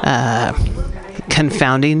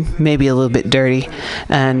confounding, maybe a little bit dirty,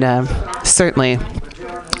 and certainly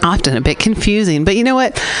often a bit confusing. But you know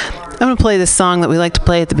what? I'm going to play this song that we like to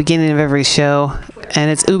play at the beginning of every show,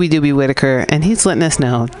 and it's Ooby Dooby Whitaker, and he's letting us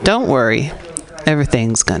know, don't worry,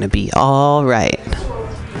 everything's going to be all right.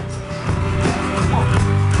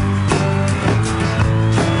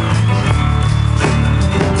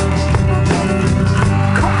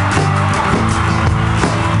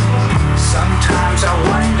 Sometimes I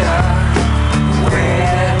wonder,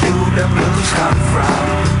 where do the blues come from?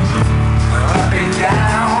 Up and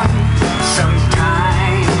down,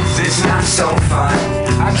 sometimes it's not so fun.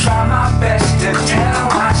 I try my best to tell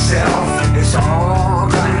myself it's all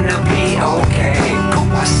gonna be okay.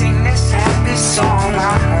 I sing this happy song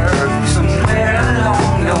I heard somewhere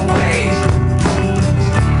along the way.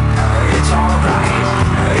 It's alright,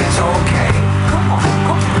 it's okay. Come on,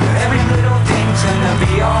 every little thing's gonna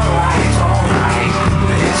be alright. It's alright,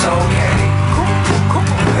 it's okay.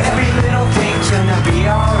 Every little thing's gonna be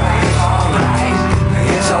alright. Alright,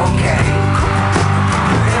 it's okay.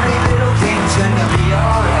 Every little thing's gonna be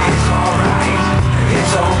alright. It's alright,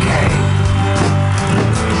 it's okay.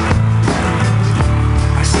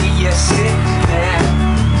 I see you sitting there,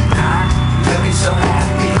 looking so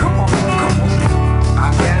happy. Come on,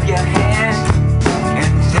 I'll grab your hand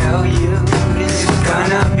and tell you this is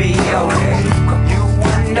gonna be okay. You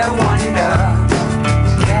wonder,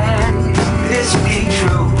 can this be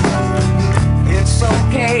true? It's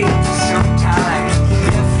okay sometimes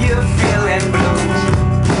if you're feeling blue.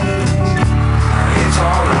 It's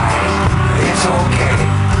alright, it's okay.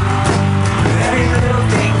 Every little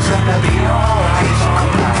thing's gonna be alright. It's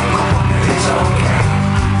alright, it's okay.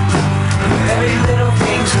 Every little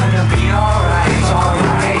thing's gonna be alright. It's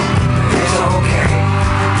alright, it's okay.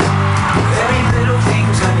 Every little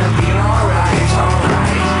thing's gonna be alright. It's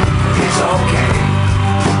alright, it's okay.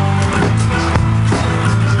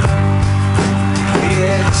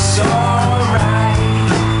 It's alright,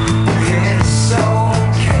 it's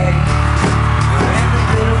okay. Every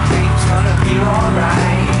little thing's gonna be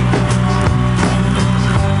alright.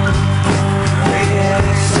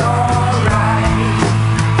 It's alright.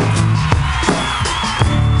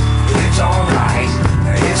 It's alright,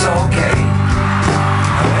 it's okay.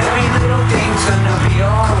 Every little thing's gonna be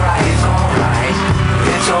alright. It's alright,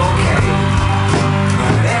 it's okay.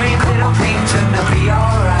 Every little thing's gonna be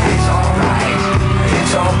alright. It's alright,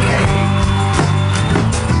 it's okay.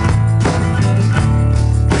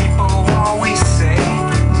 People always say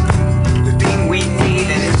the thing we need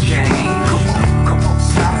is change. Come on,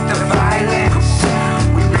 stop the violence.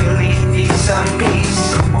 We really need some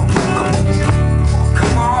peace.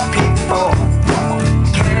 Come on, people.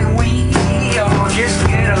 Can we all just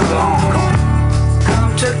get along?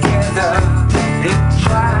 Come together and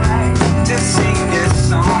try to sing this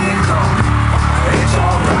song. It's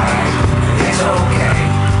alright, it's okay.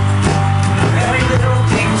 Every little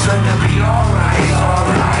thing's gonna be alright. It's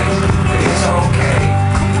alright, it's okay.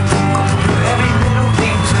 Every little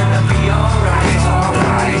thing's gonna be alright. It's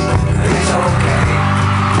alright, it's okay.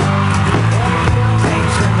 Every little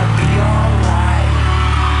thing's gonna be alright.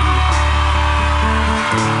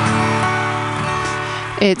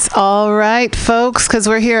 It's all right, folks, because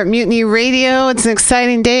we're here at Mutiny Radio. It's an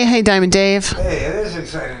exciting day. Hey, Diamond Dave. Hey, it is an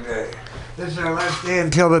exciting day. This is our last day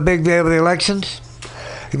until the big day of the elections.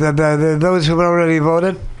 Those who have already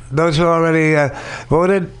voted, there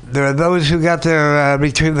are those who got their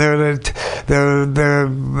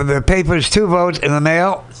papers to vote in the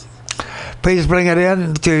mail. Please bring it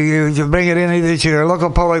in either to your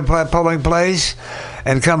local polling place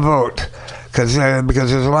and come vote. Because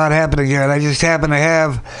there's a lot happening here, and I just happen to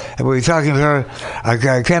have, and we'll be talking to her, a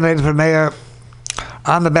candidate for mayor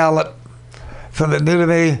on the ballot, something new to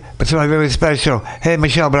me, but something really special. Hey,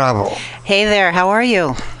 Michelle Bravo. Hey there, how are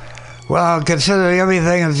you? Well, considering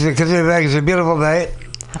everything, it's a beautiful day.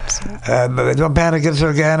 Absolutely. Don't panic, it's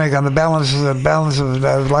organic. On the balance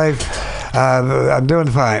of life, I'm doing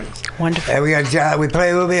fine. Wonderful. And we got John. We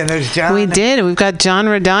play a movie, and there's John. We did. We've got John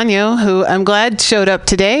Rodano, who I'm glad showed up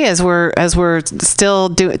today, as we're still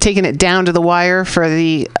taking it down to the wire for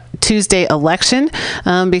the Tuesday election,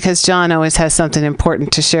 because John always has something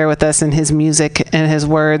important to share with us in his music and his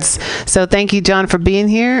words. So thank you, John, for being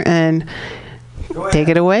here, and take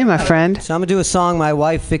it away, my friend. So I'm going to do a song my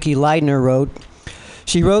wife, Vicki Leidner, wrote.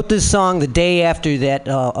 She wrote this song the day after that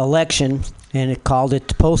election, and it called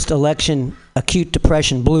it Post-Election Acute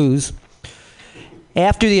Depression Blues.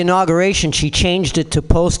 After the inauguration, she changed it to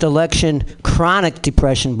Post-Election Chronic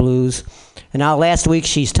Depression Blues. And now last week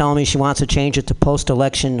she's telling me she wants to change it to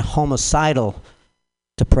Post-Election Homicidal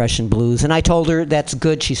Depression Blues. And I told her that's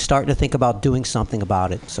good. She's starting to think about doing something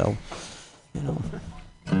about it. So, you know.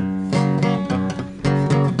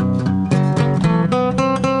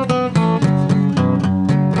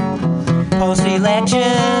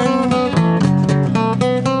 Post-election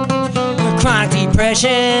chronic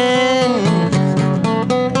depression.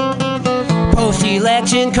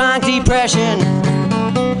 Post-election chronic depression.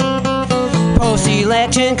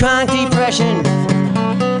 Post-election chronic depression.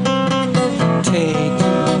 Take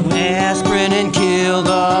 2 aspirin and kill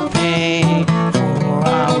the pain. 4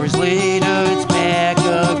 hours later it's back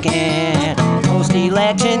again.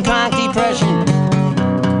 Post-election chronic depression.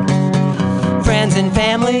 Friends and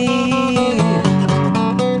family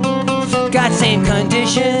got same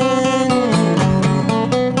condition.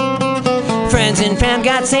 Friends and fam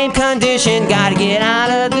got same condition. Gotta get out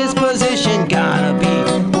of this position. Gotta be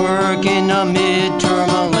working a midterm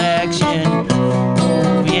election.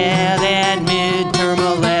 Oh yeah, that midterm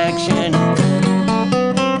election.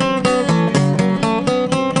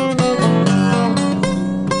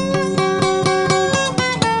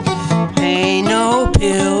 Ain't no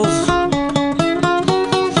pills.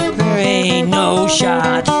 There ain't no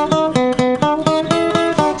shots.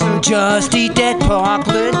 Just eat that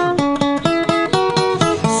chocolate,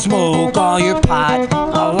 smoke all your pot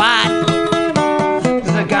a lot,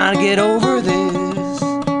 'cause I gotta get over this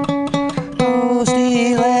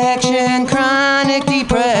post-election chronic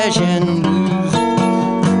depression blues.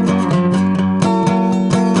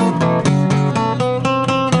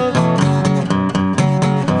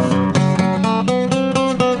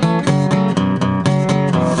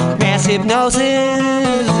 Mass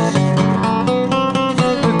hypnosis,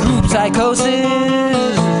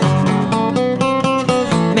 psychosis,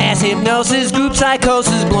 mass hypnosis, group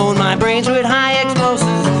psychosis, blowing my brains with high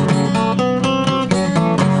explosives.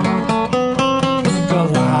 The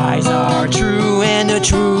lies are true and the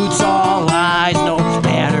truth's all lies, no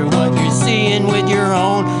matter what you're seeing with your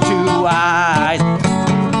own 2 eyes.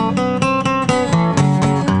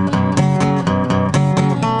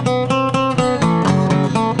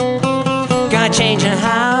 Gotta change the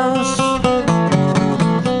house,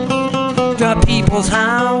 the people's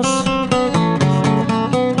house.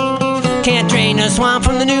 Can't drain the swamp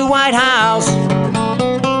from the new White House.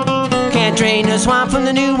 Can't drain the swamp from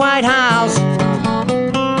the new White House.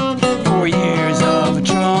 4 years of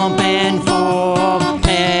Trump and 4 of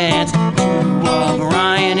Pence. 2 of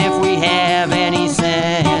Ryan if we have any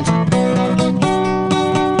sense.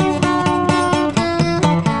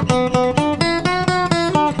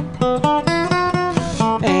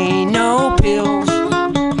 Ain't no pills.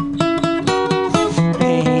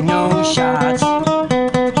 Shots.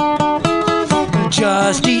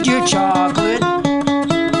 Just eat your chocolate,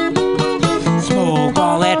 smoke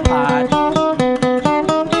all that pot.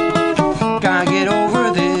 Gotta get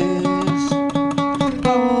over this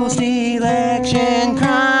post-election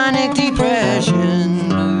chronic depression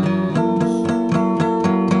blues.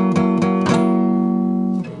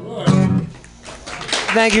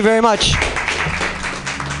 Thank you very much.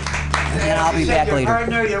 And I'll be back later.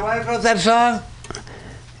 Partner, your wife wrote that song?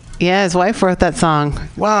 Yeah, his wife wrote that song.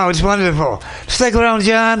 Wow, it's wonderful. Stick around,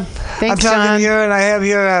 John. Thanks, I'm talking John. here, and I have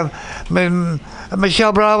here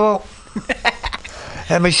Michelle Bravo.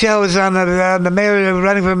 And Michelle is on the mayor,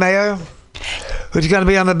 running for mayor, who's going to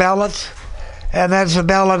be on the ballot. And that's the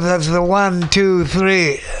ballot, that's the 1, 2,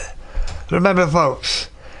 3. Remember, folks,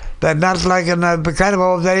 that not like in the kind of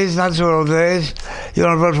old days, not so old days, you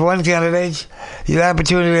don't vote for one candidate, you have the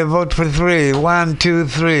opportunity to vote for 3. 1, 2,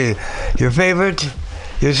 3. Your favorite,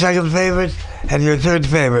 your second favorite, and your third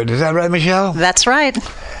favorite. Is that right, Michelle? That's right.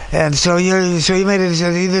 And so you made it.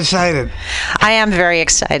 You decided. I am very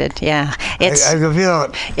excited. Yeah, I can feel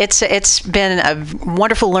it. It's been a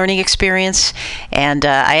wonderful learning experience, and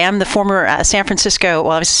I am the former San Francisco.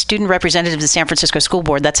 Well, I was a student representative of the San Francisco School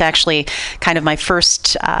Board. That's actually kind of my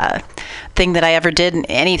first thing that I ever did in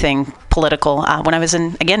anything political when I was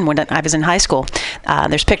in high school.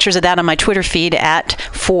 There's pictures of that on my Twitter feed at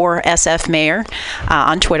 4SFMayor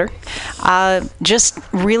on Twitter. Just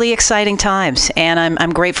really exciting times, and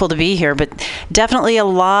I'm grateful to be here. But definitely a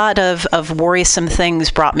lot of worrisome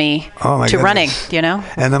things brought me to running. You know.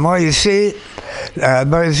 And the more you see.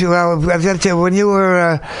 When you were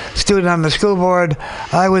a student on the school board,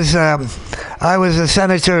 I was a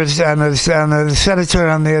senator and a senator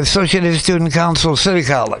on the Associated Student Council City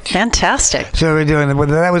College. Fantastic. So we're doing it.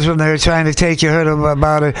 That was when they were trying to take. You heard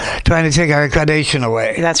about it, trying to take our accreditation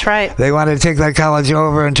away. That's right. They wanted to take that college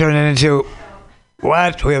over and turn it into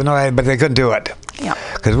what? We have no idea, but they couldn't do it. Yeah.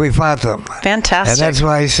 Because we fought them. Fantastic. And that's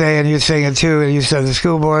why I say, and you're saying it too, and you said the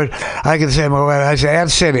school board, I can say more. I say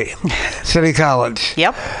at City College.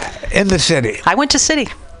 Yep. In the city. I went to City.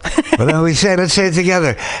 Well, then let's say it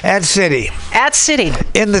together. At City. At City.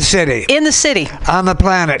 In the city. In the city. On the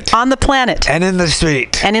planet. On the planet. And in the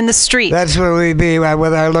street. And in the street. That's where we be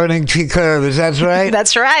with our learning key curves. That's right?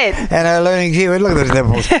 That's right. And our learning key, look at those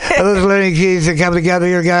nipples. Those learning keys that come together,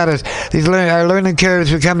 you got us. Our learning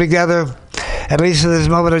curves would come together, at least at this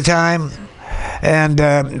moment of time.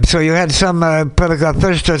 And so you had some political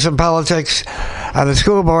thirst or some politics on the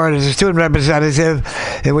school board as a student representative,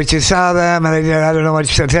 in which you saw them, and I don't know how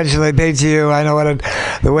much attention they paid to you. I know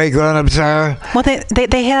the way grown-ups are. Well,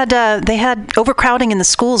 they had overcrowding in the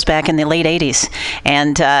schools back in the late '80s,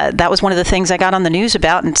 and that was one of the things I got on the news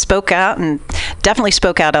about and spoke out, and definitely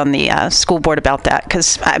spoke out on the school board about that,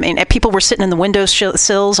 because I mean, people were sitting in the window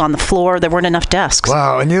sills, on the floor. There weren't enough desks.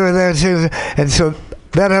 Wow, and you were there too, and so.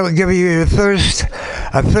 That'll give you your thirst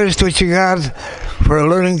which you got for a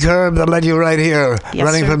learning curve that led you right here, yes,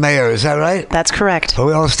 running sir. for mayor. Is that right? That's correct. Well,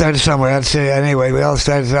 we all started somewhere. I'd say anyway. We all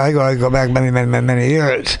started. I go back many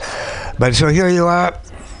years, but so here you are,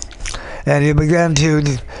 and you began to.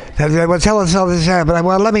 Well, tell us how this happened.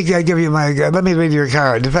 Well, let me read your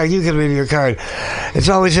card. In fact, you can read your card. It's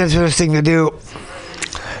always interesting to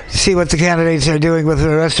see what the candidates are doing with the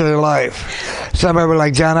rest of their life. Some of them,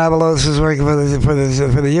 like John Avalos, is working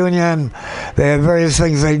for the union. They have various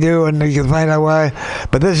things they do, and you can find out why.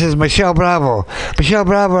 But this is Michelle Bravo. Michelle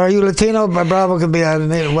Bravo, are you Latino? Bravo can be a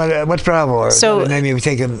name. What's Bravo? Or so a name you've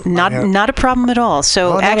taken? Not a problem at all.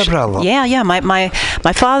 So not a problem. Yeah.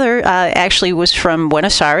 My father actually was from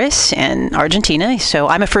Buenos Aires in Argentina. So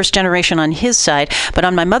I'm a first generation on his side. But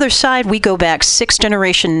on my mother's side, we go back 6th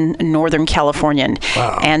generation Northern Californian.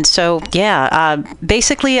 Wow. And so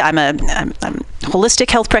basically, I'm a holistic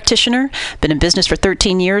health practitioner. Been in business for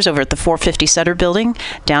 13 years over at the 450 Sutter Building,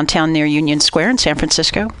 downtown near Union Square in San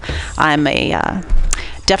Francisco. I'm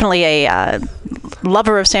definitely a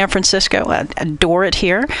lover of San Francisco. I adore it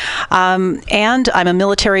here. And I'm a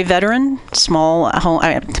military veteran, small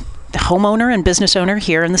homeowner and business owner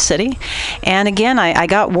here in the city. And again, I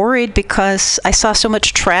got worried because I saw so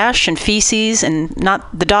much trash and feces, and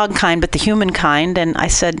not the dog kind, but the human kind. And I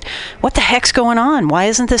said, what the heck's going on? Why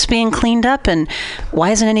isn't this being cleaned up? And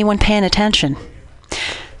why isn't anyone paying attention?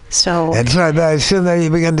 So. And so I assume that you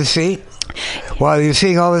begin to see, while you're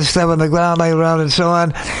seeing all this stuff on the ground, laying around and so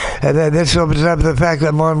on, and then this opens up the fact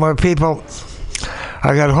that more and more people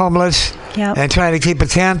are got homeless. Yep. And trying to keep a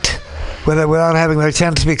tent without having their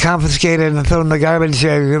tents be confiscated and thrown in the garbage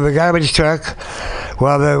truck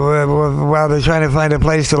while they're trying to find a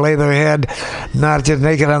place to lay their head, not just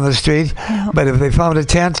naked on the street. Yep. But if they found a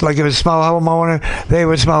tent, like if a small homeowner, they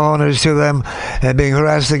were small owners to them and being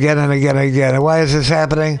harassed again and again and again. And why is this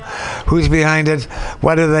happening? Who's behind it?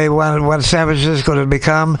 What do they want San Francisco to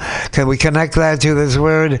become? Can we connect that to this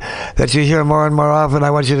word that you hear more and more often?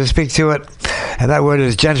 I want you to speak to it. And that word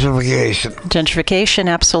is gentrification. Gentrification,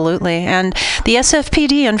 absolutely. And the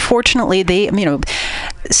SFPD, unfortunately,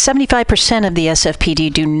 75% of the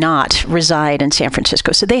SFPD do not reside in San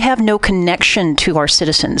Francisco. So they have no connection to our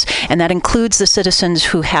citizens. And that includes the citizens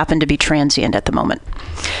who happen to be transient at the moment.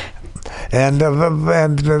 And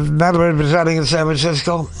not residing in San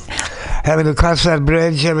Francisco, having to cross that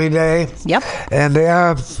bridge every day. Yep. And they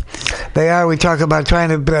are. We talk about trying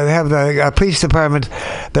to have a police department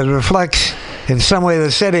that reflects in some way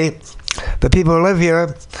the city, the people who live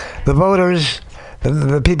here, the voters,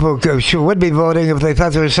 the people who would be voting, if they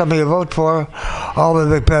thought there was something to vote for, all of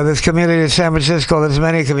this community in San Francisco, there's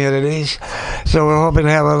many communities. So we're hoping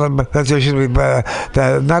to have that there should be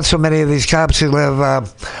not so many of these cops who live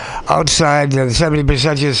outside.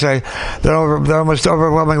 70% you say they're almost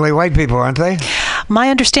overwhelmingly white people, aren't they? My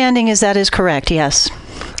understanding is that is correct, yes.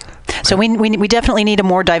 So we definitely need a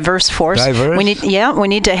more diverse force. We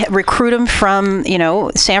need to recruit them from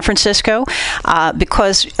San Francisco,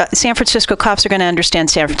 because San Francisco cops are going to understand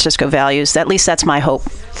San Francisco values. At least that's my hope,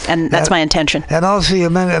 and that's my intention. And also, you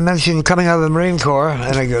mentioned coming out of the Marine Corps,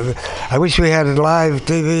 and I wish we had a live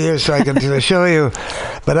TV here so I could show you,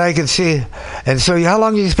 but I could see. And so, how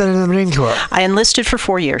long did you spend in the Marine Corps? I enlisted for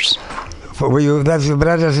 4 years. Were you there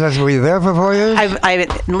for 4 years? I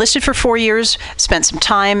enlisted for 4 years, spent some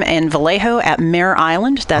time in Vallejo at Mare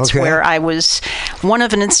Island. That's where I was one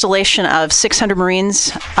of an installation of 600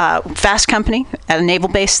 Marines, Fast Company, at a naval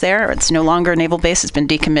base there. It's no longer a naval base. It's been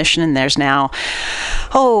decommissioned, and there's now,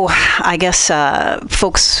 I guess,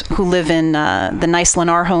 folks who live in the nice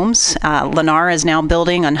Lennar homes. Lennar is now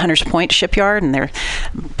building on Hunters Point Shipyard, and they're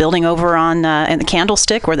building over on in the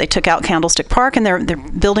Candlestick, where they took out Candlestick Park, and they're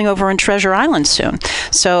building over in Treasure Island soon.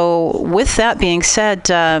 So with that being said,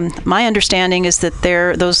 my understanding is that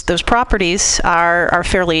those properties are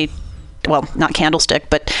fairly, well, not Candlestick,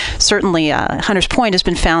 but certainly Hunters Point has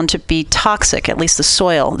been found to be toxic. At least the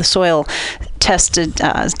soil tests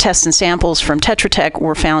and samples from Tetra Tech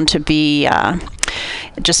were found to be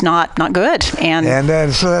just not good.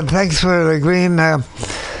 And so thanks for the green.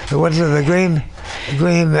 What's it? The green.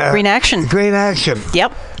 Green Action. Green Action.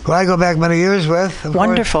 Yep. Who I go back many years with.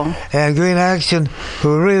 Wonderful. And Green Action,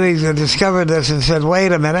 who really discovered this and said,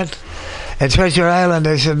 wait a minute. At Treasure Island,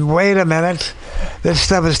 they said, wait a minute. This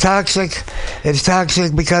stuff is toxic. It's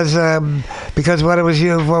toxic because what it was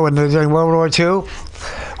used for during World War II,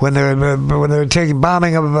 when they were taking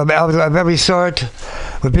bombing of every sort,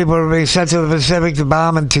 when people were being sent to the Pacific to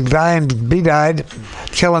bomb and to die and be died,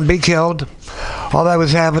 kill and be killed. All that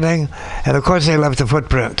was happening, and of course they left a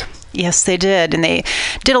footprint. Yes, they did. And they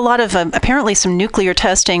did a lot of, apparently some nuclear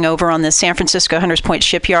testing over on the San Francisco Hunters Point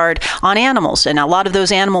Shipyard on animals. And a lot of those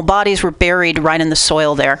animal bodies were buried right in the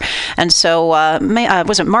soil there. And so,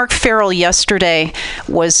 was it Mark Farrell yesterday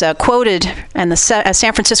was quoted in the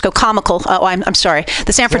San Francisco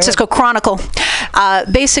the San Francisco Chronicle.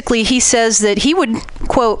 Basically, he says that he would,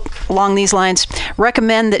 quote, along these lines,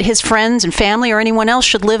 recommend that his friends and family or anyone else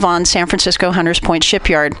should live on San Francisco Hunters Point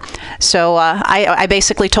Shipyard. So I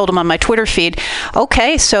basically told him on my Twitter feed,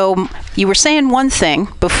 okay, so you were saying one thing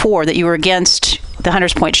before, that you were against the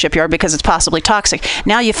Hunters Point Shipyard because it's possibly toxic.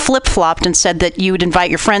 Now you flip-flopped and said that you would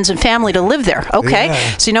invite your friends and family to live there.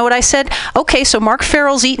 Okay, So you know what I said? Okay, so Mark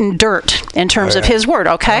Farrell's eating dirt in terms of his word,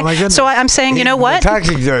 okay? So I'm saying, you know what?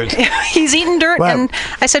 Toxic dirt. He's eating dirt, and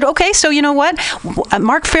I said, okay, so you know what?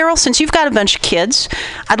 Mark Farrell, since you've got a bunch of kids,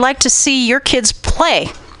 I'd like to see your kids play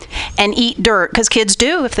and eat dirt, because kids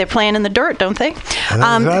do if they're playing in the dirt, don't they?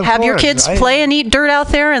 Have your kids play and eat dirt out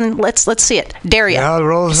there, and let's see it. Dare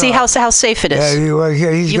you. See how safe it is. You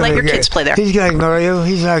let your kids play there. He's going to ignore you.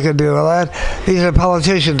 He's not going to do all that. These are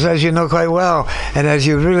politicians, as you know quite well, and as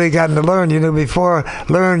you've really gotten to learn, you knew before,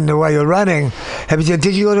 learn while you're running. Did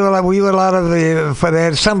you go to a lot? Were you at a lot of they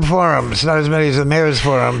had some forums, not as many as the mayor's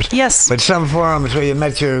forums. Yes. But some forums where you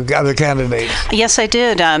met your other candidates. Yes, I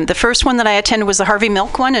did. The first one that I attended was the Harvey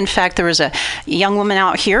Milk one. In fact, there was a young woman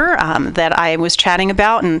out here that I was chatting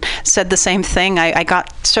about and said the same thing. I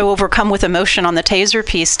got so overcome with emotion on the taser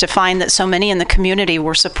piece to find that so many in the community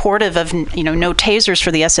were supportive of no tasers for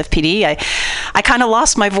the SFPD. I kind of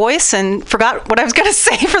lost my voice and forgot what I was going to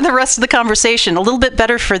say for the rest of the conversation. A little bit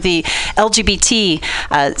better for the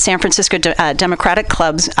LGBT San Francisco Democratic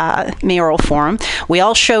Club's mayoral forum. We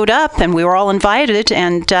all showed up and we were all invited,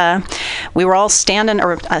 and we were all standing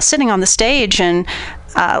or sitting on the stage, and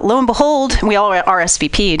lo and behold, we all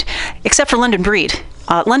RSVP'd, except for London Breed.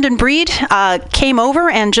 London Breed came over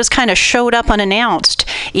and just kind of showed up unannounced.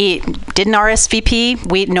 He didn't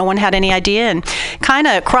RSVP. No one had any idea, and kind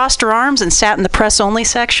of crossed her arms and sat in the press-only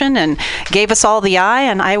section and gave us all the eye.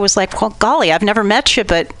 And I was like, well, golly, I've never met you,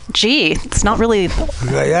 but gee, it's not really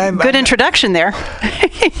a good introduction there.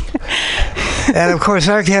 And of course,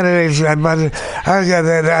 our candidate,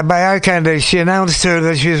 by our candidate, she announced her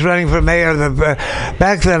that she was running for mayor.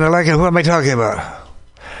 Back then, who am I talking about?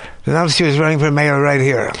 announced she was running for mayor right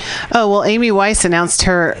here. Oh, well, Amy Weiss announced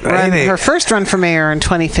her first run for mayor in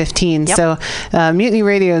 2015. Yep. So Mutiny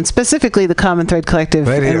Radio, and specifically the Common Thread Collective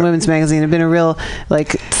and Women's Magazine, have been a real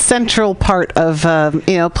central part of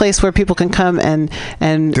a place where people can come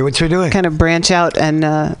and do what you're doing, kind of branch out and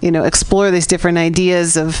explore these different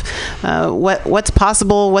ideas of what's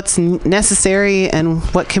possible, what's necessary, and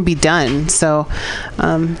what can be done. So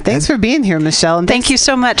thanks for being here, Michelle. And thank you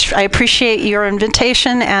so much. I appreciate your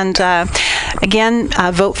invitation. And again,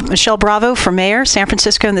 vote for Michelle Bravo for mayor, San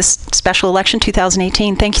Francisco, in this special election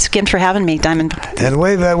 2018. Thanks again for having me, Diamond. And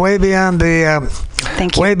way beyond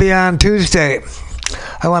way beyond Tuesday.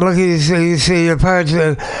 I want to look at you see your part.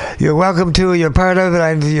 You're welcome to. You're part of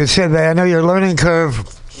it. You said that. I know your learning curve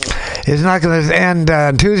is not going to end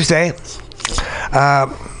on Tuesday.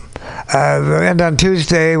 End on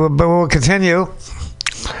Tuesday, but we'll continue.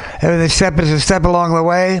 Every step is a step along the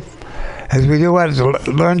way. As we do what?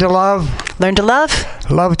 Learn to love. Learn to love.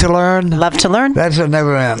 Love to learn. Love to learn. That's what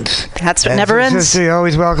never ends. That's what never ends. Sister, you're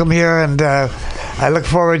always welcome here, and I look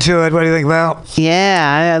forward to it. What do you think, Val?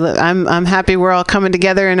 Yeah, I'm happy we're all coming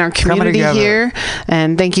together in our community here.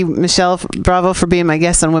 And thank you, Michelle Bravo, for being my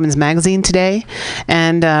guest on Women's Magazine today.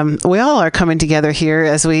 And we all are coming together here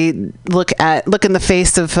as we look in the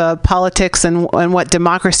face of politics and what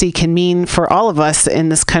democracy can mean for all of us in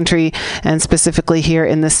this country, and specifically here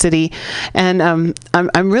in the city. And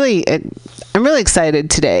I'm really excited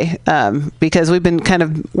today because we've been kind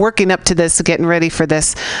of working up to this, getting ready for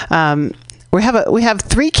this. We have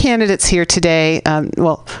three candidates here today.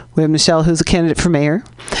 We have Michelle, who's a candidate for mayor,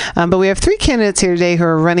 but we have three candidates here today who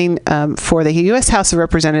are running for the U.S. House of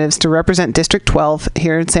Representatives to represent District 12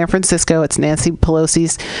 here in San Francisco. It's Nancy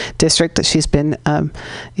Pelosi's district that she's been,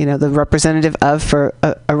 the representative of for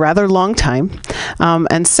a rather long time.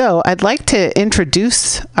 And so I'd like to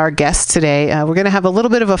introduce our guests today. We're going to have a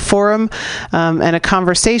little bit of a forum and a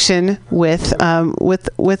conversation with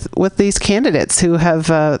these candidates who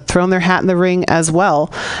have thrown their hat in the ring as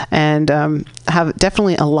well, and have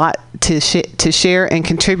definitely a lot to share and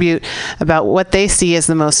contribute about what they see as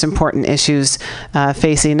the most important issues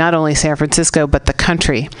facing not only San Francisco but the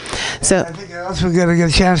country. So I think also we're going to get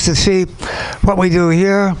a chance to see what we do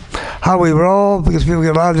here, how we roll, because people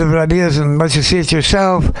get a lot of different ideas, and once you see it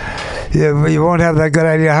yourself, you won't have that good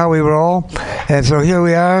idea how we roll. And so here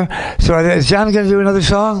we are. So is John going to do another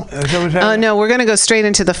song? No, we're going to go straight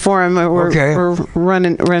into the forum. We're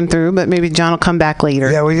run through, but maybe John will come back later.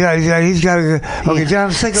 Yeah, he's got to go. Okay,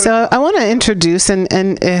 John, so I want to introduce, and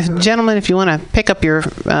gentlemen, if you want to pick up your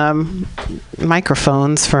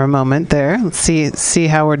microphones for a moment there. Let's see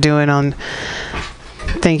how we're doing on.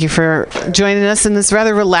 Thank you for joining us in this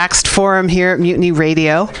rather relaxed forum here at Mutiny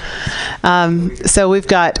Radio. So we've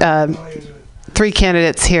got three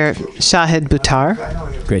candidates here. Shahid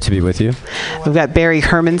Buttar. Great to be with you. We've got Barry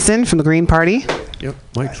Hermanson from the Green Party. Yep,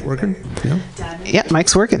 Mike's working. Yep,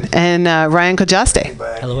 Mike's working. And Ryan Kojaste.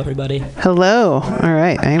 Hello, everybody. Hello. All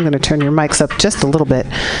right. I am going to turn your mics up just a little bit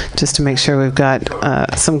just to make sure we've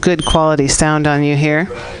got some good quality sound on you here.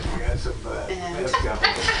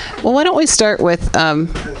 Well, why don't we start with,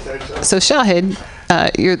 so Shahid,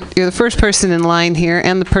 you're the first person in line here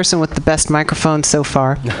and the person with the best microphone so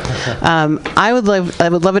far. I would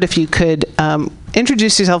love it if you could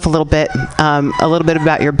introduce yourself a little bit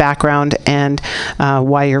about your background and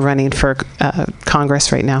why you're running for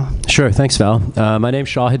Congress right now. Sure, thanks, Val. My name's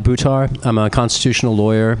Shahid Buttar. I'm a constitutional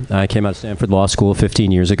lawyer. I came out of Stanford Law School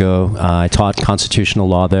 15 years ago. I taught constitutional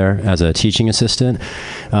law there as a teaching assistant.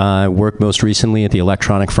 I worked most recently at the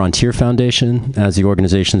Electronic Frontier Foundation as the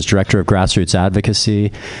organization's director of grassroots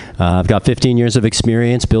advocacy. I've got 15 years of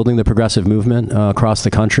experience building the progressive movement across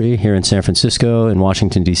the country, here in San Francisco and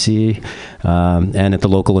Washington, D.C., and at the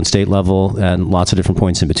local and state level, and lots of different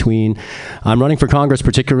points in between. I'm running for Congress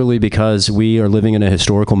particularly because we are living in a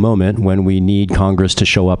historical moment when we need Congress to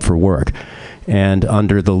show up for work. And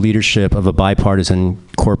under the leadership of a bipartisan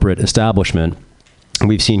corporate establishment,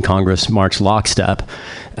 we've seen Congress march lockstep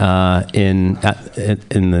in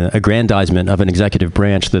the aggrandizement of an executive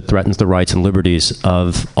branch that threatens the rights and liberties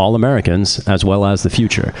of all Americans as well as the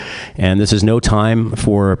future. And this is no time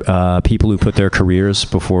for people who put their careers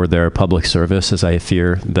before their public service, as I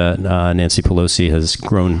fear that Nancy Pelosi has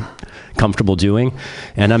grown comfortable doing.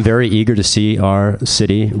 And I'm very eager to see our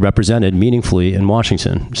city represented meaningfully in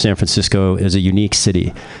Washington. San Francisco is a unique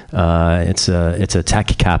city. It's a tech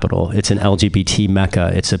capital. It's an LGBT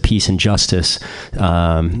mecca. It's a peace and justice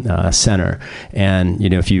center. And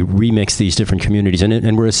if you remix these different communities,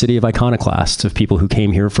 and we're a city of iconoclasts, of people who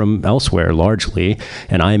came here from elsewhere largely,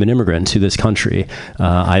 and I am an immigrant to this country.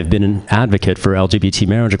 I've been an advocate for LGBT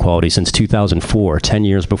marriage equality since 2004, 10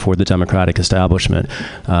 years before the Democratic establishment.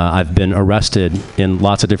 I've been arrested in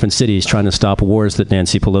lots of different cities trying to stop wars that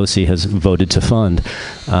Nancy Pelosi has voted to fund.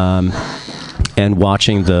 And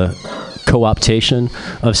watching the co-optation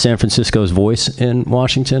of San Francisco's voice in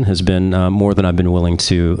Washington has been more than I've been willing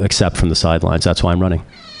to accept from the sidelines. That's why I'm running.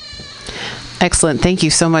 Excellent. Thank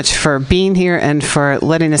you so much for being here and for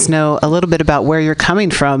letting us know a little bit about where you're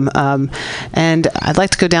coming from. And I'd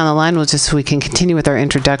like to go down the line just so we can continue with our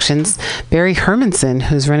introductions. Barry Hermanson,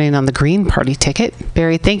 who's running on the Green Party ticket.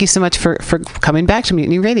 Barry, thank you so much for coming back to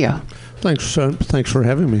Mutiny Radio. Thanks for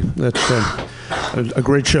having me. That's a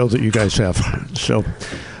great show that you guys have. So,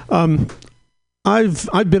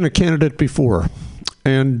 I've been a candidate before,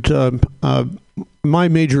 and my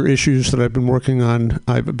major issues that I've been working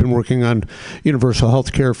on universal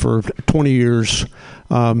health care for 20 years.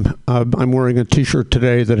 I'm wearing a T-shirt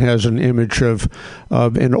today that has an image of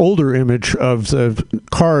an older image of the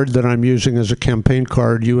card that I'm using as a campaign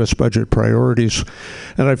card, U.S. Budget Priorities.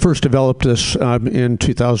 And I first developed this in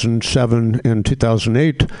 2007 and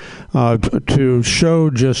 2008 to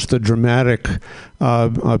show just the dramatic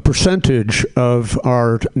percentage of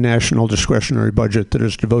our national discretionary budget that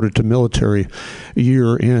is devoted to military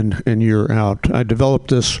year in and year out. I developed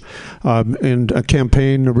this in a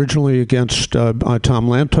campaign originally against Tom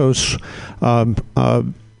Lantos,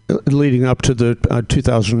 leading up to the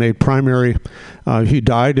 2008 primary. He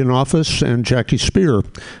died in office, and Jackie Spear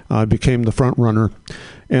became the front runner.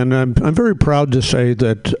 And I'm very proud to say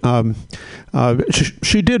that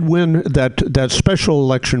she did win that special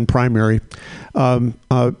election primary. And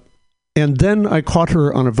then I caught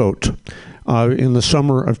her on a vote in the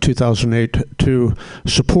summer of 2008 to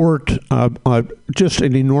support just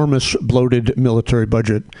an enormous bloated military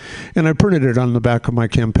budget. And I printed it on the back of my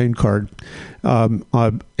campaign card.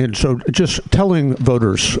 And so just telling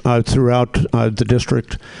voters throughout the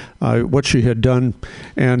district what she had done.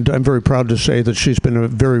 And I'm very proud to say that she's been a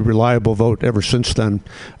very reliable vote ever since then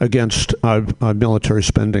against military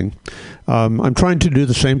spending. I'm trying to do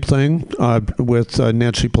the same thing with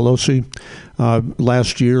Nancy Pelosi.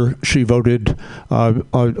 Last year, she voted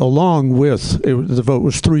along with, the vote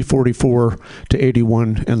was 344 to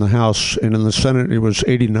 81 in the House, and in the Senate it was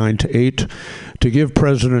 89 to 8, to give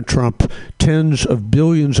President Trump tens of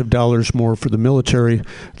billions of dollars more for the military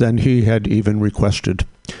than he had even requested.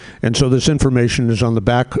 And so this information is on the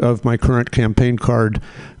back of my current campaign card.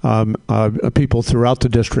 People throughout the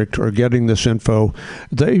district are getting this info.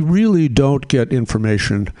 They really don't get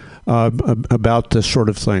information about this sort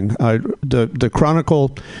of thing. The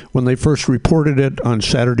Chronicle, when they first reported it on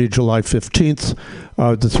Saturday, July 15th,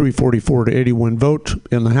 the 344 to 81 vote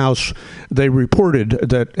in the House, they reported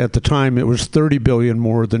that at the time it was $30 billion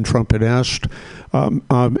more than Trump had asked.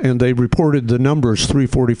 And they reported the numbers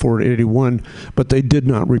 344 to 81, but they did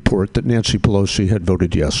not report that Nancy Pelosi had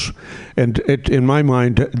voted yes. And in my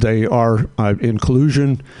mind, they are in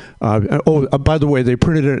collusion. By the way, they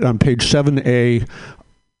printed it on page 7A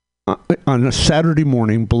on a Saturday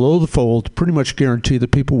morning below the fold, pretty much guarantee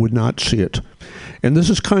that people would not see it. And this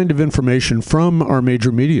is kind of information from our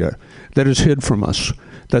major media that is hid from us,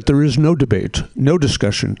 that there is no debate, no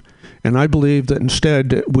discussion. And I believe that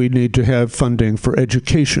instead we need to have funding for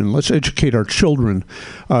education. Let's educate our children.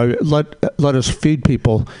 Let us feed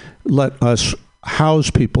people. Let us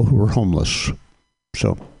house people who are homeless.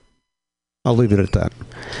 So I'll leave it at that.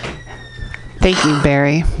 Thank you,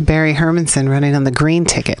 Barry. Barry Hermanson running on the Green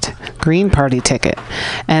Party ticket.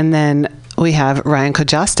 And then we have Ryan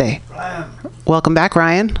Kojaste. Ryan. Welcome back,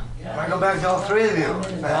 Ryan. Welcome back to all three of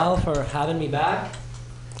you. Well, for having me back.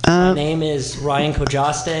 My name is Ryan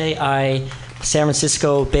Kojaste. I'm San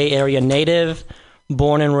Francisco Bay Area native,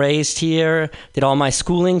 born and raised here, did all my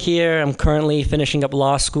schooling here. I'm currently finishing up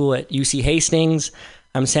law school at UC Hastings.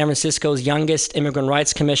 I'm San Francisco's youngest immigrant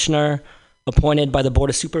rights commissioner, appointed by the Board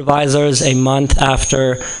of Supervisors a month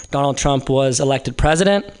after Donald Trump was elected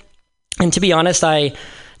president. And to be honest, I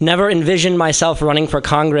never envisioned myself running for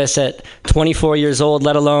Congress at 24 years old,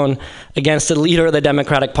 let alone against the leader of the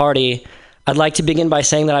Democratic Party. I'd like to begin by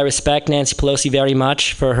saying that I respect Nancy Pelosi very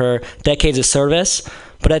much for her decades of service,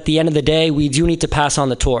 but at the end of the day, we do need to pass on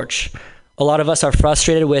the torch. A lot of us are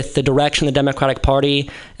frustrated with the direction the Democratic Party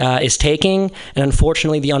is taking, and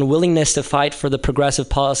unfortunately the unwillingness to fight for the progressive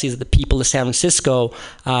policies that the people of San Francisco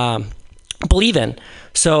believe in.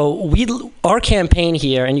 So our campaign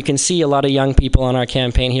here, and you can see a lot of young people on our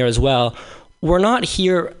campaign here as well, we're not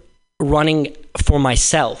here running for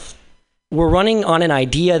myself. We're running on an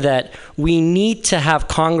idea that we need to have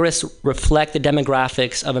Congress reflect the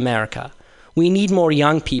demographics of America. We need more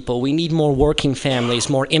young people. We need more working families,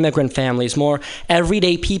 more immigrant families, more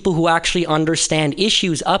everyday people who actually understand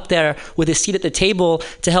issues up there with a seat at the table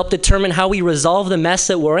to help determine how we resolve the mess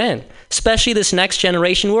that we're in. Especially this next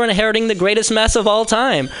generation, we're inheriting the greatest mess of all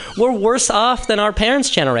time. We're worse off than our parents'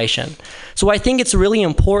 generation. So I think it's really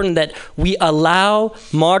important that we allow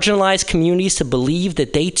marginalized communities to believe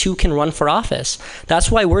that they too can run for office.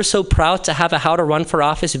 That's why we're so proud to have a How to Run for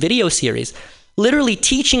Office video series, literally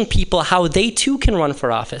teaching people how they too can run for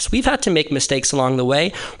office. We've had to make mistakes along the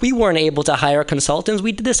way. We weren't able to hire consultants.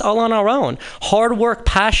 We did this all on our own. Hard work,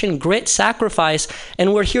 passion, grit, sacrifice,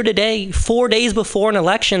 and we're here today 4 days before an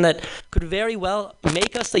election that could very well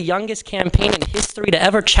make us the youngest campaign in history to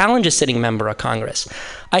ever challenge a sitting member of Congress.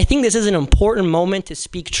 I think this is an important moment to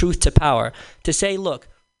speak truth to power, to say, look,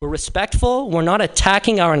 we're respectful, we're not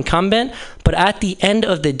attacking our incumbent, but at the end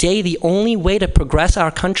of the day, the only way to progress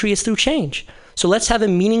our country is through change. So let's have a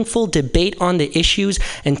meaningful debate on the issues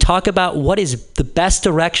and talk about what is the best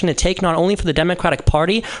direction to take, not only for the Democratic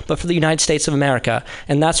Party, but for the United States of America.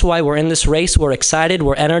 And that's why we're in this race. We're excited,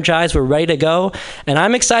 we're energized, we're ready to go. And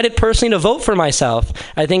I'm excited personally to vote for myself.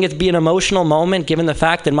 I think it'd be an emotional moment given the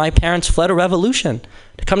fact that my parents fled a revolution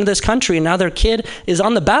to come to this country, and now their kid is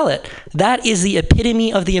on the ballot. That is the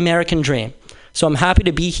epitome of the American dream. So I'm happy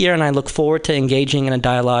to be here, and I look forward to engaging in a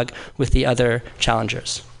dialogue with the other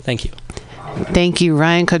challengers. Thank you. Thank you,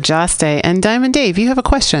 Ryan Kojaste. And Diamond Dave, you have a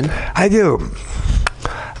question. I do.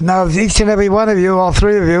 Now, each and every one of you, all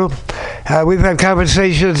three of you, we've had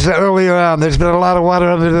conversations earlier on. There's been a lot of water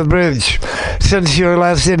under the bridge since you were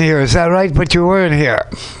last in here. Is that right? But you weren't here.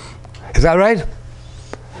 Is that right?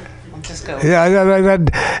 Just go. Yeah,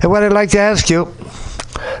 and what I'd like to ask you,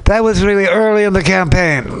 that was really early in the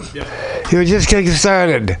campaign. You were just getting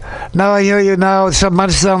started. Now I hear you now, some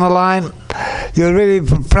months down the line, you're really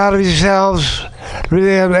proud of yourselves,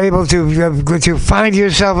 really able to find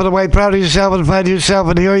yourself in a way, proud of yourself and find yourself,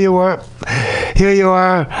 and here you are,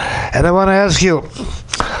 and I want to ask you,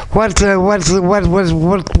 what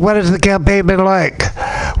has the campaign been like?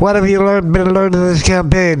 What have you been learned in this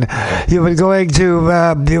campaign? You've been going to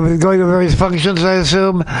various functions, I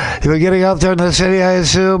assume. You've been getting out there in the city, I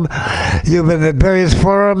assume. You've been at various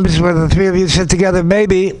forums where the three of you sit together,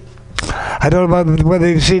 maybe. I don't know about whether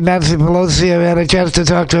you've seen Nancy Pelosi or had a chance to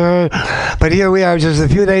talk to her, but here we are just a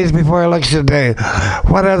few days before Election Day.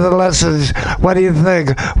 What are the lessons? What do you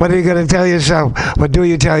think? What are you going to tell yourself? What do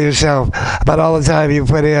you tell yourself about all the time you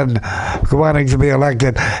put in wanting to be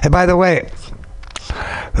elected? And by the way,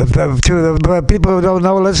 to the people who don't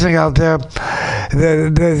know listening out there,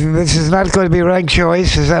 this is not going to be ranked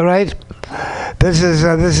choice, is that right? This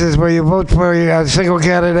is where you vote for a single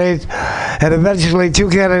candidate, and eventually two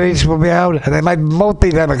candidates will be out, and they might both be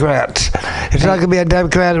Democrats. It's not going to be a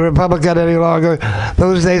Democrat or Republican any longer.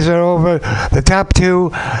 Those days are over. The top two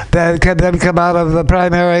that can then come out of the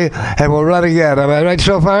primary and will run again. Am I right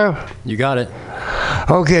so far? You got it.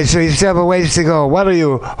 Okay, so you still have a ways to go. One of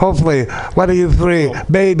you three,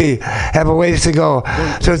 maybe, have a ways to go.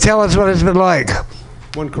 So tell us what it's been like.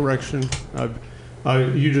 One correction.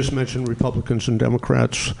 You just mentioned Republicans and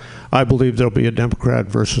Democrats. I believe there'll be a Democrat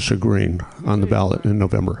versus a Green on the ballot in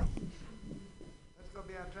November.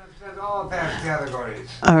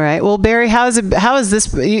 All right. Well, Barry, how is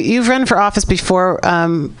this? You've run for office before.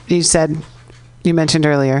 You mentioned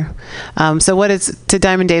earlier. So what is, to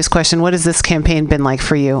Diamond Dave's question, what has this campaign been like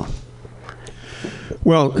for you?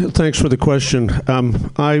 Well, thanks for the question.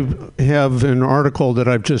 I have an article that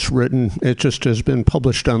I've just written. It just has been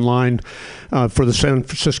published online for the San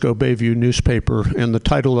Francisco Bayview newspaper, and the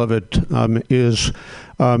title of it is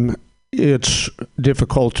It's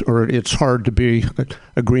Difficult, or It's Hard to Be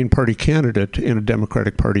a Green Party Candidate in a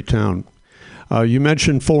Democratic Party Town. You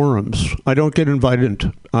mentioned forums. I don't get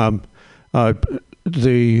invited.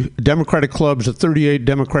 The Democratic clubs, the 38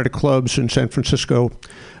 Democratic clubs in San Francisco,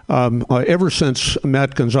 ever since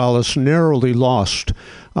Matt Gonzalez narrowly lost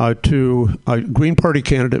to Green Party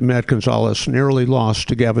candidate Matt Gonzalez narrowly lost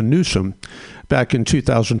to Gavin Newsom back in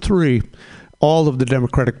 2003, all of the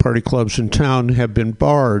Democratic Party clubs in town have been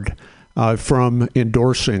barred from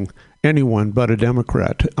endorsing anyone but a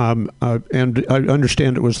Democrat. And I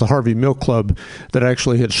understand it was the Harvey Milk Club that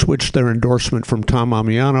actually had switched their endorsement from Tom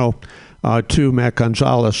Amiano to Matt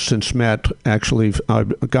Gonzalez, since Matt actually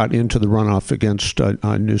got into the runoff against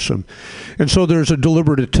Newsom. And so there's a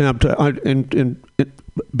deliberate attempt,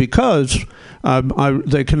 because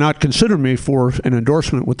they cannot consider me for an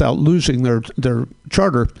endorsement without losing their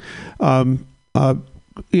charter.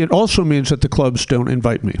 It also means that the clubs don't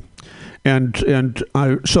invite me.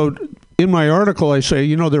 So in my article, I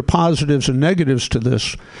say, there are positives and negatives to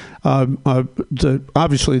this.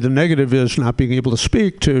 Obviously, the negative is not being able to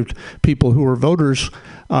speak to people who are voters,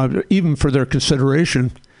 even for their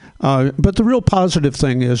consideration. But the real positive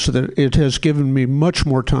thing is that it has given me much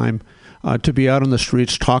more time to be out on the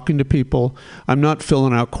streets talking to people. I'm not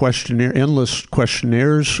filling out endless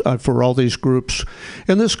questionnaires for all these groups.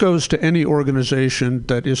 And this goes to any organization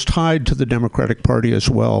that is tied to the Democratic Party as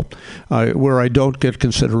well, where I don't get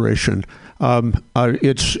consideration.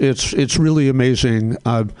 It's really amazing.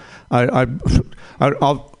 I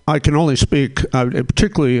can only speak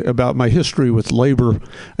particularly about my history with labor,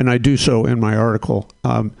 and I do so in my article.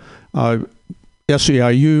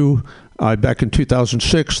 SEIU, back in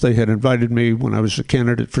 2006, they had invited me when I was a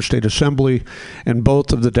candidate for state assembly, and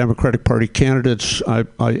both of the Democratic Party candidates, I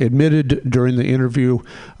admitted during the interview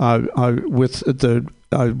with the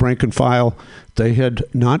rank and file, they had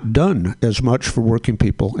not done as much for working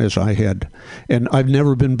people as I had, and I've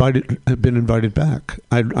never been invited back.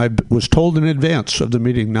 I was told in advance of the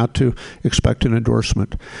meeting not to expect an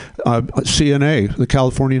endorsement. CNA, the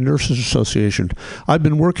California Nurses Association, I've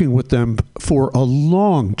been working with them for a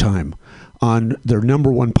long time on their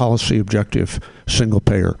number one policy objective, single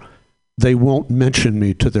payer. They won't mention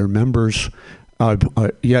me to their members,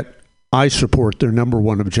 yet I support their number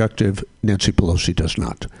one objective. Nancy Pelosi does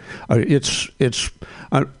not.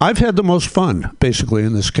 I've had the most fun, basically,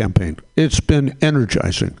 in this campaign. It's been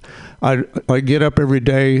energizing. I get up every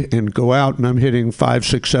day and go out, and I'm hitting 500,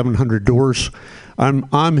 600, 700 doors.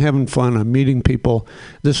 I'm having fun. I'm meeting people.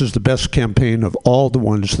 This is the best campaign of all the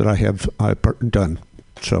ones that I've done.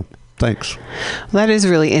 So thanks. Well, that is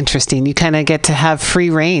really interesting. You kind of get to have free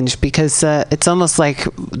range, because it's almost like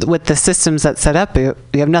with the systems that set up, you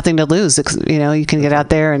have nothing to lose. You can get out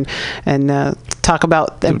there and talk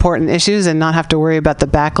about important issues and not have to worry about the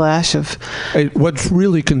backlash of. What's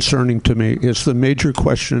really concerning to me is the major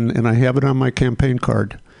question, and I have it on my campaign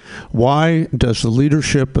card. Why does the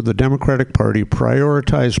leadership of the Democratic Party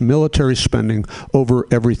prioritize military spending over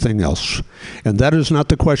everything else? And that is not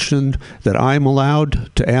the question that I'm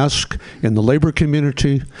allowed to ask in the labor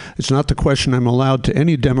community. It's not the question I'm allowed to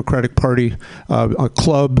any Democratic Party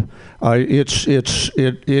club.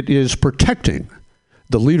 It is protecting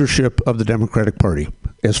the leadership of the Democratic Party,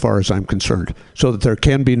 as far as I'm concerned, so that there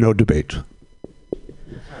can be no debate.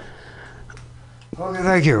 Okay,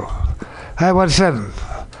 thank you. I have one sentence.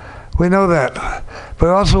 We know that, but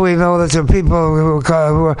also we know that the people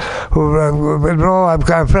who enroll.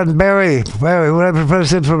 Our friend Barry, who ran for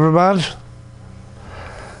president from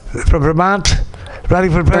Vermont,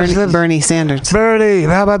 running for president. Bernie Sanders. Bernie,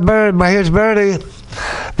 how about Bernie? Here's Bernie.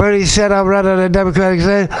 Bernie said, "I'll run on a Democratic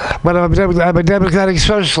side, but I'm a Democratic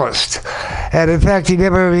socialist." And in fact, he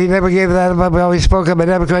never gave that up. He always spoke, "I'm a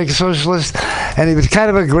Democratic socialist," and he was kind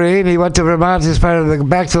of a Green. He went to Vermont as part of the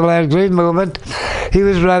Back to the Land Green movement. He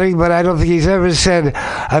was running, but I don't think he's ever said,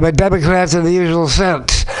 "I'm a Democrat" in the usual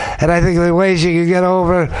sense. And I think the ways you can get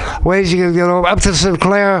over, up to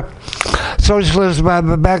Sinclair, socialists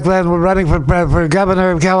back then were running for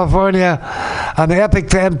governor of California on the Epic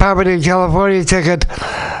to End Poverty in California ticket.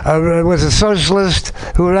 Was a socialist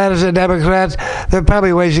who ran as a Democrat. There are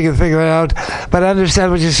probably ways you can figure it out. But I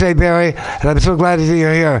understand what you say, Barry, and I'm so glad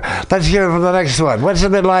you're here. Let's hear from the next one. What's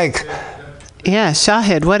it been like? Yeah,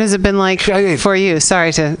 Shahid, what has it been like for you?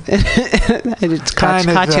 Sorry to I just caught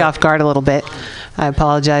you off guard a little bit. I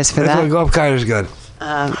apologize for that. Golf cart is good.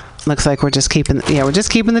 Looks like we're just keeping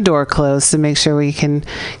the door closed to make sure we can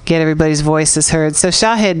get everybody's voices heard. So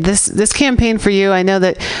Shahid, this campaign for you, I know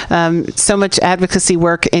that so much advocacy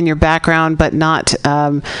work in your background, but not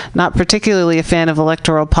particularly a fan of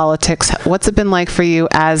electoral politics. What's it been like for you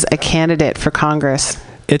as a candidate for Congress?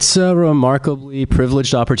 It's a remarkably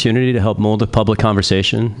privileged opportunity to help mold the public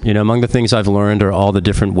conversation. Among the things I've learned are all the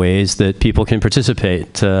different ways that people can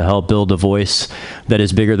participate to help build a voice that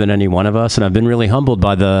is bigger than any one of us. And I've been really humbled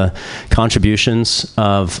by the contributions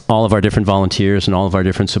of all of our different volunteers and all of our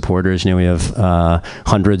different supporters. We have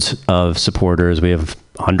hundreds of supporters. We have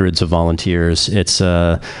hundreds of volunteers. It's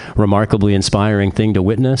a remarkably inspiring thing to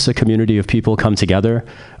witness a community of people come together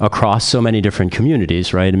across so many different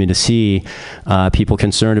communities, right? I mean, to see people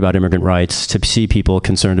concerned about immigrant rights, to see people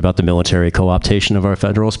concerned about the military co-optation of our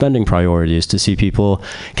federal spending priorities, to see people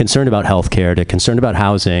concerned about healthcare, to concerned about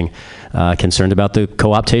housing, concerned about the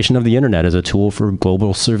co-optation of the internet as a tool for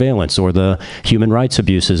global surveillance, or the human rights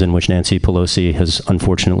abuses in which Nancy Pelosi has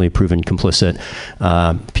unfortunately proven complicit.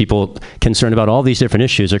 People concerned about all these different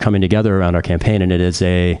issues are coming together around our campaign, and it is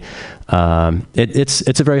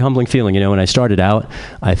it's a very humbling feeling. You know, when I started out,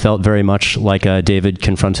 I felt very much like David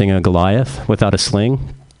confronting a Goliath without a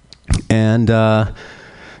sling, and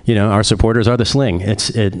you know, our supporters are the sling.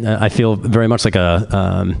 I feel very much like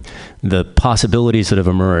the possibilities that have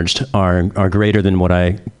emerged are greater than what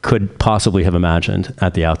I could possibly have imagined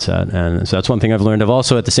at the outset. And so that's one thing I've learned. I've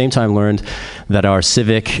also at the same time learned that our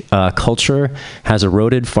civic culture has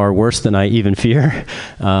eroded far worse than I even fear.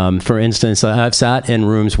 For instance, I've sat in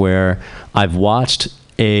rooms where I've watched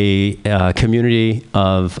a community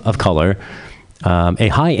of color, a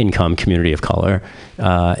high-income community of color,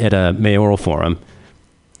 at a mayoral forum,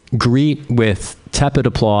 greet with tepid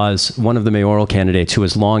applause one of the mayoral candidates who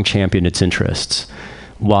has long championed its interests,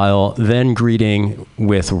 while then greeting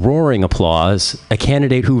with roaring applause a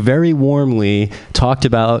candidate who very warmly talked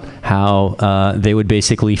about how they would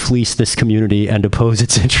basically fleece this community and oppose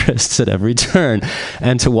its interests at every turn.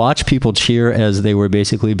 And to watch people cheer as they were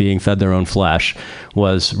basically being fed their own flesh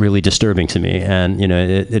was really disturbing to me. And, you know,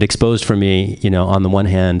 it exposed for me, you know, on the one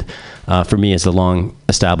hand, for me as a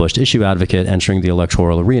long-established issue advocate entering the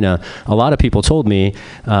electoral arena, a lot of people told me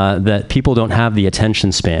that people don't have the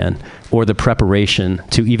attention span or the preparation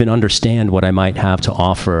to even understand what I might have to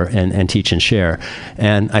offer and teach and share.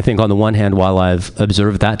 And I think on the one hand, while I've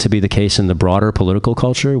observed that to be the case in the broader political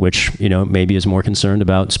culture, which, you know, maybe is more concerned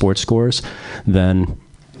about sports scores than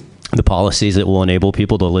the policies that will enable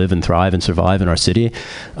people to live and thrive and survive in our city.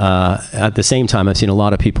 At the same time, I've seen a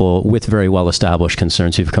lot of people with very well-established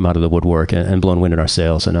concerns who've come out of the woodwork and blown wind in our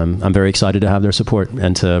sails. And I'm very excited to have their support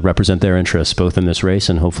and to represent their interests, both in this race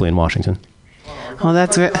and hopefully in Washington. Well,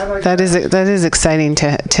 that is exciting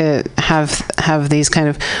to have these kind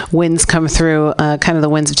of wins come through, kind of the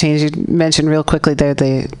winds of change. You mentioned real quickly there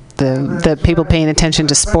the people paying attention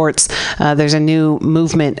to sports. There's a new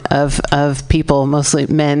movement of people, mostly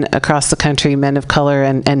men across the country, men of color,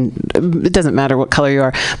 and it doesn't matter what color you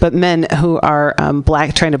are, but men who are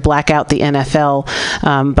trying to black out the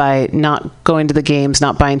NFL by not going to the games,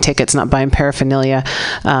 not buying tickets, not buying paraphernalia,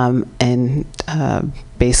 and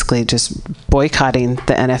basically just boycotting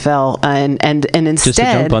the NFL, and instead, just to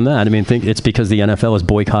jump on that, I mean, it's because the NFL is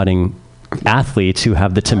boycotting athletes who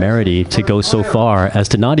have the temerity to go so far as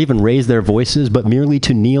to not even raise their voices, but merely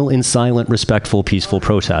to kneel in silent, respectful, peaceful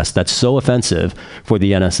protest. That's so offensive for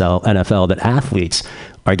the NFL that athletes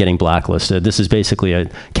are getting blacklisted. This is basically a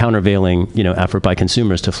countervailing, you know, effort by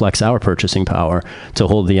consumers to flex our purchasing power, to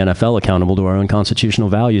hold the NFL accountable to our own constitutional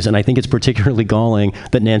values. And I think it's particularly galling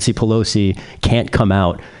that Nancy Pelosi can't come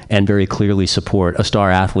out and very clearly support a star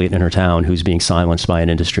athlete in her town who's being silenced by an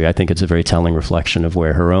industry. I think it's a very telling reflection of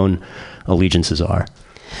where her own allegiances are.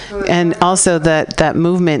 And also that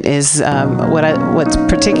movement is what's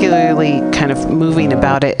particularly kind of moving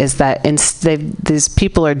about it is that these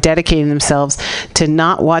people are dedicating themselves to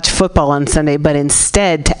not watch football on Sunday, but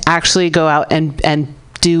instead to actually go out and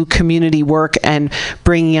do community work and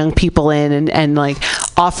bring young people in and like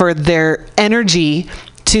offer their energy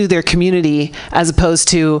to their community as opposed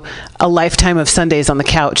to a lifetime of Sundays on the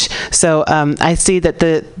couch. So I see that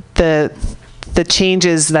the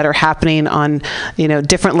changes that are happening on, you know,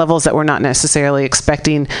 different levels that we're not necessarily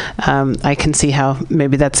expecting, I can see how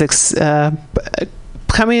maybe that's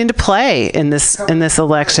coming into play in this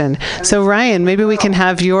election. So Ryan, maybe we can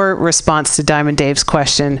have your response to Diamond Dave's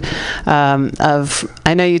question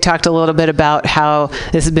I know you talked a little bit about how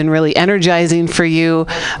this has been really energizing for you,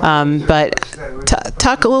 but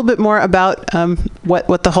talk a little bit more about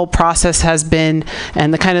what the whole process has been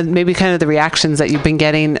and the kind of the reactions that you've been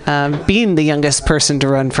getting being the youngest person to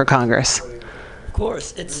run for Congress. Of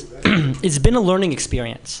course, it's been a learning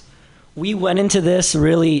experience. We went into this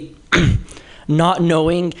really not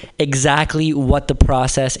knowing exactly what the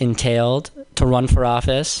process entailed to run for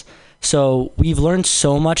office. So we've learned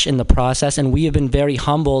so much in the process, and we have been very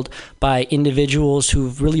humbled by individuals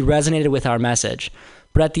who've really resonated with our message.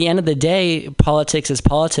 But at the end of the day, politics is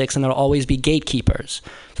politics, and there'll always be gatekeepers.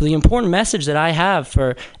 So the important message that I have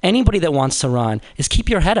for anybody that wants to run is keep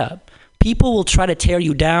your head up. people will try to tear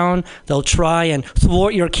you down. They'll try and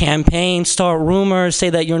thwart your campaign, start rumors, say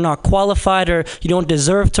that you're not qualified or you don't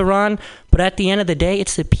deserve to run. But at the end of the day,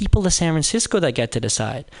 it's the people of San Francisco that get to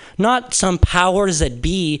decide, not some powers that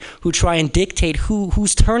be who try and dictate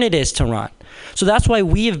whose turn it is to run. So that's why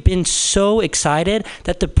we have been so excited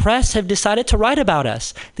that the press have decided to write about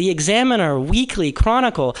us. The Examiner, Weekly,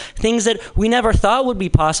 Chronicle, things that we never thought would be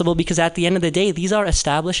possible, because at the end of the day, these are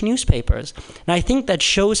established newspapers. And I think that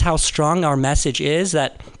shows how strong our message is,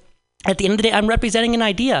 that at the end of the day, I'm representing an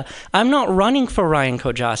idea. I'm not running for Ryan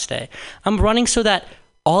Kojaste. I'm running so that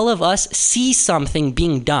all of us see something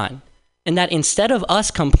being done. And that instead of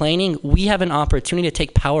us complaining, we have an opportunity to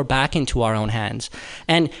take power back into our own hands.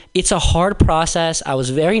 And it's a hard process. I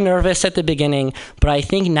was very nervous at the beginning, but I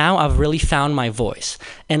think now I've really found my voice.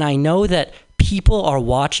 And I know that people are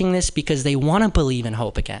watching this because they want to believe in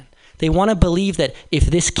hope again. They want to believe that if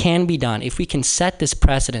this can be done, if we can set this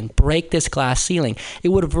precedent, break this glass ceiling, it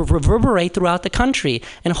would reverberate throughout the country.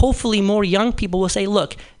 And hopefully more young people will say,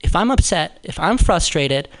 look, if I'm upset, if I'm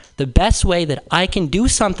frustrated, the best way that I can do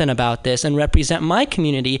something about this and represent my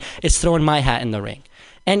community is throwing my hat in the ring.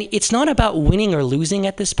 And it's not about winning or losing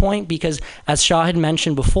at this point, because as Shah had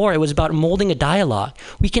mentioned before, it was about molding a dialogue.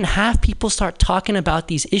 We can have people start talking about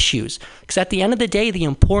these issues, because at the end of the day, the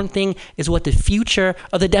important thing is what the future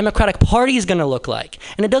of the Democratic Party is going to look like.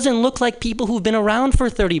 And it doesn't look like people who've been around for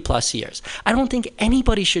 30 plus years. I don't think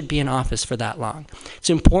anybody should be in office for that long.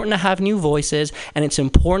 It's important to have new voices, and it's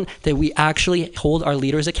important that we actually hold our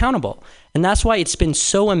leaders accountable. And that's why it's been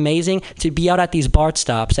so amazing to be out at these BART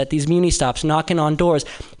stops, at these Muni stops, knocking on doors.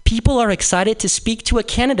 People are excited to speak to a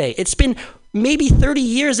candidate. It's been maybe 30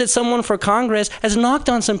 years that someone for Congress has knocked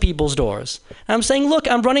on some people's doors. And I'm saying, look,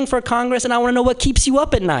 I'm running for Congress and I want to know what keeps you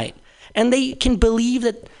up at night. And they can believe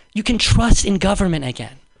that you can trust in government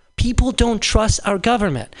again. People don't trust our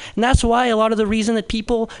government. And that's why a lot of the reason that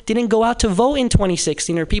people didn't go out to vote in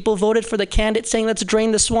 2016, or people voted for the candidate saying, let's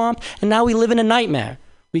drain the swamp, and now we live in a nightmare.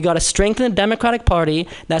 We got to strengthen the Democratic Party.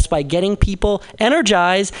 That's by getting people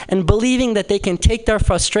energized and believing that they can take their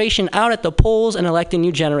frustration out at the polls and elect a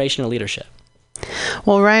new generation of leadership.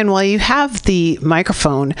 Well, Ryan, while you have the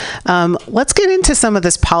microphone, let's get into some of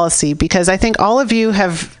this policy, because I think all of you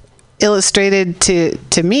have illustrated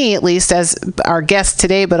to me, at least as our guests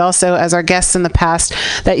today, but also as our guests in the past,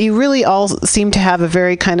 that you really all seem to have a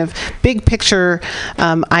very kind of big picture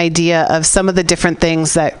idea of some of the different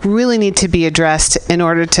things that really need to be addressed in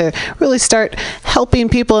order to really start helping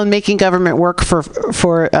people and making government work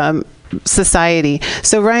for society.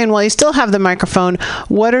 So Ryan, while you still have the microphone,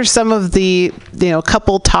 what are some of the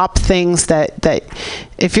couple top things that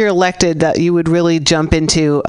if you're elected that you would really jump into